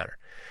person, they're better.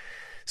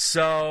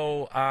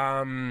 So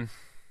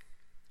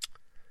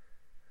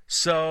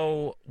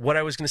what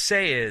I was going to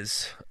say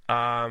is,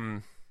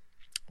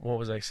 what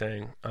was I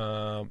saying?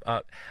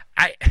 The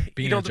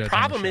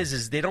problem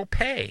is they don't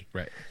pay.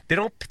 Right. They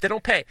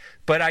don't pay.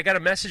 But I got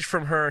a message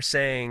from her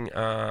saying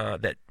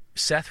that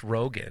Seth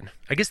Rogen.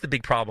 I guess the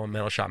big problem on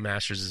Metal Shop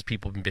Masters is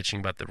people have been bitching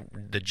about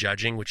the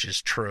judging, which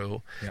is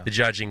true. Yeah. The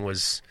judging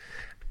was,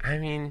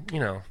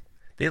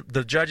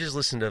 the judges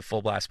listen to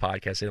Full Blast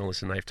podcast. They don't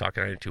listen to Knife Talk.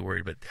 I'm not too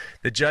worried. But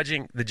the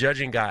judging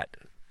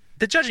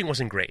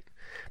wasn't great.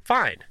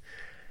 Fine.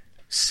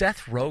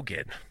 Seth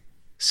Rogen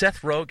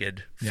Seth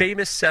Rogen,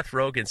 famous Seth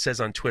Rogen,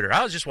 says on Twitter,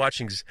 I was just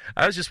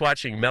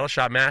watching Metal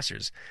Shop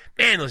Masters.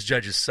 Man, those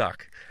judges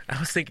suck. I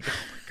was thinking, oh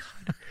my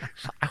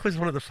God, I was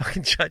one of the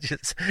fucking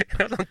judges, and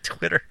I was on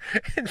Twitter,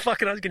 and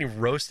fucking I was getting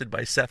roasted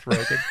by Seth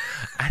Rogen.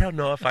 I don't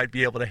know if I'd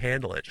be able to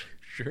handle it.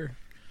 Sure.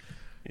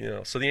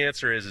 So the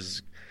answer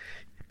is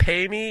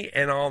pay me,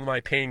 and all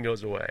my pain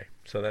goes away.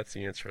 So that's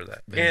the answer to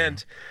that.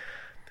 And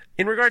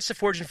in regards to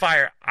Forged in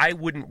Fire, I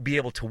wouldn't be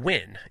able to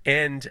win,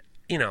 and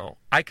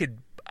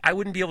I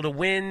wouldn't be able to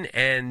win,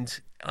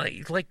 and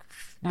like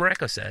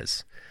Mareko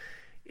says,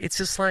 it's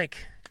just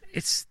like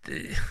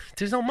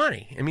there's no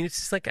money. I mean, it's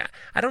just like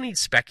I don't need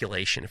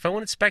speculation. If I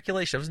wanted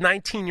speculation, I was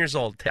 19 years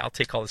old. I'll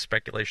take all the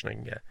speculation I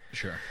can get.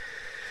 Sure.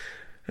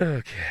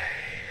 Okay.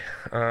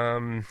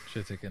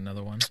 Should I take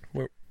another one?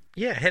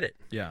 Yeah, hit it.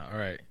 Yeah, all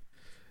right.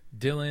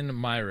 Dylan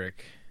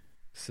Myrick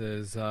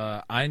says,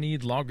 I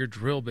need longer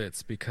drill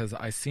bits because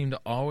I seem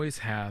to always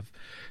have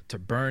to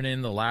burn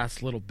in the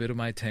last little bit of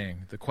my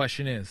tang. The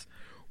question is,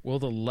 will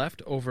the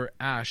leftover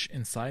ash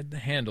inside the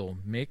handle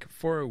make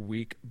for a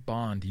weak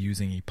bond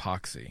using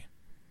epoxy?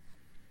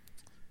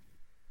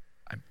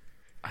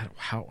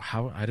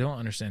 I don't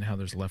understand how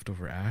there's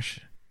leftover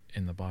ash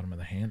in the bottom of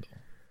the handle.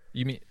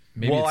 You mean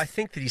maybe? Well, I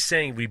think that he's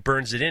saying if he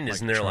burns it in, like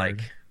isn't there charred?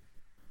 like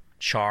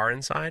char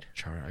inside?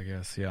 Char, I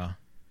guess, yeah.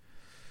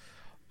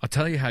 I'll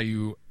tell you how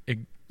you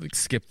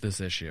skip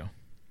this issue.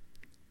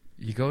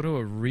 You go to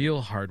a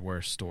real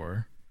hardware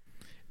store,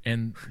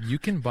 and you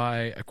can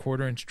buy a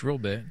 1/4-inch drill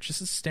bit,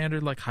 just a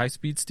standard like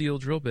high-speed steel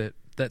drill bit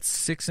that's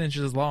 6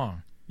 inches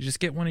long. You just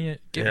get one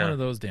of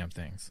those damn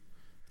things.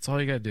 That's all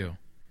you gotta do.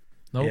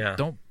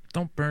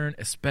 Don't burn,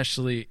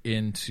 especially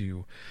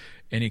into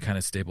any kind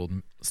of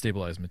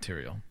stabilized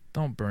material.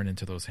 Don't burn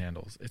into those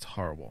handles. It's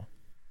horrible,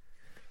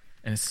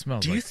 and it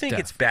smells. Do you like think death.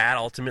 it's bad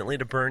ultimately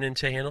to burn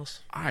into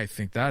handles? I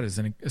think that is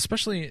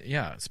especially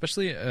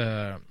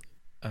a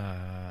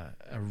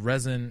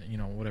resin,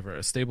 whatever,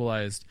 a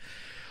stabilized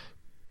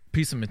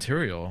piece of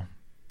material.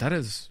 That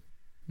is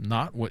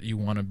not what you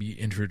want to be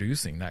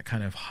introducing, that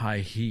kind of high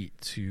heat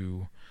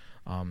to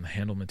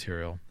handle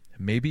material.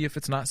 Maybe if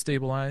it's not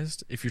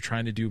stabilized, if you're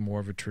trying to do more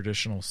of a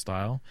traditional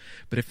style,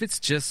 but if it's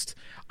just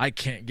I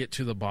can't get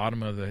to the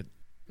bottom of the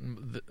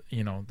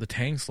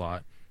tang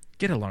slot,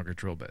 get a longer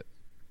drill bit.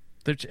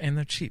 They're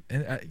cheap.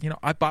 And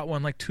I bought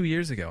one like 2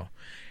 years ago.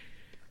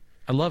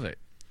 I love it.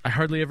 I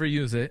hardly ever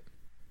use it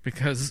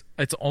because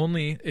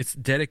it's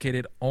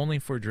dedicated only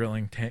for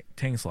drilling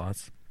tang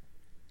slots,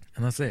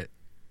 and that's it.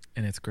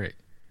 And it's great.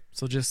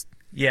 So just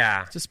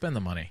spend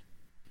the money.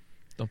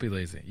 Don't be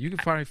lazy. You can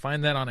probably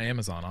find that on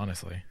Amazon,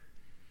 honestly,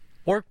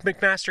 or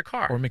McMaster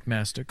Car.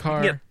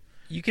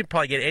 You can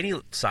probably get any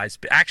size.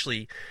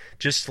 Actually,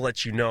 just to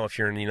let you know, if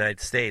you're in the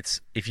United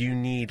States, if you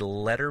need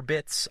letter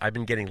bits, I've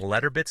been getting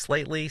letter bits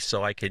lately,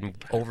 so I can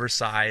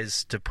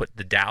oversize to put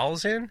the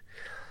dowels in.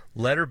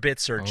 Letter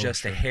bits are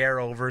just a hair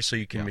over, so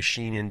you can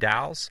machine in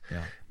dowels.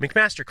 Yeah.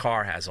 McMaster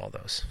Car has all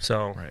those,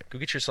 so go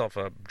get yourself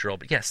a drill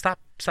bit. Yeah, stop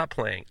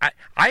playing.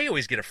 I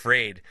always get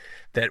afraid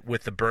that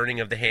with the burning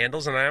of the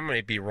handles, and I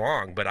might be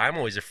wrong, but I'm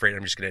always afraid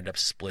I'm just going to end up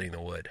splitting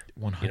the wood.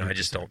 100%.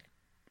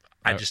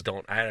 I just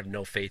don't. I have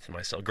no faith in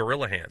myself.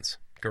 Gorilla hands.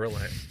 Gorilla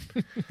finesse.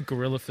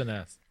 Gorilla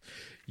finesse.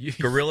 You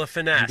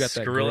got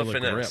that gorilla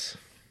grip. finesse.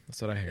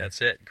 That's what I hear.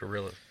 That's it.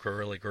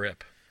 Gorilla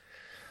grip.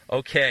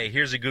 Okay,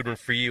 here's a good one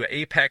for you.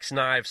 Apex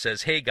Knife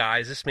says, hey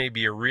guys, this may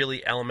be a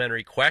really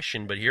elementary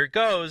question, but here it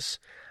goes.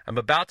 I'm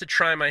about to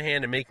try my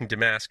hand at making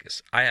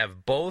Damascus. I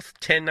have both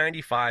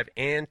 1095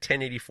 and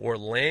 1084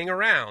 laying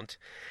around,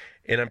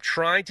 and I'm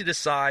trying to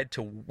decide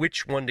to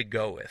which one to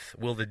go with.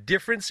 Will the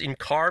difference in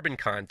carbon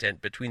content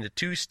between the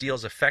two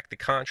steels affect the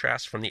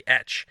contrast from the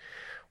etch?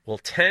 Will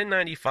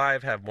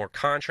 1095 have more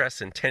contrast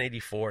than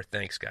 1084?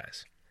 Thanks,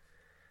 guys.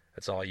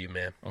 That's all you,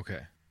 man.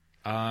 Okay.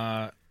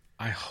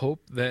 I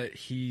hope that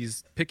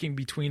he's picking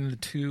between the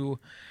two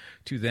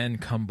to then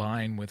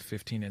combine with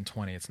 15 and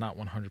 20. It's not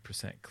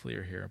 100%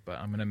 clear here, but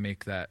I'm going to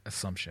make that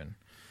assumption.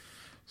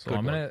 So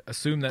I'm going to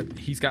assume that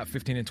he's got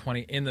 15 and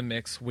 20 in the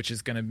mix, which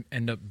is going to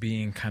end up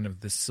being kind of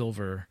the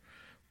silver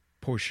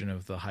portion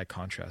of the high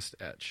contrast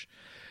etch.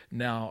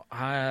 Now,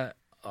 I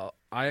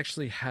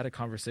actually had a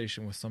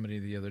conversation with somebody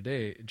the other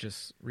day,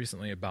 just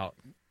recently, about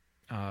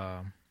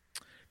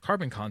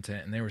carbon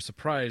content, and they were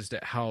surprised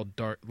at how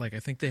dark. Like,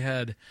 I think they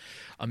had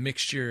a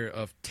mixture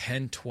of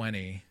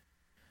 1020,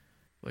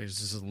 like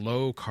this is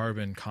low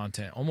carbon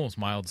content, almost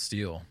mild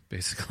steel,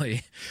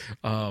 basically,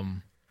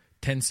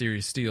 10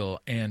 series steel,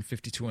 and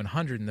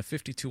 52100, and the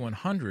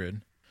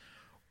 52100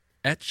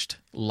 etched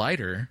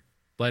lighter,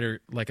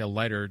 like a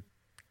lighter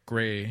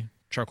gray,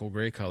 charcoal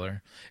gray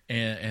color,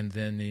 and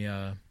then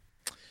the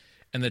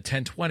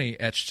 1020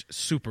 etched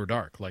super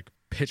dark, like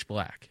pitch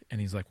black. And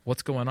he's like,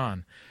 what's going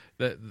on?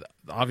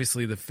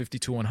 Obviously the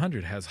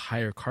 52100 has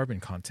higher carbon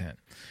content,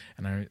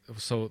 and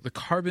so the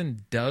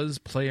carbon does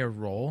play a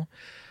role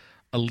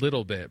a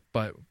little bit,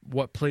 but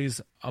what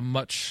plays a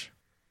much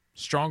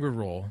stronger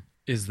role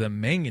is the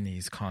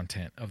manganese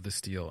content of the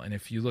steel. And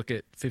if you look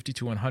at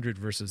 52100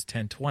 versus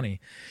 1020,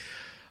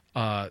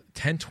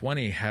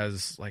 1020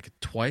 has like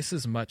twice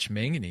as much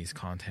manganese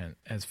content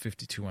as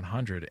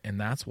 52100, and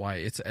that's why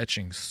it's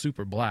etching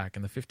super black,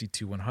 and the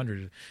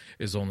 52100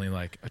 is only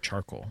like a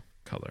charcoal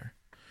color.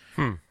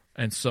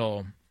 And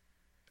so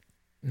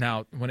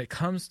now when it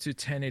comes to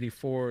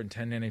 1084 and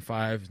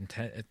 1095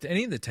 and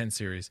any of the 10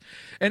 series,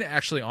 and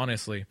actually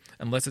honestly,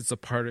 unless it's a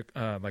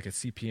like a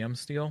CPM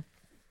steel,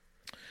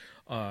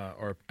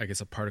 or I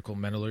guess a particle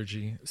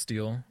metallurgy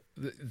steel,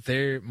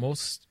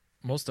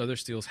 most other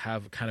steels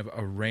have kind of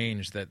a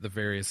range that the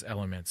various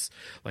elements,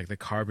 like the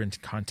carbon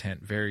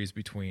content, varies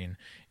between,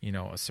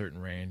 a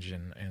certain range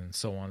and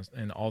so on,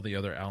 and all the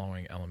other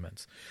alloying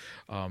elements.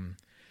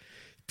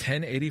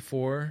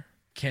 1084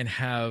 can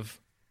have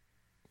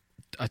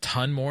a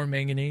ton more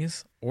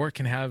manganese, or it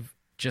can have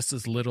just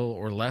as little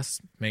or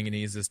less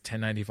manganese as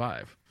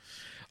 1095.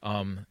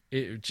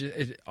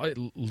 It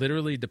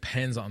literally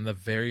depends on the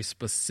very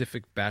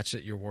specific batch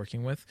that you're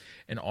working with,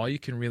 and all you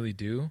can really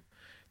do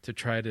to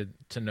try to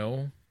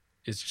know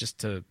is just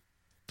to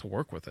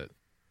work with it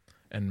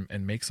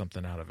and make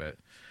something out of it.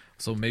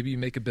 So maybe you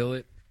make a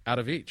billet out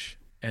of each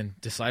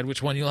and decide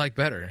which one you like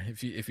better.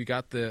 If you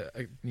got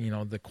the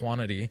the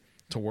quantity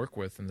to work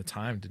with and the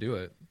time to do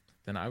it,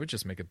 then I would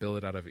just make a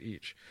billet out of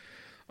each.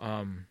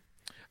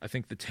 I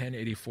think the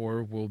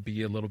 1084 will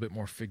be a little bit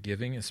more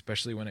forgiving,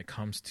 especially when it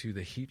comes to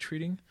the heat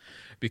treating,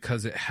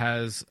 because it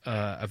has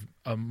a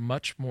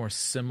much more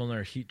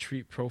similar heat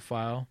treat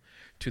profile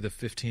to the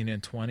 15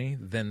 and 20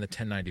 than the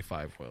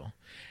 1095 will.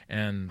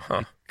 And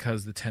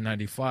because the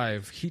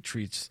 1095 heat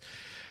treats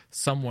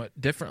somewhat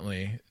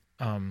differently,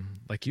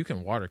 like you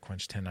can water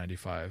quench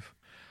 1095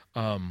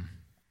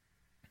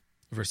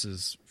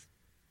 versus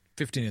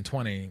 15 and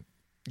 20,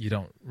 you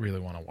don't really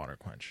want to water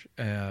quench.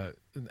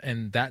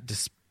 And that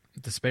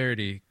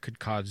disparity could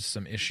cause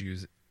some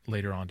issues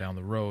later on down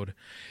the road,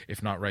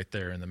 if not right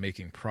there in the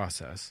making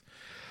process.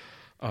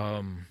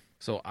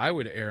 So I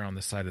would err on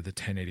the side of the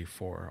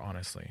 1084,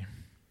 honestly,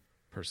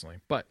 personally.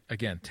 But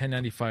again,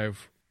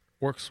 1095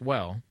 works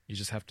well. You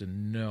just have to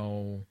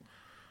know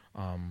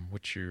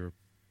what you're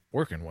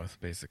working with,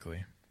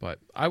 basically. But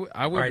I would.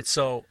 All right,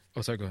 so.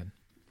 Oh, sorry. Go ahead.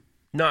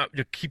 No,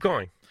 keep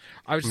going.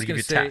 I was just going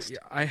to say, test.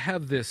 I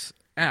have this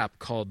app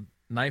called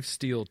Knife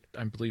Steel.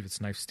 I believe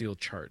it's Knife Steel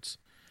Charts.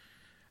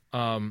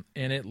 And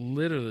it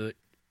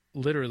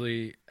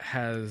literally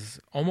has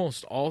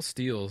almost all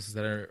steels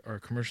that are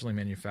commercially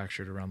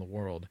manufactured around the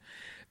world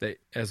that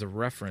as a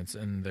reference,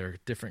 and their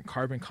different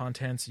carbon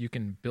contents. You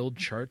can build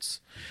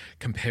charts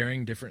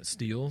comparing different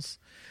steels,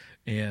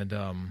 and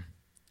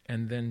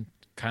then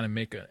kind of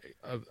make a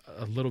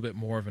little bit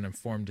more of an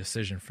informed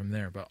decision from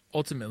there. But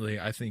ultimately,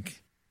 I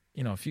think,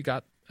 if you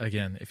got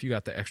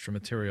the extra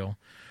material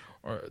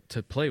or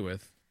to play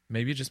with,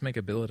 maybe just make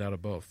a billet out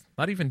of both.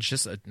 Not even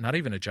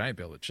a giant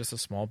billet, just a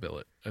small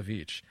billet of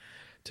each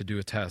to do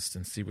a test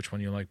and see which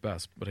one you like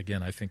best. But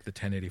again, I think the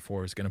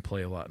 1084 is going to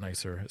play a lot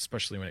nicer,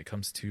 especially when it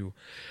comes to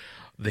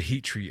the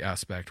heat treat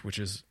aspect, which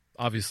is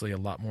obviously a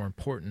lot more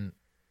important,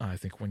 I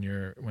think, when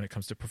it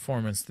comes to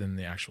performance than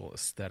the actual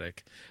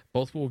aesthetic.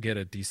 Both will get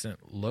a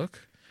decent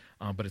look,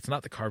 but it's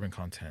not the carbon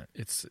content.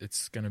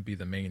 It's going to be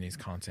the manganese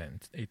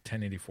content. A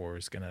 1084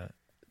 is going to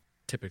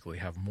typically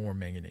have more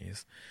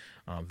manganese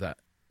that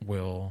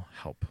will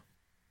help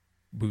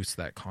boost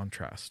that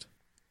contrast.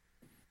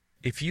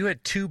 If you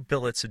had two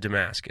billets of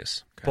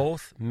Damascus,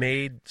 both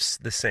made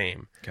the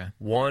same,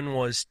 one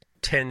was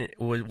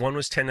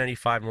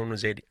 1095, one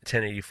was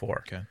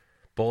 1084,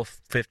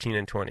 both 15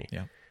 and 20.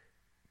 Yeah.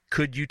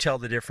 Could you tell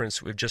the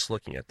difference with just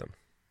looking at them?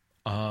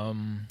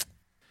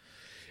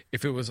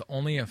 If it was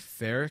only a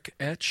ferric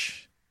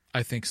etch,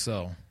 I think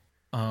so.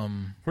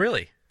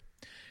 Really?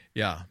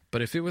 Yeah,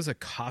 but if it was a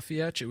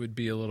coffee etch, it would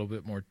be a little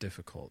bit more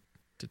difficult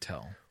to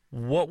tell.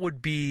 What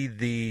would be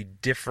the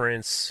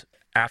difference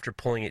after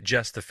pulling it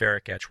just the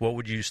ferric etch? What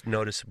would you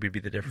notice would be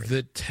the difference?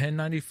 The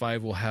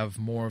 1095 will have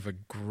more of a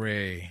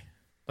gray,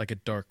 like a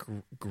dark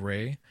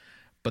gray,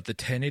 but the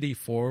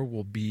 1084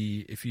 will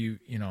be, if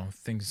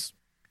things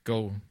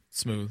go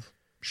smooth,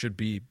 should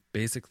be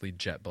basically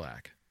jet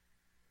black.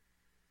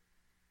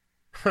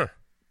 Huh.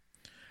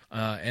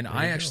 And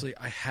I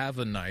have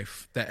a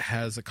knife that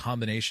has a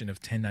combination of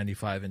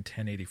 1095 and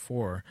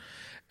 1084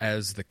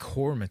 as the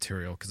core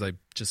material, because I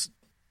just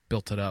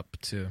built it up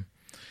to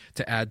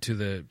add to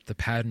the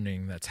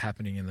patterning that's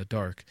happening in the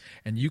dark.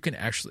 And you can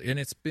actually, and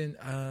it's been,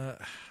 I'm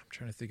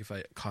trying to think if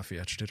I coffee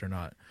etched it or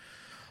not.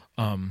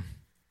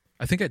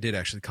 I think I did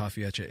actually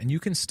coffee etch it, and you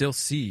can still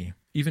see,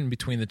 even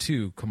between the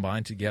two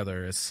combined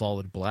together as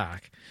solid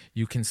black,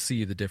 you can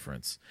see the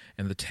difference.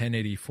 And the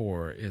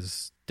 1084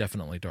 is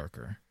definitely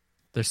darker.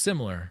 They're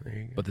similar,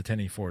 but the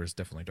 1084 is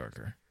definitely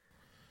darker.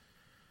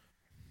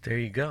 There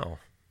you go.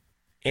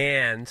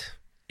 And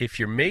if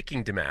you're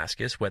making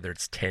Damascus, whether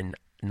it's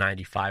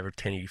 1095 or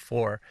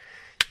 1084, you're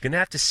going to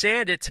have to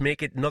sand it to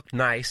make it look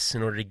nice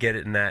in order to get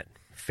it in that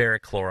ferric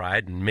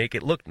chloride and make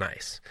it look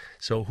nice.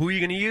 So who are you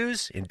going to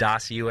use?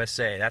 Indasa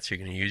USA. That's who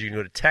you're going to use. You can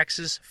go to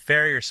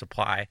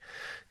TexasFarrierSupply.com.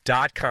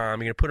 You're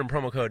going to put in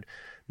promo code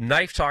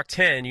Knife Talk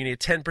 10, you can get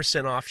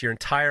 10% off your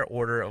entire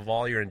order of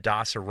all your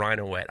Endasa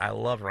Rhino Wet. I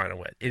love Rhino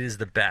Wet. It is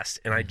the best.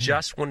 And I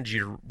just wanted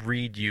to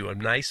read you a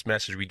nice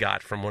message we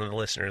got from one of the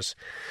listeners.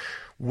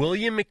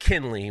 William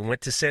McKinley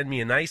went to send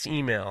me a nice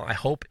email. I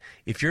hope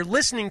if you're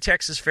listening,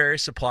 Texas Ferry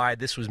Supply,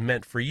 this was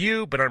meant for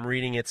you, but I'm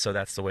reading it, so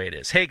that's the way it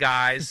is. Hey,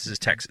 guys.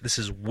 This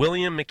is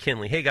William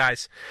McKinley. Hey,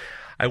 guys.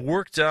 I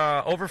worked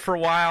over for a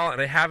while, and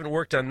I haven't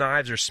worked on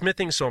knives or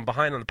smithing, so I'm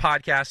behind on the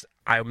podcast.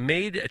 I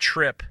made a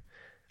trip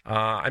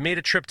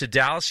to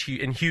Dallas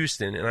and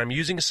Houston, and I'm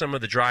using some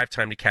of the drive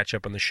time to catch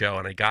up on the show.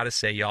 And I got to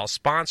say, y'all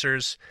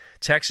sponsors,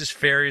 Texas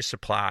Ferry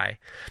Supply,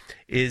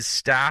 is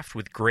staffed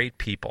with great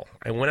people.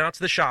 I went out to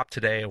the shop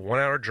today, a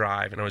 1-hour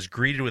drive, and I was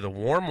greeted with a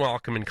warm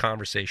welcome and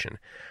conversation.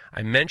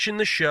 I mentioned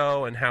the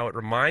show and how it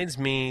reminds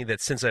me that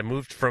since I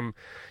moved from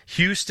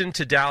Houston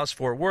to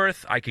Dallas-Fort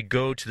Worth, I could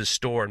go to the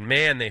store, and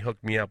man, they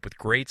hooked me up with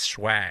great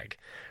swag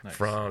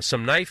from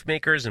some knife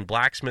makers and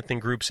blacksmithing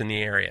groups in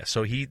the area.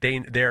 So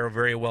they're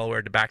very well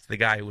aware, back to the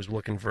guy who was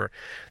looking for,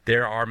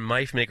 there are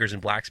knife makers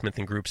and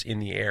blacksmithing groups in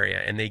the area,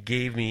 and they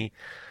gave me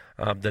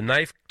the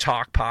Knife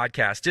Talk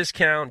podcast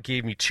discount,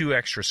 gave me 2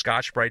 extra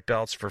Scotch-Brite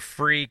belts for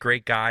free.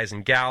 Great guys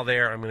and gal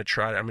there. I'm going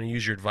to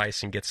use your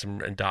advice and get some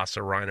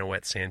Endasa Rhino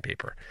Wet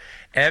sandpaper.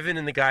 Evan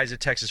and the guys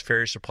at Texas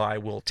Ferry Supply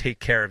will take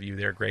care of you.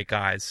 They're great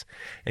guys.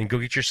 And go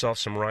get yourself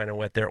some Rhino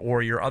Wet there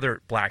or your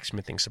other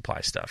blacksmithing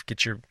supply stuff. Get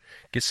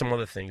some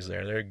other things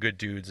there. They're good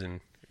dudes and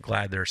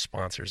glad they're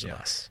sponsors of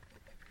us.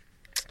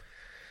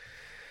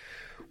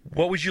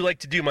 What would you like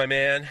to do, my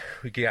man?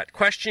 We got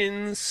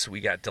questions,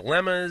 we got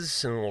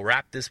dilemmas, and we'll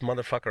wrap this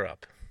motherfucker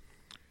up.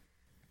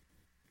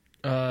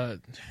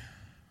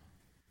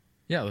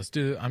 Yeah, let's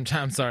do. I'm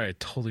sorry, I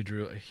totally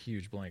drew a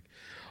huge blank.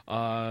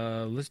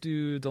 Let's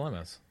do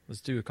dilemmas.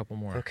 Let's do a couple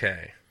more.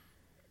 Okay,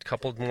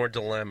 couple more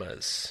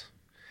dilemmas.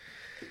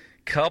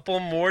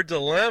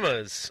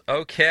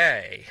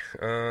 Okay.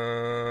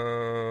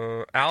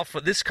 Alpha.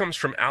 This comes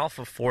from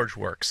Alpha Forge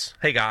Works.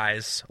 Hey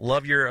guys,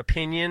 love your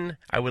opinion.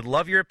 I would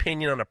love your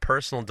opinion on a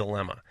personal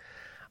dilemma.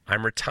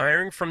 I'm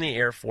retiring from the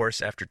Air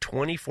Force after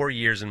 24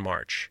 years in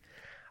March.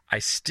 I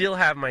still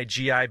have my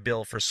GI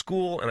Bill for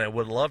school, and I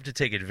would love to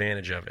take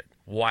advantage of it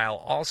while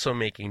also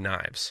making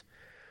knives.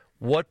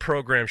 What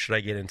program should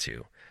I get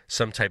into?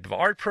 Some type of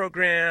art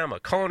program, a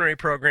culinary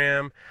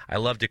program. I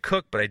love to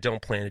cook, but I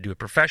don't plan to do it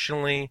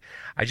professionally.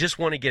 I just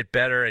want to get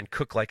better and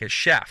cook like a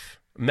chef,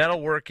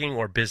 metalworking,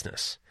 or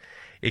business.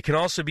 It can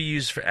also be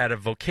used at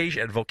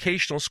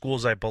vocational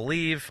schools, I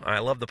believe. I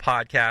love the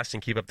podcast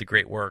and keep up the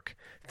great work.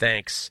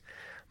 Thanks.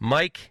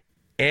 Mike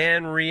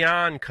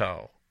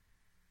Andrianco.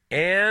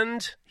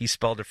 And he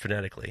spelled it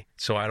phonetically,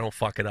 so I don't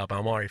fuck it up.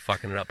 I'm already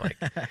fucking it up, Mike.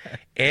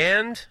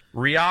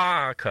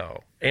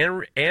 Andriaco.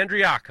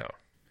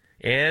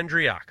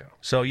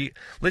 So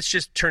let's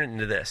just turn it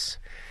into this.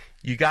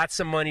 You got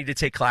some money to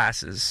take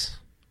classes.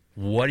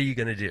 What are you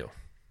going to do?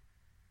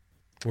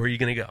 Where are you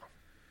going to go?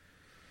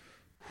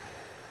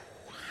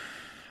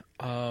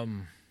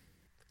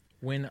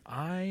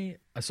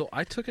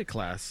 I took a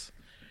class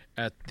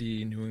at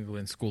the New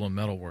England School of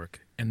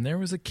Metalwork, and there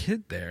was a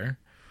kid there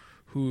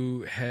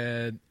who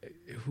had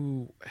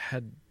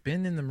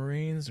been in the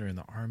Marines or in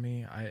the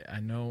Army.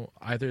 I know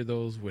either of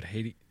those would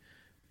hate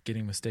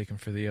getting mistaken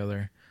for the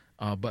other.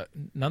 But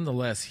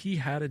nonetheless, he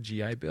had a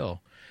GI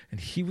Bill, and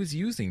he was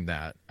using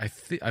that,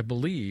 I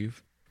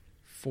believe,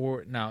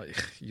 for, now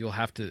you'll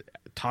have to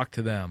talk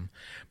to them,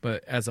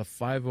 but as a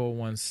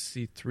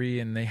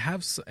 501c3, and they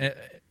have some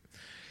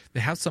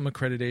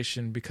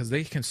accreditation because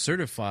they can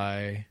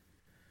certify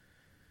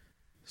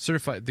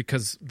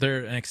because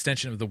they're an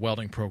extension of the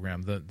welding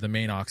program, the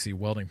main Oxy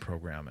welding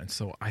program, and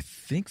so I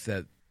think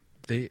that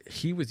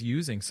he was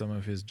using some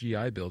of his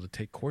GI Bill to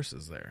take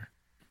courses there,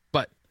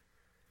 but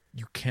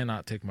you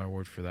cannot take my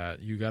word for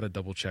that. You got to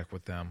double check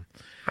with them.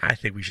 I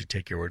think we should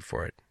take your word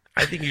for it.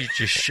 I think you should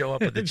just show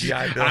up with the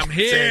GI Bill. I'm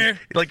here.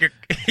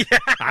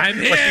 I'm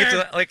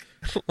here. Like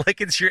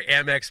it's your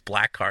Amex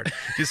Black Card.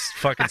 Just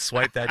fucking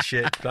swipe that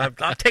shit. I'm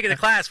taking a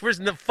class. Where's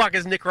the fuck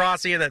is Nick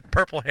Rossi and that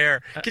purple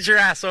hair? Get your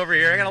ass over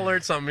here. I got to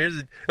learn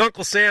something.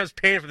 Uncle Sam's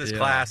paying for this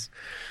class.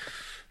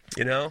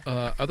 You know?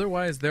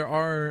 Otherwise, there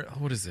are,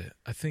 what is it?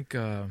 I think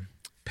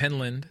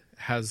Penland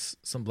has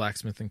some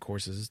blacksmithing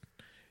courses.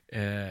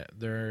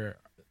 They're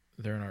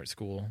an art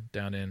school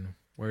down in,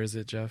 where is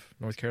it, Jeff?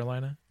 North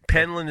Carolina?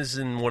 Penland is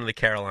in one of the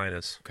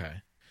Carolinas.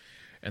 Okay.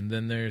 And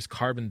then there's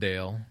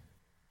Carbondale,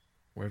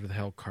 wherever the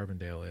hell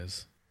Carbondale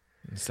is,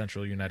 in the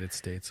central United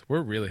States.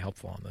 We're really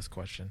helpful on this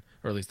question,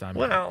 or at least I'm.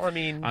 Well, I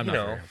mean, I'm you not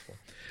know. very helpful.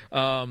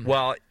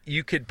 Well,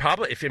 you could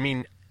probably,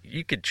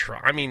 you could try.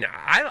 I mean,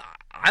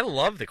 I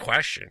love the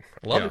question.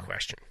 I love the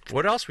question.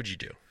 What else would you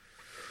do?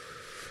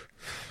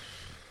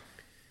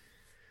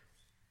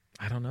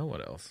 I don't know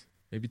what else.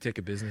 Maybe take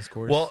a business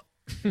course. Well,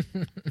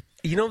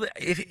 you know,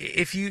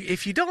 if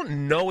you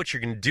don't know what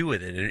you're going to do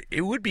with it,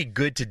 it would be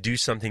good to do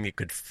something that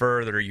could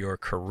further your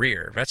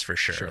career. That's for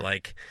sure.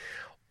 Like,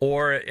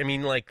 or I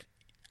mean, like,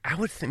 I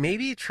would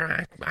maybe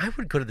try. I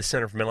would go to the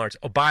Center for Mental Arts.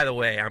 Oh, by the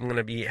way, I'm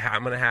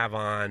gonna have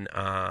on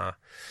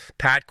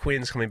Pat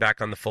Quinn's coming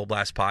back on the Full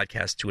Blast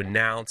podcast to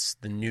announce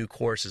the new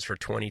courses for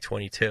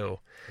 2022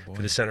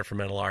 for the Center for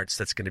Mental Arts.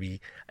 That's going to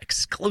be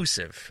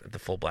exclusive at the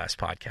Full Blast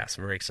podcast.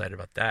 I'm very excited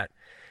about that.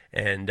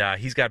 And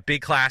he's got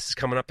big classes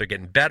coming up. They're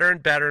getting better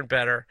and better and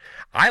better.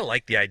 I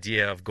like the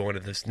idea of going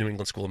to this New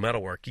England School of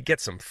Metalwork. You get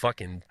some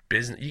fucking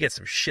business. You get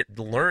some shit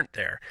learned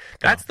there.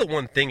 That's the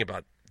one thing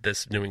about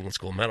this New England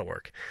School of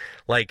Metalwork.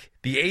 Like,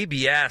 the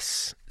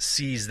ABS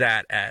sees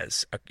that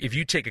as, if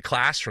you take a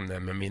class from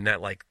them, I mean,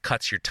 that, like,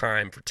 cuts your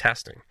time for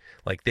testing.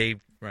 Like, they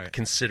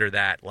consider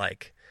that,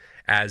 like,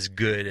 as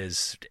good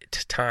as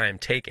time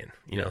taken,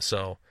 you know,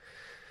 so...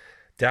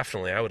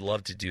 Definitely, I would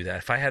love to do that.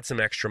 If I had some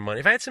extra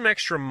money,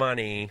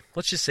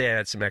 let's just say I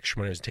had some extra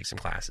money, I was to take some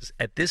classes.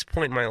 At this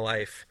point in my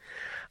life,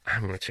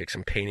 I'm going to take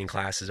some painting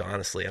classes,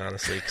 honestly,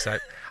 because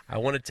I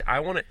want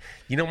to,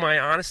 you know,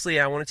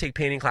 I want to take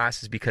painting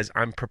classes because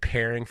I'm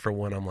preparing for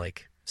when I'm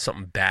like,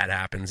 something bad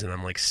happens and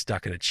I'm like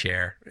stuck in a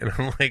chair and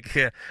I'm like,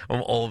 I'm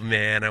an old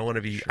man. I want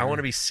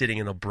to be sitting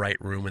in a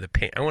bright room with a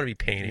paint. I want to be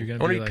painting. I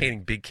want to be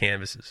painting big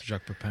canvases.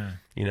 Jacques Pepin.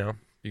 You know?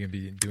 You're going to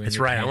be doing That's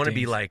right. Paintings.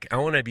 I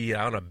want to be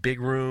out in a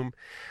big room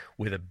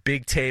with a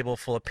big table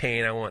full of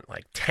paint. I want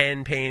like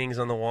 10 paintings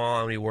on the wall.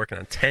 I'm going to be working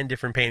on 10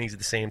 different paintings at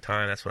the same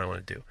time. That's what I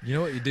want to do. You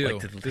know what you do?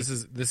 This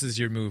is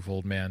your move,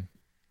 old man.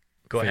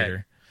 Go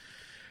ahead.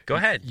 Go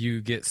ahead. You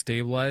get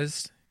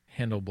stabilized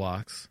handle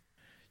blocks.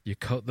 You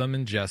coat them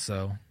in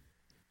gesso.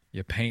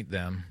 You paint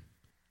them.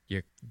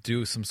 You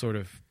do some sort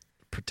of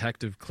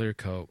protective clear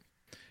coat.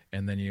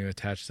 And then you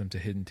attach them to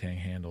hidden tang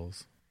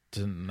handles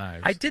to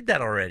knives. I did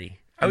that already.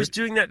 I was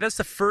doing that. That's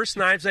the first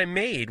knives I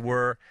made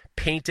were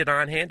painted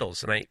on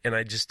handles, and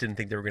I just didn't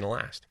think they were going to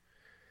last.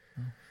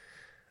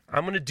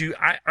 I'm going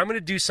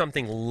to do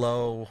something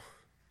low.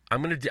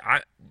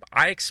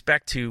 I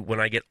expect to,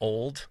 when I get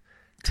old,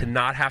 to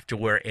not have to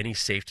wear any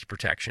safety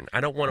protection.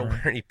 I don't want to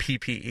wear any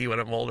PPE when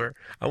I'm older.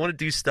 I want to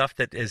do stuff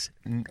that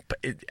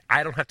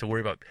I don't have to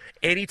worry about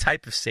any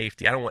type of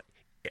safety. I don't want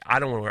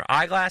to wear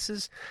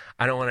eyeglasses.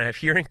 I don't want to have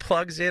hearing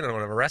plugs in. I don't want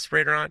to have a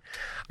respirator on.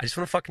 I just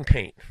want to fucking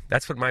paint.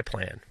 That's what my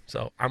plan.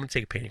 So I'm going to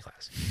take a painting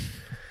class.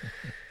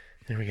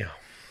 There we go.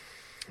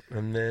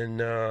 And then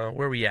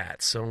where are we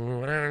at? So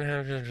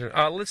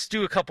let's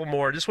do a couple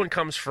more. This one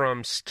comes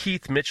from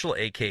Keith Mitchell,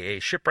 a.k.a.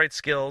 Shipwright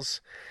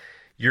Skills.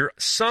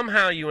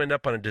 Somehow you end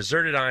up on a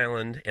deserted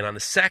island, and on the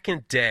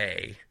second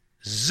day,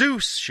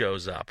 Zeus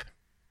shows up.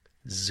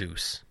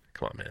 Zeus.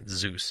 Come on, man.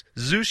 Zeus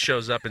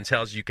shows up and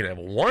tells you can have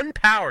one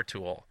power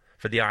tool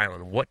for the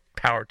island. What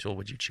power tool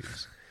would you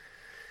choose?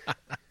 So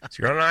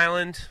you're on an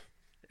island,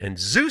 and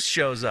Zeus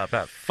shows up.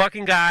 A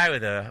fucking guy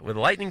with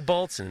lightning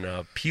bolts and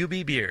a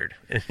pubic beard.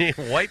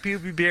 White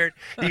pubic beard.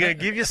 He's going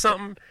to give you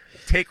something.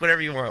 Take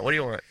whatever you want. What do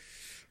you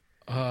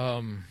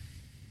want?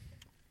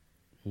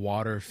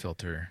 Water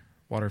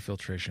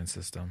filtration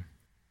system.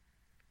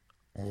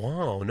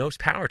 Whoa, no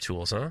power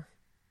tools, huh?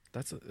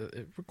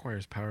 It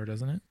requires power,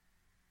 doesn't it?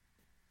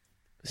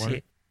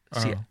 See,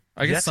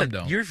 I guess some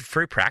don't. You're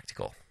very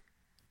practical.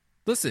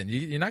 Listen,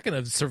 you're not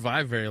going to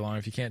survive very long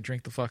if you can't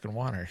drink the fucking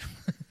water.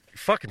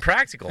 Fucking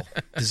practical.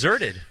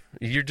 Deserted.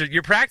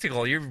 You're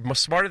practical. You're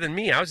smarter than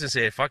me. I was going to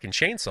say a fucking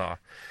chainsaw.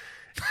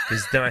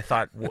 Because then I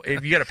thought, well,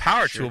 if you got a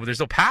power tool, but there's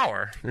no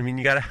power, I mean,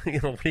 you got to,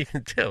 what are you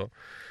going to do?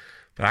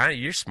 But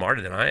you're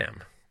smarter than I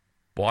am.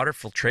 Water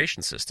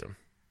filtration system.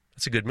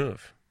 That's a good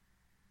move.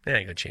 Yeah,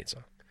 you got a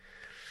chainsaw.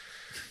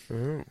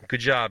 Good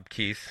job,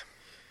 Keith.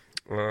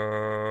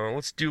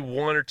 Let's do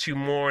one or two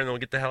more, and then we'll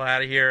get the hell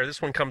out of here.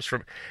 This one comes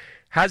from,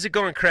 how's it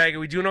going, Craig? Are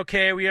we doing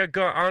okay? We are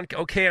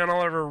okay on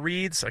all of our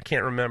reads? I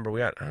can't remember.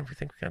 I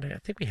think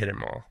we hit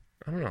them all.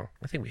 I don't know.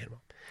 I think we hit them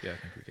all. Yeah, I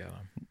think we got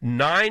them.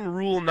 9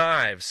 Rule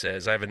Knives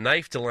says, I have a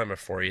knife dilemma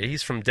for you.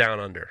 He's from down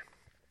under.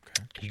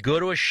 Okay. You go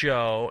to a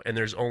show, and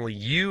there's only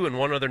you and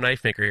one other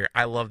knife maker here.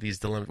 I love these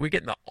dilemmas. We're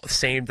getting the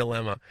same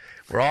dilemma.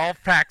 We're all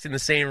packed in the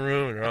same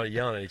room, and we're all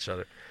yelling at each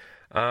other.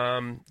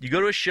 You go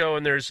to a show,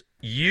 and there's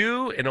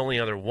you and only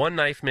one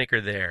knife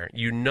maker there.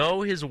 You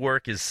know his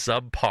work is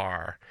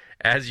subpar,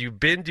 as you've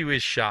been to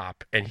his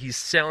shop, and he's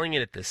selling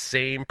it at the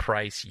same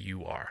price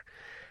you are.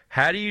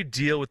 How do you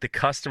deal with the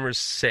customers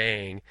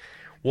saying,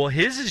 well,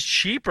 his is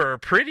cheaper or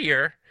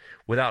prettier,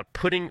 without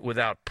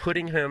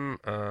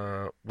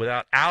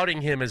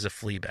outing him as a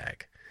flea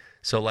bag?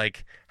 So,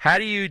 like, how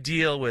do you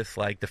deal with,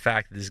 like, the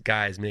fact that this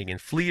guy is making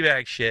flea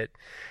bag shit,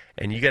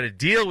 and you got to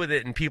deal with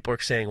it, and people are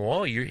saying,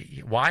 well,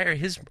 why are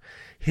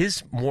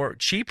his more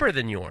cheaper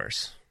than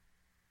yours?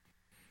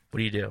 What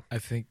do you do? I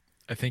think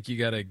you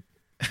got to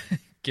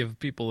give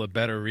people a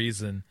better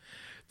reason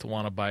to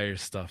want to buy your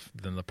stuff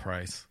than the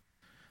price.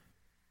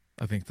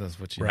 I think that's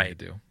what you need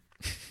to do.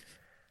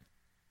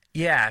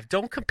 Yeah,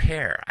 don't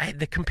compare.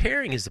 The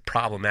comparing is the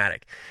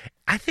problematic.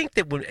 I think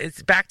that when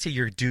it's back to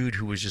your dude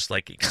who was just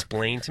like,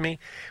 explain to me,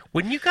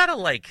 when you gotta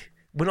like,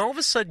 when all of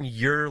a sudden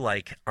you're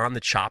like on the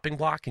chopping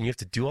block and you have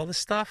to do all this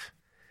stuff,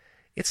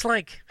 it's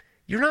like,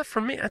 you're not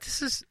for me.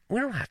 We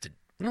don't have to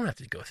We don't have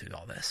to go through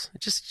all this.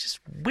 Just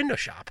window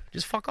shop.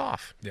 Just fuck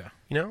off. Yeah.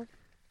 You know?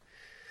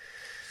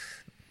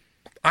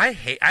 I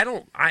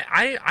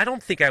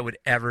don't think I would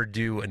ever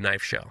do a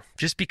knife show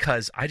just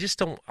because I just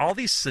don't. All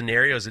these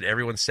scenarios that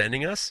everyone's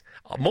sending us,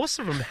 most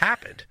of them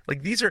happened.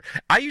 Like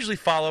I usually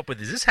follow up with,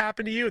 "Does this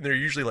happen to you?" And they're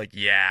usually like,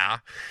 "Yeah."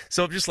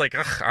 So I'm just like,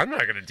 I'm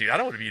not gonna I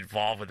don't want to be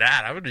involved with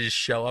that. I'm gonna just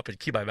show up and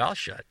keep my mouth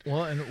shut.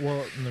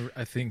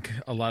 I think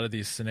a lot of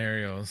these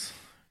scenarios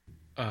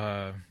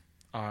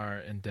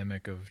are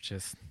endemic of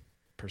just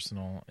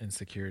personal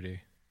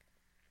insecurity.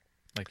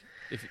 Like,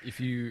 if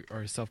you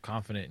are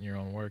self-confident in your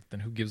own work, then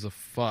who gives a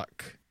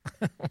fuck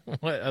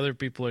what other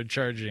people are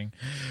charging,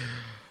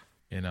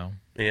 you know?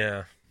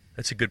 Yeah,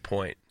 that's a good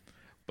point.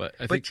 But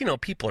I think,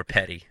 people are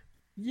petty.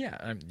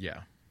 Yeah,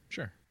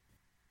 sure.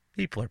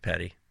 People are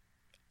petty.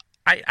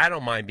 I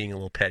don't mind being a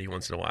little petty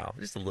once in a while,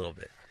 just a little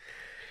bit.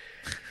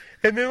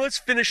 And then let's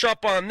finish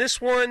up on this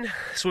one.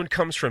 This one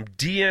comes from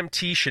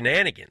DMT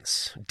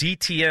Shenanigans.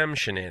 DTM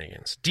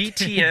Shenanigans.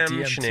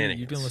 DTM Shenanigans.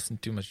 You've been listening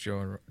to too much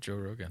Joe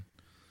Rogan.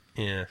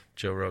 Yeah,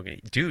 Joe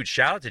Rogan. Dude,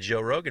 shout out to Joe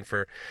Rogan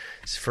for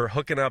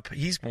hooking up.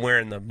 He's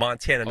wearing the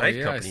Montana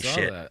Knife Company I saw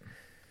shit. That.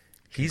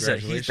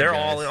 They're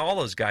all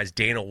those guys.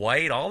 Dana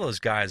White, all those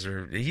guys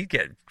are.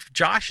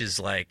 Josh is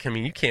like, I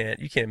mean, you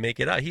can't make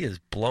it up. He is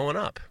blowing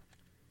up.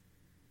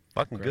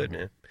 Fucking good,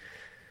 man.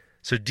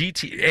 So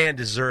DT, and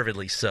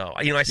deservedly so.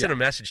 I sent a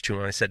message to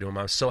him. And I said to him,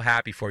 "I'm so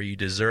happy for you. You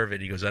deserve it."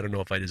 He goes, "I don't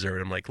know if I deserve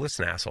it." I'm like,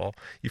 "Listen, asshole.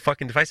 If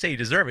I say you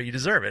deserve it, you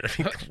deserve it. I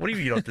mean, what do you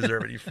mean you don't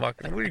deserve it? You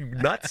fucking, what are you,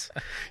 nuts?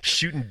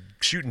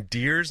 Shooting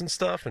deers and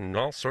stuff and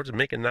all sorts of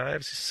making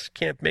knives. You just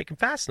can't make them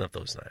fast enough,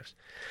 those knives."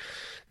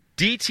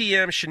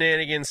 DTM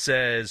Shenanigans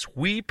says,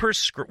 we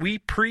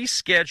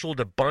pre-scheduled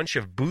a bunch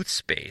of booth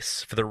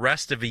space for the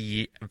rest of the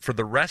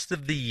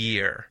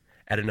year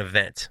at an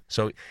event.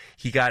 So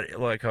he got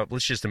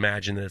let's just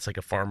imagine that it's like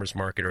a farmer's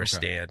market or a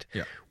stand.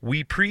 Yeah.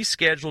 We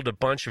pre-scheduled a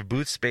bunch of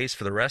booth space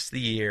for the rest of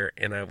the year,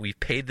 and we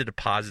paid the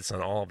deposits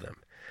on all of them.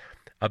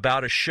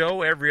 About a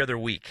show every other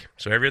week.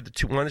 So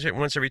once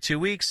every 2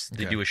 weeks,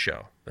 they do a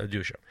show.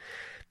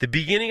 The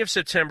beginning of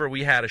September,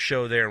 we had a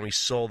show there, and we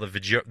sold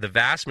the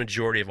vast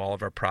majority of all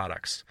of our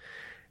products.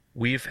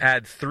 We've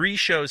had 3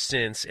 shows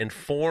since and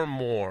 4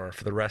 more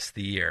for the rest of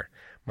the year.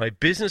 My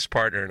business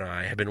partner and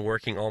I have been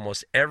working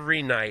almost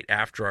every night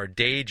after our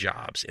day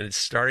jobs, and it's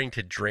starting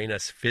to drain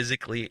us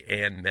physically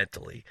and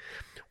mentally.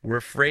 We're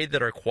afraid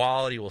that our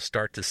quality will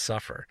start to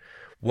suffer.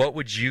 What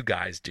would you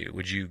guys do?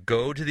 Would you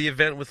go to the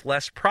event with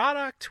less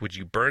product? Would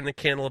you burn the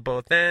candle at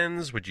both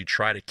ends? Would you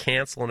try to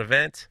cancel an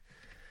event?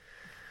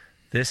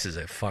 This is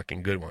a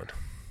fucking good one.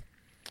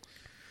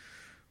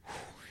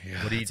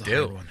 Yeah, what do you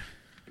do?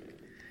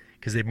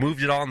 Because they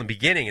moved it all in the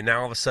beginning, and now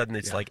all of a sudden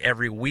it's like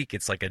every week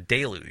it's like a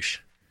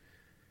deluge.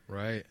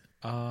 Right.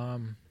 I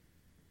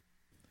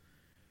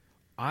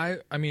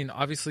mean,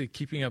 obviously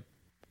keeping up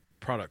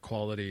product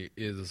quality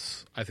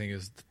is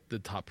the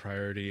top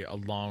priority,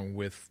 along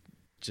with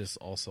just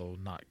also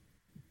not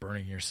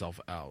burning yourself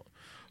out.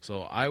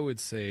 So I would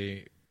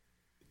say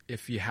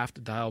if you have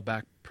to dial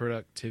back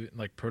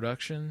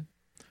production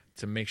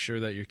to make sure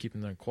that you're keeping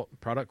the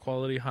product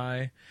quality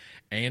high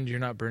and you're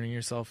not burning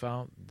yourself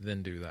out,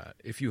 then do that.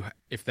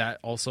 If that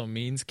also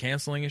means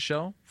canceling a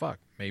show,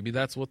 maybe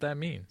that's what that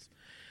means.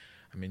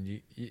 I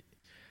mean,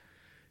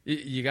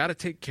 you got to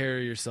take care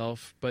of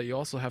yourself, but you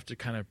also have to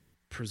kind of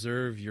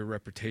preserve your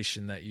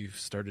reputation that you've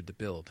started to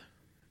build.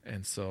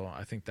 And so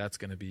I think that's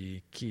going to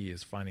be key,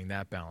 is finding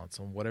that balance,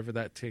 and whatever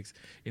that takes.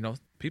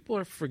 People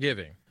are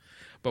forgiving,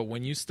 but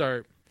when you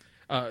start,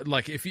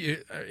 if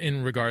you,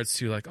 in regards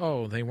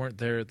to they weren't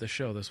there at the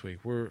show this week,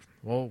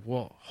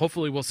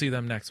 hopefully we'll see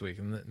them next week,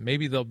 and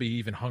maybe they'll be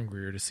even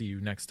hungrier to see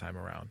you next time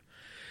around.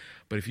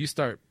 But if you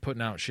start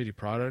putting out shitty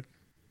product,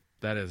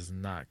 that's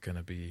not going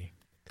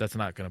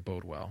to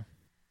bode well,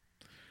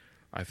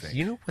 I think.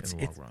 You know what's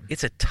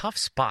it's a tough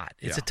spot.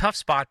 It's a tough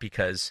spot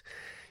because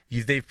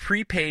they've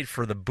prepaid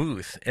for the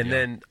booth, and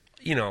then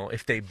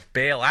if they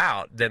bail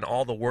out, then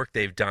all the work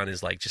they've done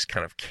is like just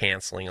kind of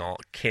canceling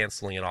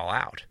it all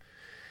out.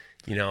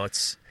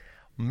 It's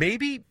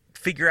maybe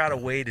figure out a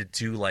way to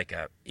do like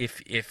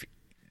if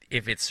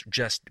it's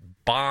just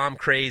bomb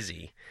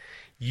crazy,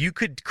 you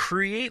could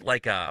create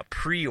like a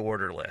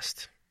pre-order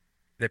list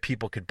that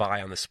people could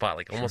buy on the spot,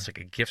 almost like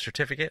a gift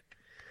certificate.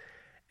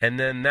 And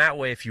then that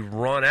way, if you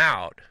run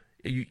out,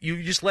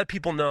 you just let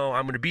people know,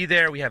 I'm going to be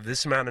there, we have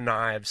this amount of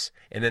knives,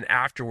 and then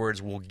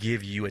afterwards we'll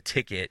give you a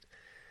ticket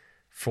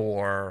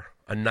for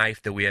a knife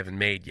that we haven't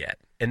made yet.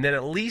 And then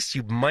at least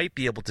you might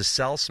be able to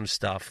sell some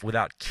stuff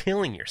without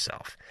killing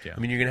yourself. Yeah. I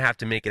mean, you're going to have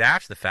to make it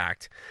after the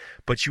fact,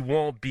 but you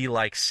won't be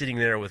sitting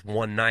there with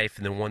one knife,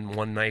 and then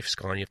one knife's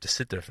gone, you have to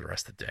sit there for the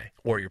rest of the day.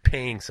 Or you're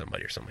paying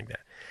somebody or something like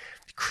that.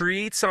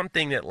 Create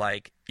something that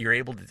you're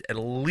able to at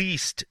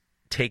least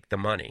take the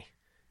money,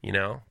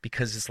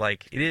 because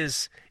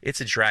it's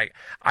a drag.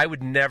 I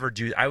would never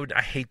do.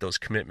 I hate those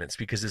commitments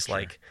because it's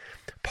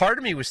part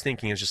of me was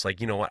thinking is just what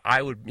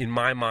in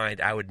my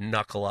mind I would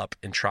knuckle up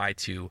and try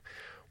to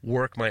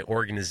work my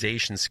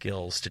organization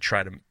skills to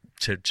try to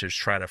to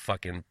try to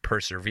fucking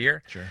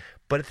persevere. Sure.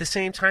 But at the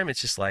same time,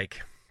 it's just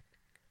like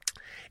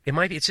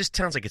it just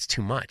sounds like it's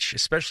too much,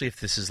 especially if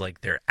this is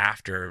like their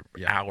after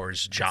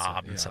hours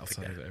job and stuff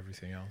like outside that. of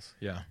everything else.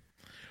 Yeah.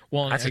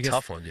 Well, That's I a guess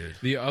tough one, dude.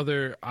 The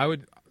other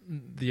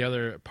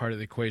part of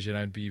the equation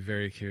I'd be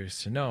very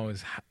curious to know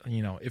is,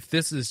 if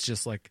this is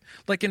just like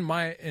in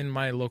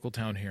my local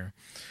town here,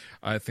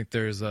 I think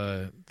there's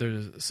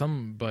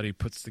somebody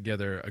puts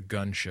together a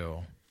gun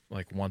show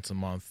like once a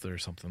month or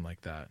something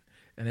like that.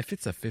 And if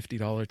it's a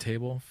 $50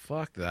 table,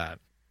 fuck that.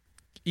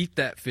 Eat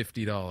that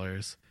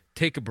 $50,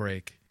 take a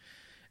break,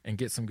 and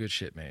get some good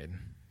shit made.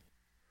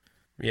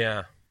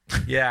 Yeah.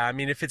 Yeah, I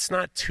mean, if it's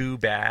not too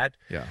bad.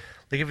 Yeah.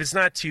 Like, if it's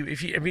not too...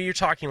 you're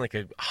talking like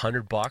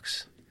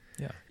 $100.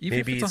 Yeah. Even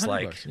maybe if it's it's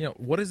like... $100,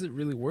 what is it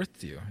really worth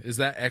to you? Is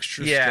that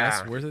extra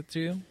stress worth it to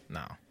you?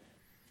 No.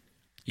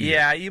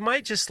 Yeah, you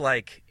might just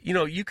like...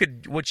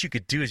 what you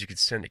could do is you could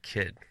send a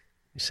kid.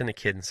 You send a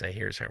kid and say,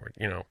 here's how we're...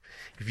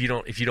 if you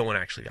don't want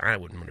to actually... I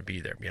wouldn't want to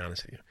be there, to be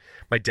honest with you.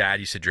 My dad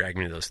used to drag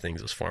me to those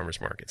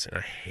farmers markets, and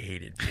I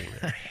hated being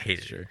there. I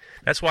hated it.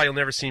 That's why you'll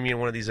never see me in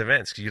one of these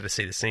events, because you have to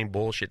say the same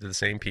bullshit to the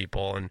same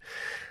people, and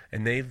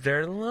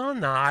they're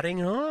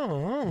nodding.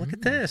 Oh, look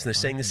at this. And they're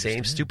saying the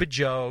same stupid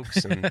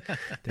jokes, and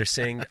they're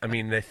saying,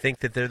 they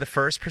think that they're the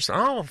first person.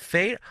 Oh,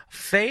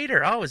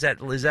 Federer. Oh, is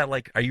that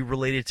like, are you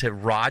related to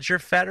Roger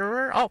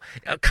Federer? Oh,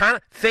 kind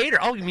of Federer.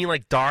 Oh, you mean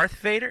like Darth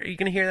Vader? Are you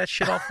going to hear that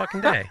shit all fucking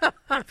day?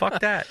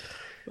 Fuck that.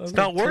 It's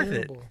not worth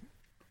it.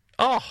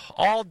 Oh,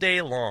 all day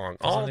long.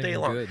 All day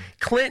long. Good.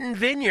 Clinton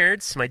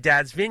Vineyards, my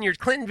dad's vineyard.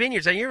 Clinton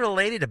Vineyards, are you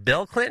related to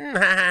Bill Clinton?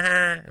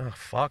 Oh,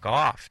 fuck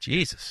off.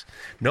 Jesus.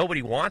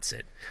 Nobody wants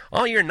it.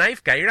 Oh, you're a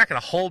knife guy. You're not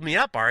going to hold me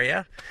up, are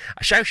you?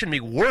 I shouldn't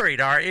be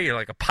worried, are you? You're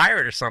like a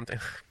pirate or something.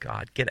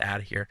 God, get out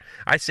of here.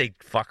 I say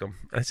fuck them.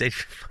 I say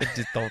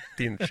just don't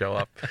even show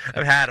up.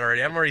 I've had it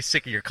already. I'm already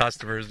sick of your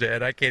customers,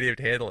 man. I can't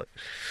even handle it.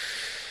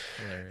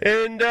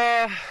 And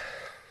I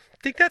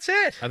think that's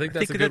it. I think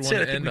that's a good one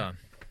to end on.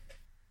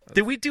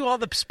 Did we do all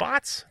the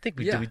spots? I think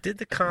we did. We did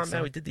the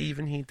combat. We did the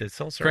even heat. The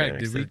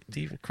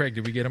Craig,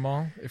 did we get them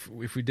all? If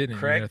we didn't,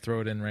 Craig, you're going to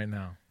throw it in right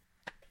now.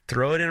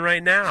 Throw it in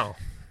right now.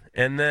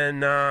 And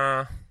then,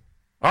 all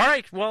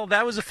right. Well,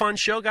 that was a fun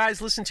show,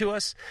 guys. Listen to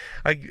us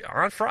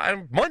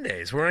on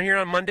Mondays. We're here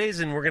on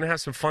Mondays, and we're going to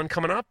have some fun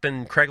coming up.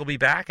 And Craig will be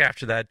back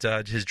after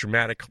that, his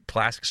dramatic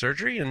plastic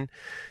surgery. And,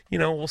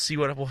 we'll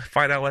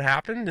find out what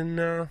happened.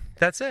 And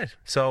that's it.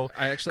 So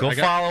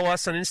follow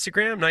us on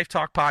Instagram, Knife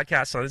Talk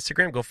Podcast on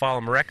Instagram. Go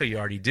follow Mareko. You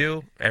already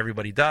do.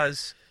 Everybody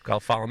does. Go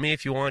follow me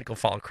if you want. Go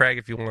follow Craig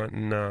if you want.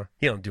 And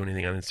he don't do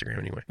anything on Instagram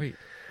anyway.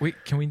 Wait.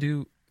 Can we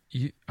do...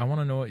 I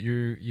want to know what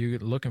you're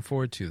looking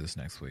forward to this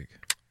next week.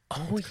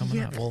 Oh,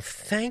 yeah. Up? Well,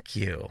 thank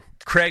you.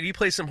 Craig, you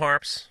play some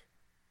harps?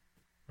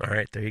 All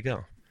right, there you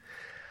go.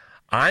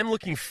 I'm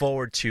looking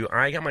forward to...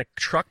 I got my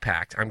truck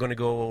packed. I'm going to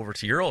go over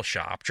to your old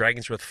shop,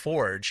 Dragonsworth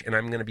Forge, and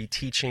I'm going to be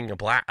teaching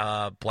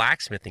a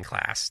blacksmithing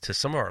class to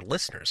some of our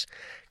listeners.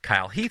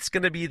 Kyle Heath's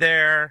going to be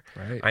there.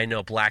 Right. I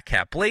know Black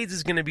Cat Blades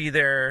is going to be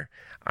there.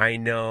 I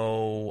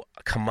know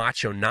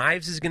Camacho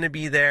Knives is going to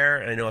be there.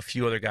 And I know a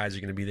few other guys are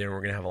going to be there, and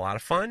we're going to have a lot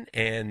of fun.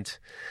 And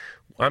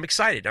I'm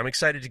excited. I'm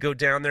excited to go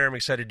down there. I'm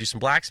excited to do some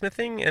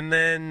blacksmithing. And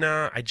then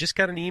I just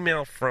got an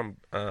email from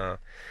a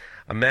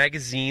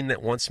magazine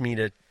that wants me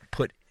to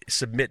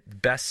submit the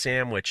best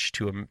sandwich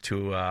to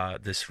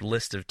this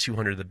list of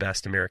 200 of the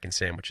best American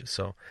sandwiches.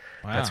 So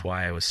That's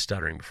why I was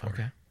stuttering before.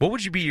 Okay. What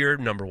would be your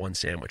number one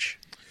sandwich?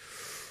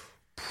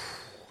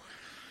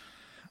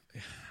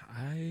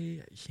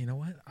 You know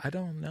what? I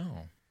don't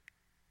know.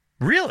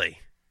 Really?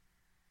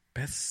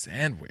 Best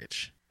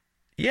sandwich?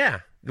 Yeah.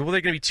 Well, there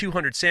are going to be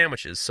 200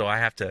 sandwiches, so I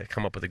have to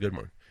come up with a good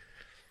one.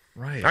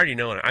 Right. I already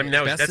know it.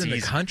 Best in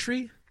the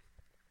country?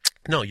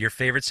 No, your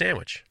favorite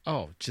sandwich.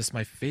 Oh, just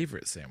my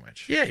favorite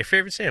sandwich. Yeah, your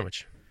favorite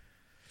sandwich.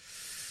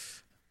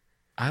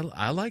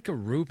 I like a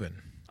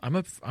Reuben. I'm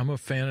a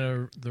fan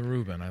of the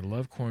Reuben. I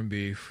love corned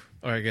beef.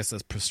 Or I guess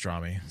that's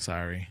pastrami.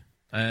 Sorry.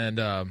 And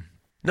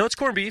no, it's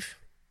corned beef.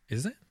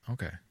 Is it?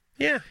 Okay.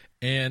 Yeah.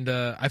 And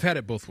I've had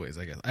it both ways,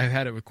 I guess. I've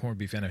had it with corned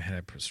beef and I've had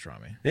it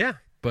pastrami. Yeah.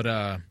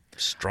 But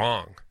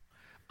strong.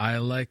 I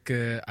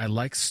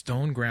like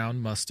stone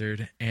ground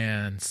mustard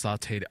and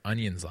sautéed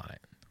onions on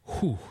it.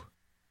 Whew.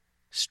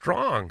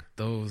 Strong.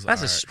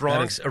 That's a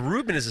strong. A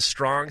Reuben is a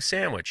strong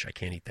sandwich. I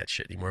can't eat that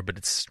shit anymore, but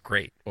it's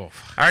great. Oh,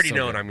 I already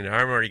know what I'm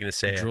already gonna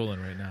say. I'm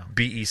drooling right now.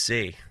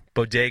 BEC,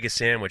 bodega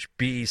sandwich.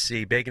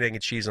 BEC, bacon, egg,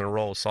 and cheese on a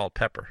roll with salt,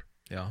 pepper.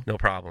 Yeah, no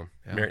problem.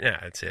 Yeah,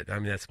 that's it. I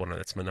mean, that's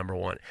my number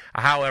one.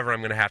 However,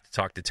 I'm gonna have to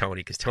talk to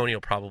Tony because Tony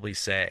will probably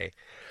say.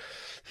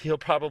 He'll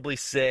probably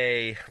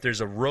say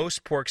there's a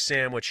roast pork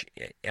sandwich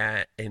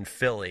in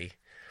Philly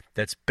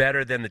that's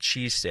better than the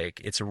cheesesteak.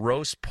 It's a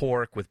roast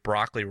pork with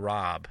broccoli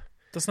rabe.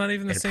 That's not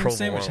even the same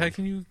sandwich. How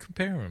can you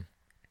compare them?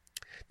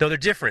 No, they're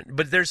different.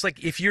 But there's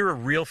like, if you're a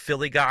real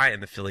Philly guy,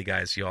 and the Philly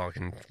guys, y'all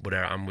can,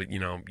 whatever, you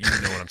know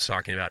what I'm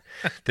talking about.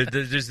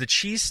 There's the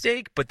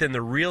cheesesteak, but then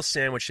the real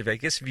sandwich, I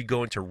guess if you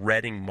go into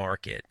Reading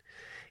Market,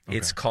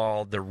 It's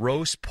called the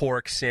roast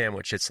pork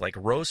sandwich. It's like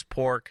roast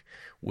pork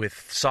with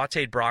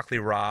sautéed broccoli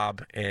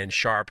rabe and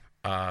sharp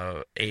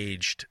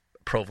aged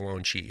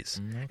provolone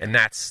cheese. And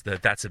that's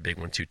a big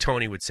one too.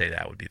 Tony would say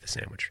that would be the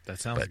sandwich. That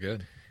sounds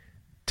good.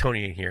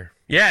 Tony ain't here.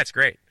 Yeah, it's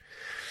great.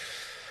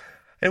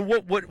 And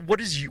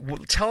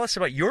tell us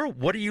about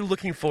what are you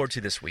looking forward to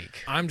this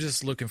week? I'm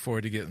just looking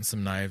forward to getting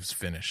some knives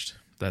finished.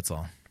 That's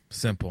all.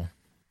 Simple.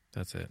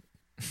 That's it.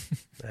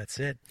 That's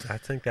it. I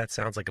think that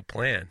sounds like a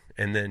plan.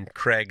 And then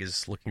Craig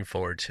is looking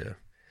forward to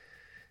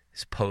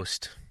his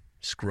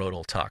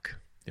post-scrotal tuck.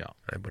 Yeah.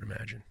 I would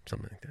imagine.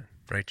 Something like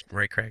that.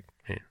 Right, Craig?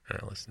 Yeah,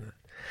 I'll listen to that.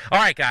 All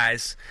right,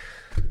 guys.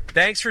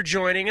 Thanks for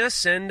joining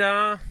us, and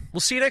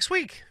we'll see you next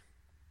week.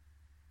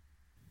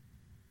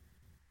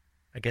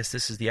 I guess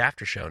this is the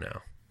after show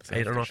now.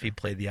 I don't know if he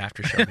played the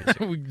after show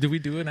music. Do we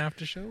do an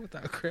after show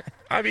without Craig?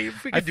 I mean,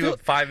 if we could do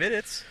it 5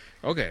 minutes.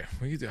 Okay.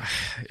 We could do,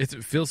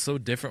 it feels so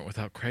different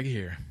without Craig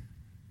here.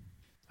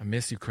 I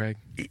miss you, Craig.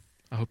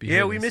 I hope you.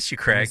 Yeah, we miss you,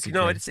 Craig. You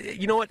know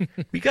what?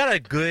 we got a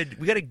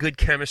good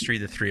chemistry,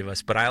 the three of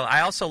us. But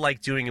I also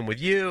like doing them with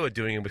you and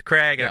doing them with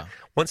Craig. Yeah. And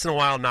once in a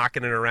while,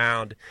 knocking it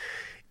around.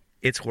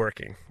 It's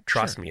working.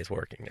 Trust me, it's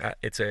working.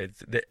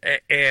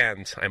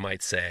 And I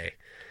might say,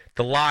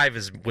 the live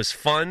was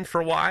fun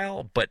for a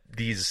while, but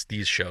these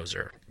shows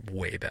are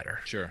way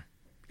better. Sure.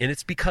 And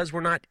it's because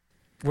we're not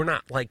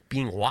like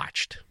being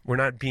watched. We're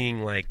not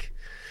being like,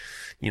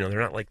 they're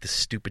not like the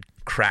stupid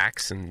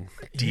cracks and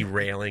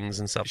derailings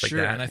and stuff like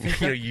that. And I think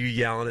you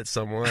yelling at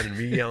someone and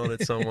me yelling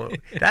at someone.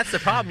 That's the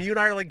problem. You and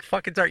I are like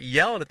fucking start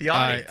yelling at the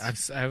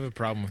audience. I have a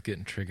problem with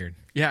getting triggered.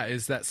 Yeah,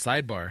 is that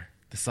sidebar?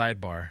 The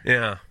sidebar.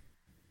 Yeah.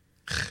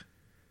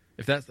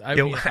 If that's,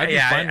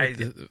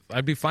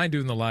 I'd be fine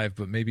doing the live,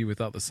 but maybe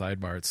without the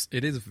sidebar,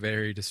 it is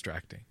very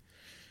distracting.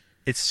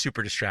 It's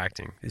super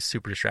distracting.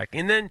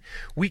 And then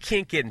we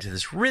can't get into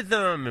this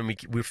rhythm, and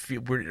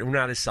we're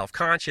not as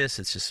self-conscious.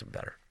 It's just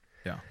better.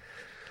 Yeah.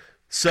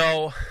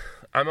 So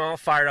I'm all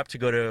fired up to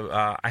go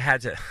to.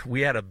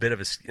 We had a bit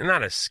of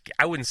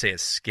I wouldn't say a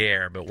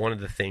scare, but one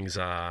of the things.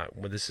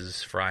 This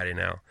is Friday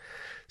now.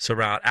 So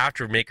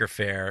after Maker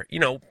Faire,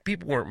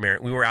 people weren't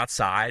married. We were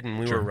outside, and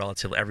we were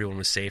everyone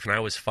was safe, and I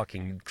was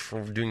fucking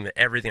doing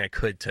everything I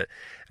could to.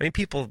 I mean,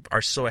 people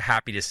are so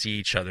happy to see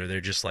each other. They're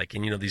just like,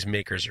 and these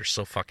makers are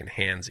so fucking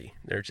handsy.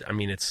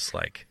 It's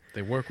like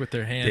they work with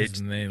their hands,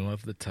 and they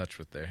love the touch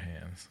with their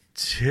hands.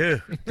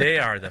 Dude, they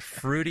are the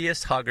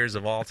fruitiest huggers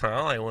of all time.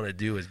 All I want to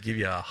do is give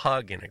you a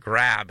hug and a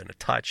grab and a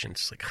touch, and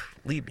just like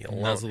leave me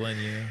alone. Nuzzling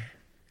you.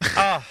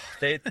 Oh,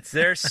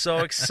 they're so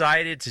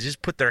excited to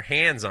just put their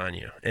hands on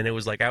you, and it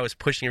was like I was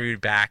pushing everybody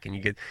back, and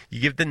you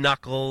give the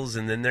knuckles,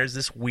 and then there's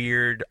this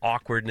weird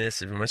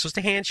awkwardness. Am I supposed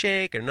to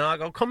handshake or not?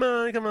 Go, come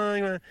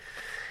on,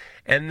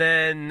 and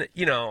then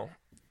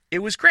it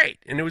was great,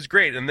 and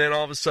then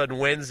all of a sudden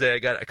Wednesday I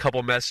got a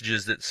couple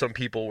messages that some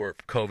people were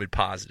COVID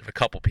positive, a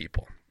couple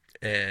people,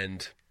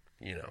 and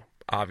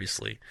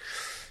obviously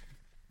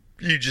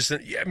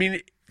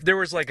there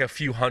was like a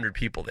few hundred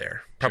people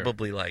there,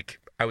 probably like.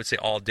 I would say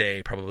all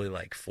day, probably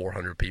like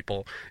 400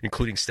 people,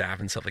 including staff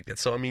and stuff like that.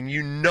 So,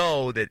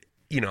 that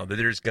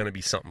there's going to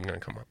be something going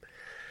to come up.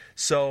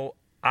 So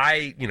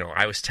I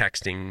was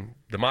texting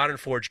the Modern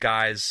Forge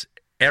guys.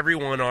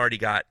 Everyone already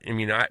got,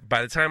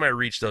 by the time I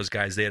reached those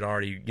guys, they had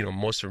already,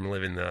 most of them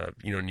live in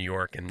New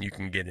York, and you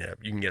can get a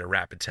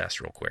rapid test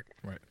real quick.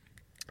 Right.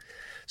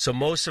 So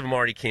most of them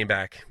already came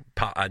back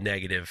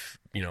negative,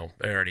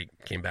 already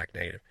came back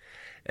negative.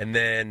 And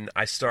then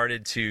I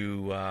started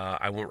to,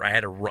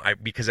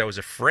 because I was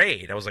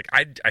afraid. I was like,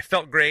 I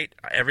felt great.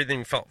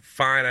 Everything felt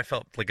fine. I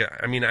felt like,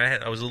 I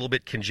was a little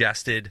bit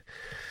congested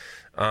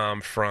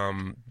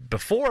from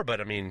before,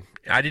 but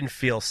I didn't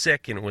feel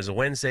sick, and it was a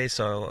Wednesday,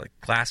 so like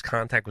last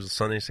contact was a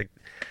Sunday.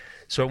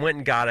 So I went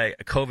and got a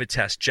COVID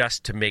test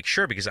just to make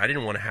sure, because I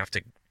didn't want to have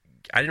to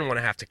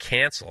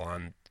cancel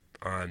on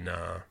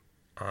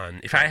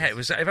if I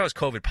was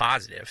COVID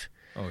positive.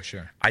 Oh,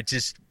 sure.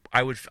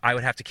 I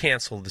would have to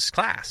cancel this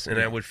class, and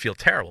I would feel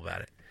terrible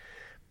about it.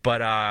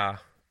 But I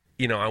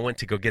went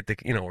to go get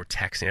we're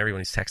texting,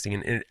 everyone's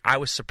texting, and I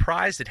was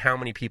surprised at how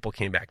many people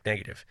came back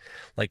negative.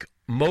 Like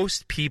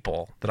most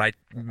people that I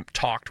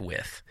talked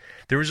with,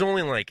 there was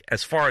only like,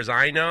 as far as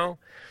I know,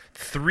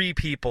 3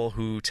 people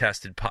who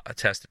tested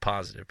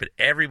positive, but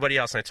everybody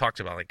else I talked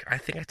about, I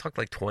think I talked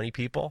like 20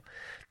 people.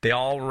 They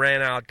all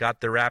ran out, got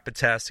the rapid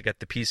test, got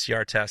the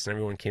PCR test, and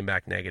everyone came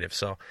back negative.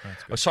 So I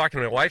was talking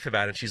to my wife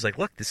about it, and she's like,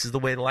 look, this is the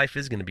way life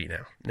is going to be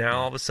now.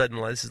 Now all of a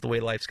sudden, this is the way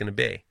life's going to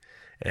be.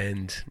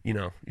 And,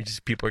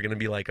 people are going to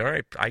be like, all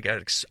right, I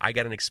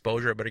got an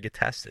exposure, I better get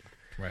tested.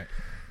 Right.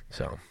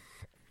 So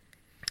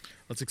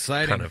that's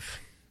exciting. Kind of.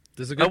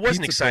 It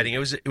wasn't exciting. It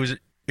was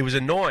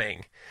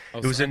annoying.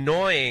 It was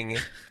annoying.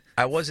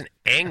 I wasn't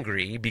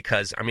angry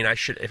because I knew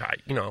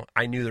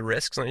the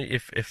risks.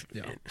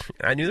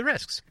 I knew the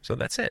risks, so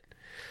that's it.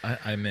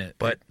 I meant,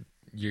 but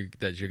you're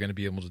going to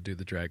be able to do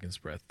the Dragon's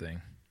Breath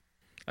thing.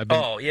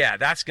 Oh yeah,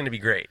 that's going to be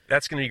great.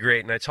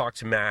 And I talked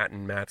to Matt,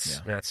 and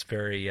Matt's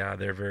very.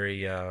 They're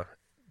very.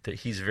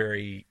 He's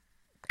very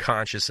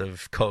conscious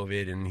of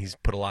COVID, and he's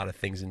put a lot of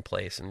things in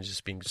place and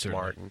just being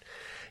smart. And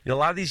a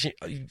lot of these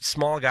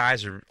small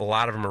guys a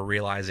lot of them are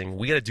realizing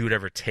we got to do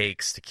whatever it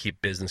takes to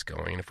keep business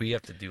going. And if we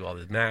have to do all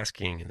the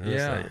masking and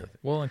this,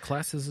 well, and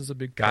classes is a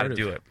big got part to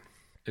do it.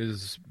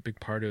 Is a big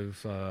part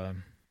of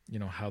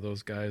how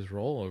those guys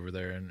roll over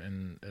there,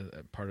 and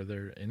part of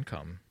their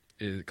income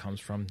it comes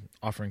from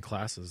offering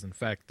classes. In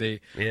fact, they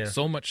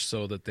so much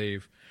so that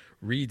they've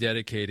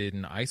rededicated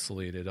and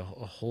isolated a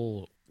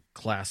whole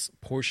class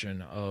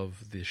portion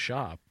of the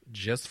shop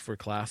just for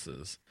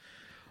classes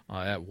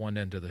at one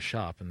end of the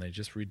shop, and they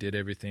just redid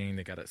everything.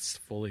 They got it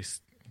fully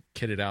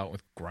kitted out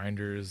with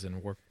grinders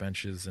and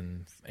workbenches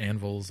and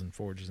anvils and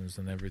forges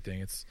and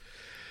everything. It's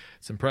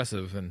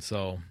impressive, and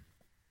so,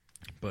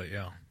 but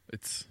yeah,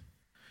 it's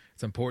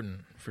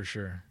important for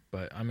sure.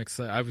 But I'm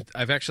excited.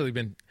 I've actually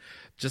been,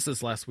 just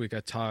this last week,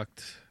 I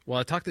talked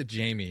to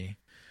Jamie,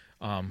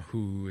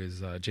 who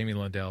is Jamie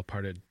Lundell,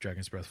 part of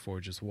Dragon's Breath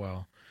Forge as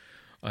well.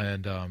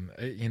 And,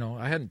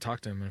 I hadn't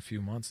talked to him in a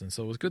few months, and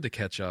so it was good to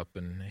catch up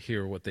and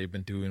hear what they've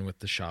been doing with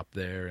the shop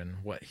there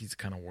and what he's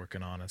kind of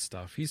working on and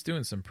stuff. He's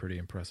doing some pretty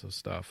impressive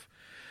stuff.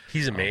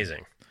 He's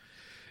amazing.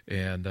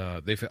 And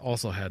they've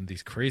also had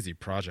these crazy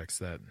projects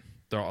that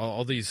there are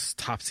all these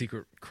top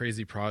secret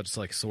crazy projects,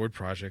 like sword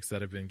projects,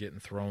 that have been getting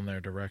thrown their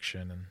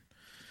direction.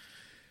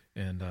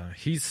 And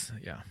he's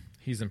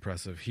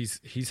impressive.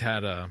 He's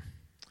had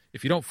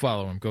if you don't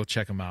follow him, go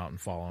check him out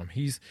and follow him.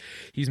 He's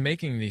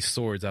making these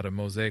swords out of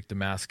mosaic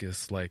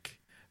Damascus like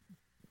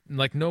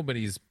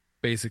nobody's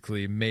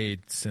basically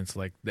made since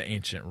like the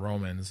ancient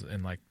Romans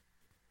in like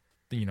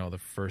the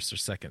 1st or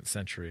 2nd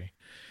century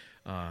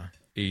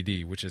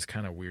AD, which is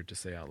kind of weird to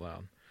say out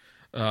loud.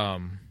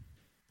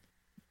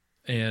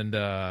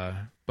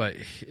 But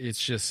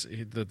it's just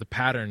the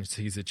patterns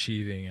he's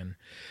achieving, and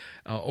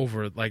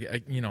over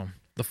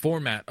the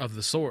format of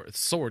the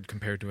sword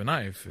compared to a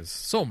knife is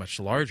so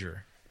much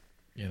larger.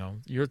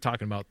 You're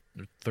talking about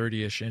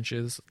 30-ish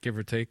inches, give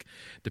or take,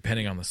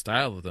 depending on the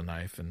style of the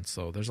knife. And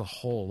so there's a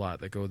whole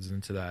lot that goes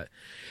into that,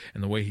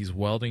 and the way he's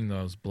welding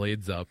those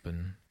blades up.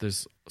 And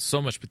there's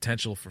so much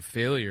potential for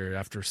failure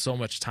after so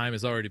much time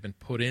has already been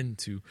put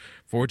into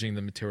forging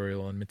the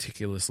material and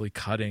meticulously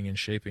cutting and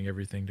shaping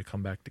everything to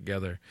come back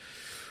together.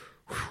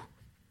 Whew.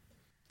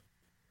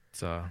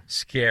 It's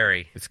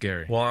scary. It's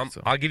scary. Well,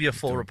 I'll give you a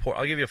full report.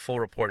 I'll give you a full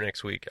report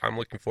next week. I'm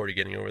looking forward to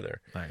getting over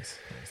there. Nice.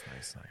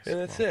 And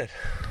that's it.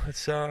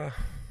 It's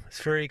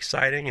very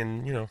exciting,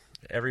 and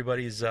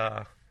everybody's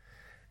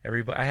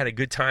everybody. I had a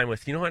good time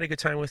with. I had a good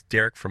time with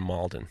Derek from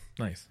Malden.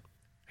 Nice.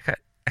 That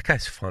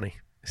guy's funny.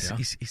 Yeah.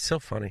 He's so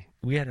funny.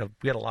 We had a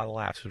lot of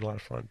laughs. It was a lot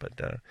of fun. But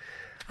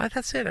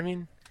that's it. I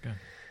mean, good.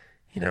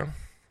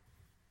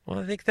 Well,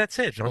 I think that's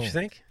it. Don't you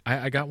think?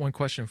 I got one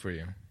question for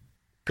you.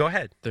 Go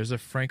ahead. There's a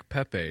Frank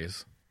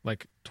Pepe's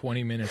like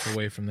 20 minutes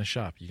away from the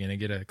shop. You gonna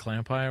get a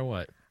clam pie or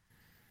what?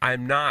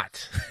 I'm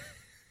not.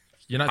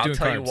 You're not doing carbs.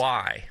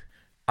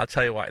 I'll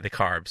tell you why. The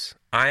carbs.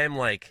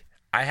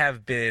 I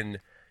have been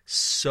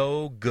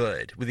so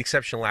good, with the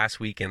exception of last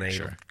week, and I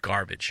ate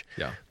garbage.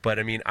 Yeah. But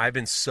I mean, I've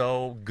been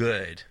so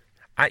good.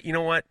 You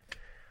know what?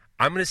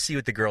 I'm going to see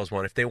what the girls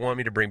want. If they want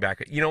me to bring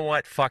back,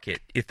 fuck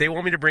it. If they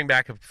want me to bring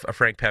back a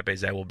Frank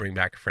Pepe's, I will bring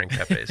back a Frank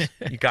Pepe's.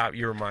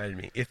 You reminded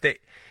me.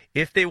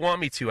 If they want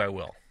me to, I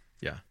will.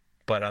 Yeah.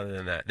 But other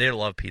than that, they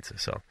love pizza.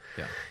 So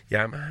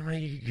yeah.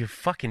 You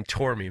fucking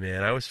tore me,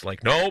 man. I was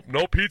like, nope,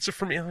 no pizza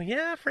for me. Oh,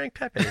 yeah, Frank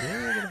Pepe.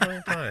 Yeah, we're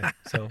gonna buy.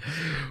 So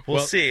we'll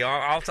see.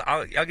 I'll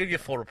give you a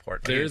full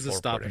report. There is a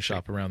Stop and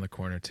Shop around the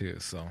corner too.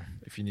 So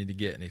if you need to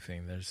get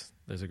anything, there's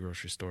a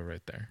grocery store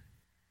right there.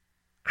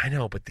 I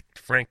know, but the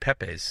Frank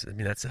Pepe's. I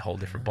mean, that's a whole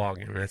different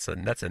ballgame. That's a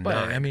but,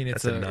 9. I mean,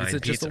 is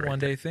it just a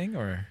one-day thing,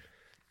 or?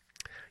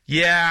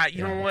 Yeah,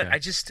 you know what?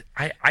 Okay.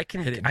 I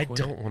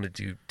don't want to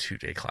do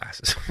 2-day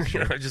classes.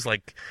 Just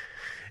like,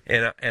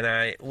 and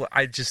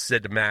I just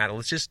said to Matt,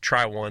 let's just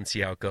try one,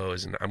 see how it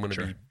goes, and I'm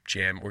gonna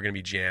we're gonna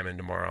be jamming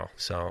tomorrow,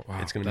 so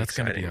it's gonna be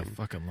exciting. Gonna be a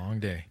fucking long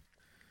day.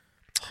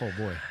 Oh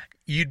boy,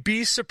 you'd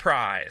be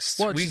surprised.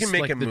 Well, we can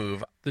make a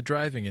move. The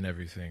driving and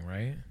everything,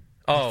 right?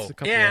 Oh,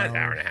 yeah, an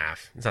hour and a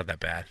half. It's not that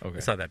bad. Okay.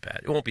 It's not that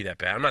bad. It won't be that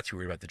bad. I'm not too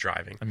worried about the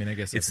driving. I mean, I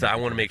guess it's that I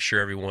want to make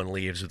sure everyone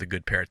leaves with a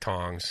good pair of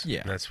tongs.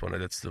 Yeah, and that's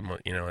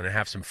and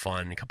have some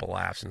fun, a couple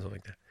laughs and stuff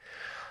like that.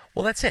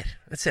 Well, that's it.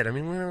 I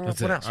mean,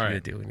 what else are we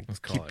gonna do? Let's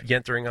keep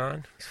entering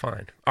on. It's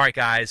fine. All right,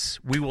 guys.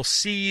 We will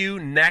see you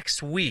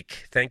next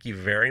week. Thank you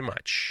very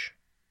much.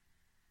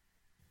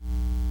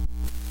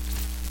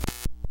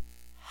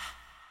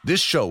 This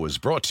show is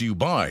brought to you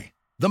by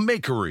The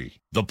Makery,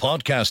 the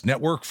podcast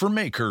network for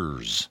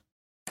makers.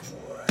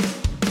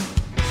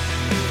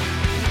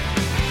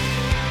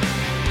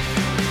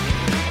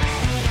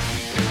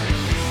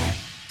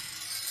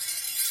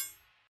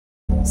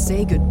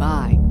 say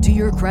goodbye to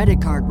your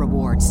credit card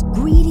rewards.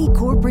 Greedy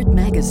corporate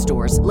mega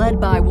stores, led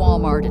by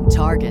Walmart and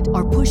Target,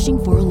 are pushing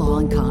for a law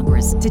in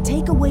Congress to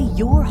take away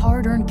your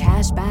hard-earned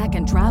cash back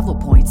and travel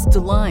points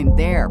to line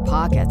their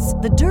pockets.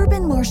 The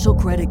Durbin-Marshall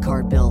credit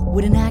card bill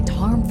would enact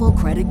harmful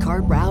credit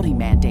card routing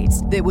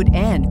mandates that would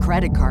end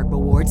credit card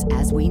rewards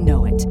as we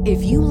know it.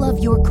 If you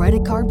love your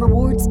credit card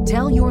rewards,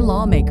 tell your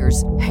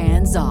lawmakers,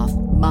 hands off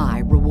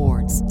my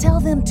rewards. Tell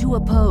them to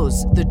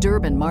oppose the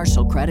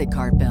Durbin-Marshall credit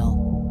card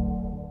bill.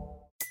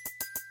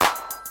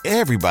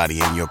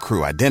 Everybody in your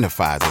crew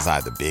identifies as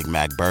either Big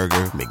Mac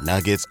Burger,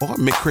 McNuggets, or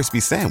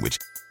McCrispy Sandwich.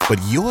 But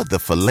you're the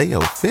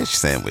Filet-O-Fish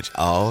Sandwich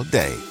all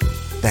day.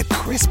 That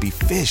crispy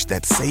fish,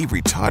 that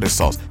savory tartar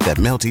sauce, that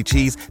melty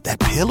cheese, that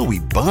pillowy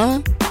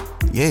bun.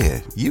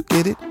 Yeah, you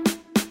get it.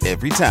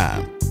 Every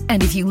time.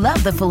 And if you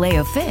love the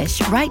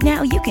Filet-O-Fish, right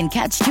now you can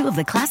catch two of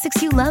the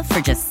classics you love for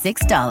just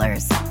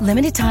 $6.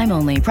 Limited time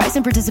only. Price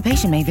and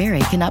participation may vary.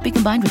 Cannot be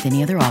combined with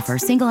any other offer.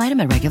 Single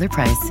item at regular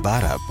price.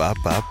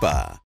 Ba-da-ba-ba-ba.